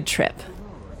 "Have a good trip."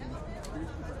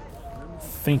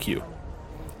 Thank you.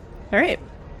 All right.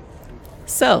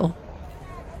 So,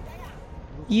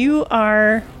 you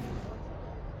are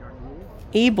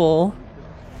able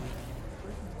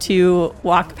to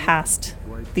walk past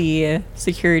the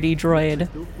security droid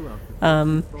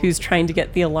who's trying to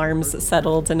get the alarms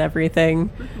settled and everything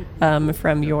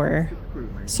from your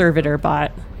servitor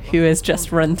bot who has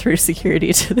just run through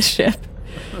security to the ship.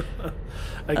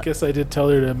 I guess I did tell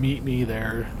her to meet me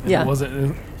there. And Yeah. It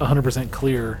wasn't 100%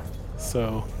 clear.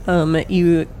 So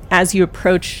As you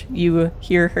approach, you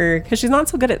hear her, because she's not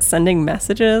so good at sending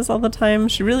messages all the time.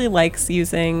 She really likes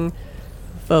using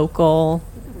vocal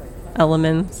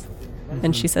elements.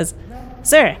 And she says,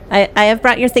 "Sir, I have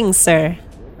brought your things, sir.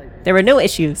 There were no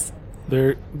issues."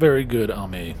 they're very good,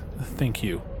 Ame. Thank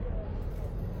you.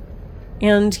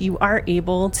 And you are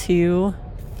able to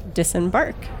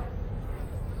disembark.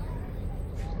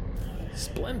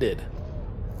 Splendid.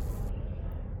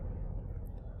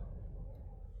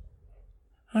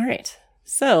 All right.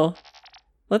 So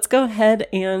let's go ahead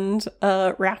and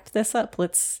wrap this up.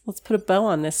 Let's put a bow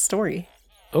on this story.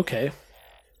 Okay.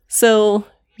 So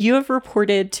you have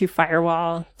reported to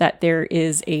Firewall that there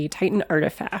is a Titan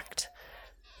artifact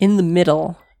in the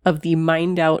middle of the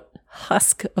mined out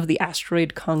husk of the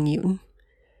asteroid Kongyun.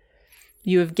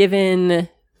 You have given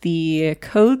the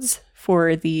codes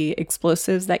for the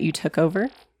explosives that you took over.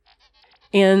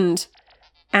 And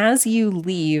as you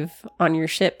leave on your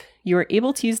ship, you are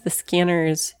able to use the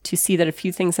scanners to see that a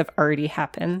few things have already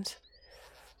happened.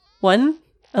 One,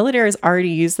 Eladair has already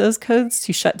used those codes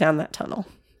to shut down that tunnel.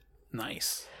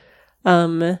 Nice.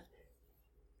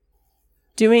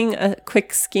 Doing a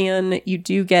quick scan, you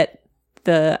do get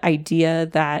the idea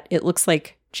that it looks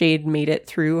like Jade made it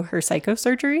through her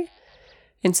psychosurgery.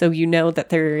 And so you know that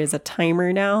there is a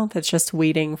timer now that's just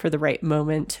waiting for the right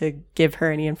moment to give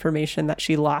her any information that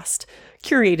she lost,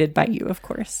 curated by you, of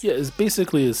course. Yeah, it's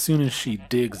basically as soon as she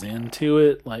digs into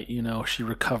it, like, she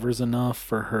recovers enough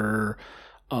for her,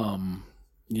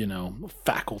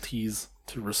 faculties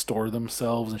to restore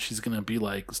themselves, and she's going to be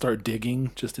like, start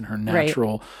digging just in her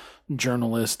natural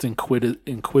journalist,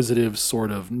 inquisitive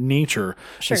sort of nature.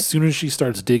 Sure. As soon as she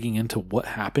starts digging into what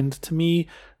happened to me,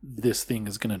 this thing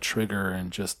is going to trigger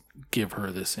and just give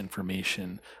her this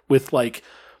information with like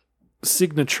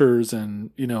signatures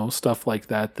and, stuff like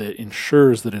that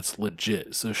ensures that it's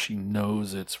legit. So she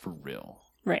knows it's for real.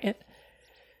 Right.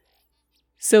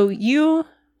 So you,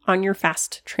 on your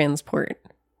fast transport,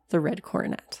 the Red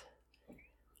Coronet,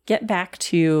 get back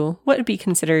to what would be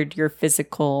considered your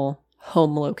physical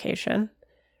home location.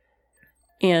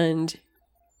 And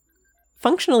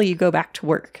functionally, you go back to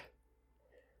work.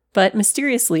 But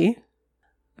mysteriously,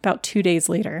 about 2 days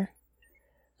later,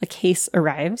 a case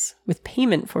arrives with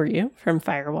payment for you from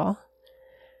Firewall.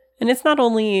 And it's not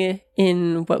only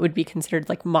in what would be considered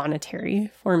like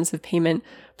monetary forms of payment,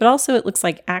 but also it looks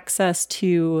like access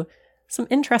to some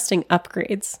interesting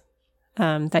upgrades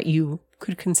that you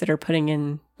could consider putting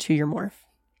into your morph.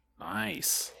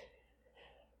 Nice.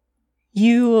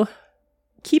 You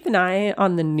keep an eye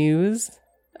on the news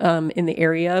in the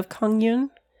area of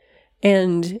Kongyun,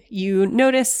 and you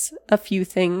notice a few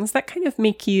things that kind of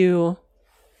give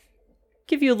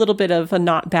you a little bit of a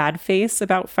not bad face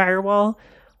about Firewall.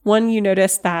 One, you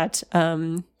notice that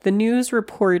the news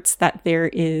reports that there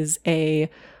is a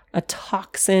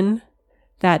toxin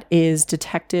that is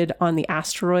detected on the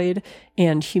asteroid,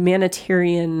 and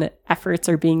humanitarian efforts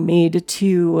are being made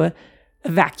to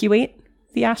evacuate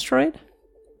the asteroid.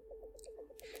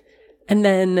 And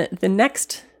then the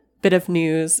next bit of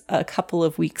news a couple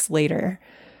of weeks later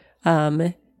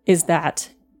is that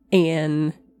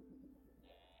an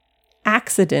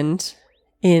accident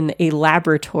in a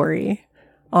laboratory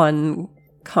on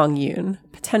Kongyun,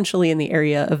 potentially in the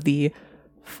area of the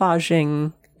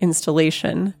Fajing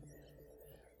installation,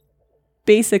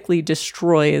 basically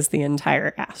destroys the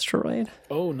entire asteroid.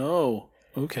 Oh, no.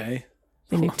 Okay.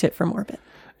 They nuked it from orbit.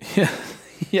 Yeah.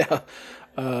 Yeah.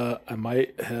 I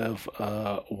might have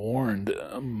warned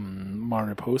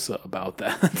Mariposa about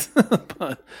that,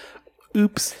 but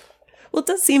oops. Well, it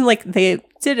does seem like they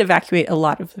did evacuate a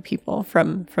lot of the people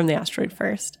from the asteroid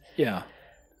first. Yeah.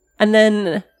 And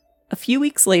then a few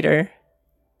weeks later,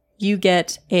 you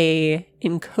get a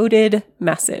encoded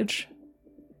message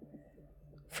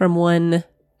from one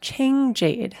Chang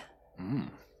Jade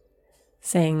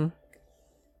saying,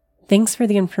 "Thanks for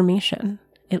the information.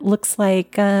 It looks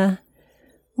like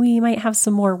we might have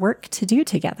some more work to do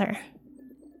together."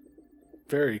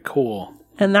 Very cool.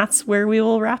 And that's where we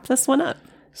will wrap this one up.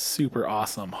 Super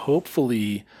awesome.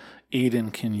 Hopefully,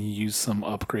 Aiden can use some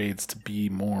upgrades to be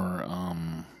more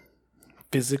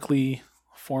physically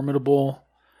formidable.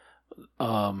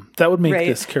 That would make Right.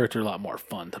 this character a lot more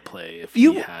fun to play if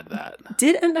he had that.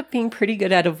 Did end up being pretty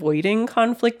good at avoiding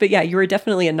conflict, but yeah, you were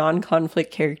definitely a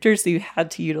non-conflict character, so you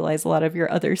had to utilize a lot of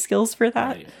your other skills for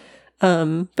that. Right.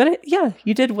 But yeah,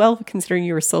 you did well considering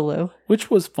you were solo.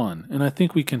 Which was fun, and I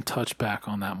think we can touch back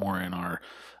on that more in our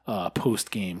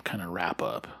post-game kind of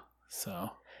wrap-up.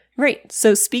 So Right.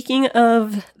 So speaking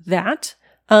of that,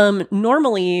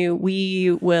 normally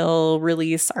we will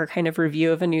release our kind of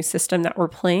review of a new system that we're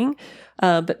playing.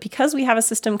 But because we have a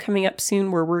system coming up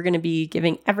soon where we're going to be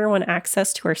giving everyone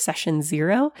access to our session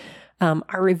 0,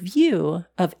 our review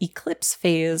of Eclipse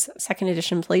Phase 2nd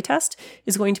Edition playtest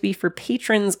is going to be for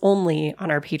patrons only on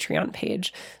our Patreon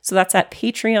page. So that's at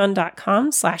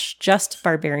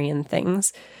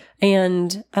patreon.com/justbarbarianthings.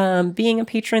 And being a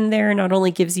patron there not only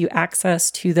gives you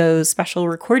access to those special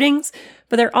recordings,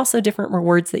 but there are also different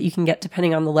rewards that you can get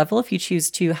depending on the level if you choose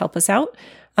to help us out.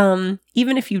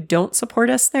 Even if you don't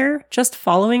support us there, just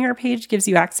following our page gives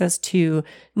you access to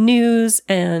news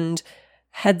and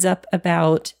heads up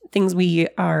about things we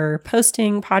are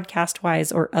posting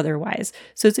podcast-wise or otherwise.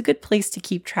 So it's a good place to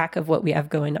keep track of what we have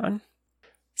going on.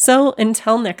 So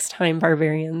until next time,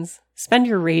 barbarians, spend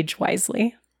your rage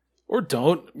wisely. Or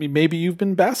don't. Maybe you've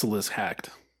been basilisk hacked.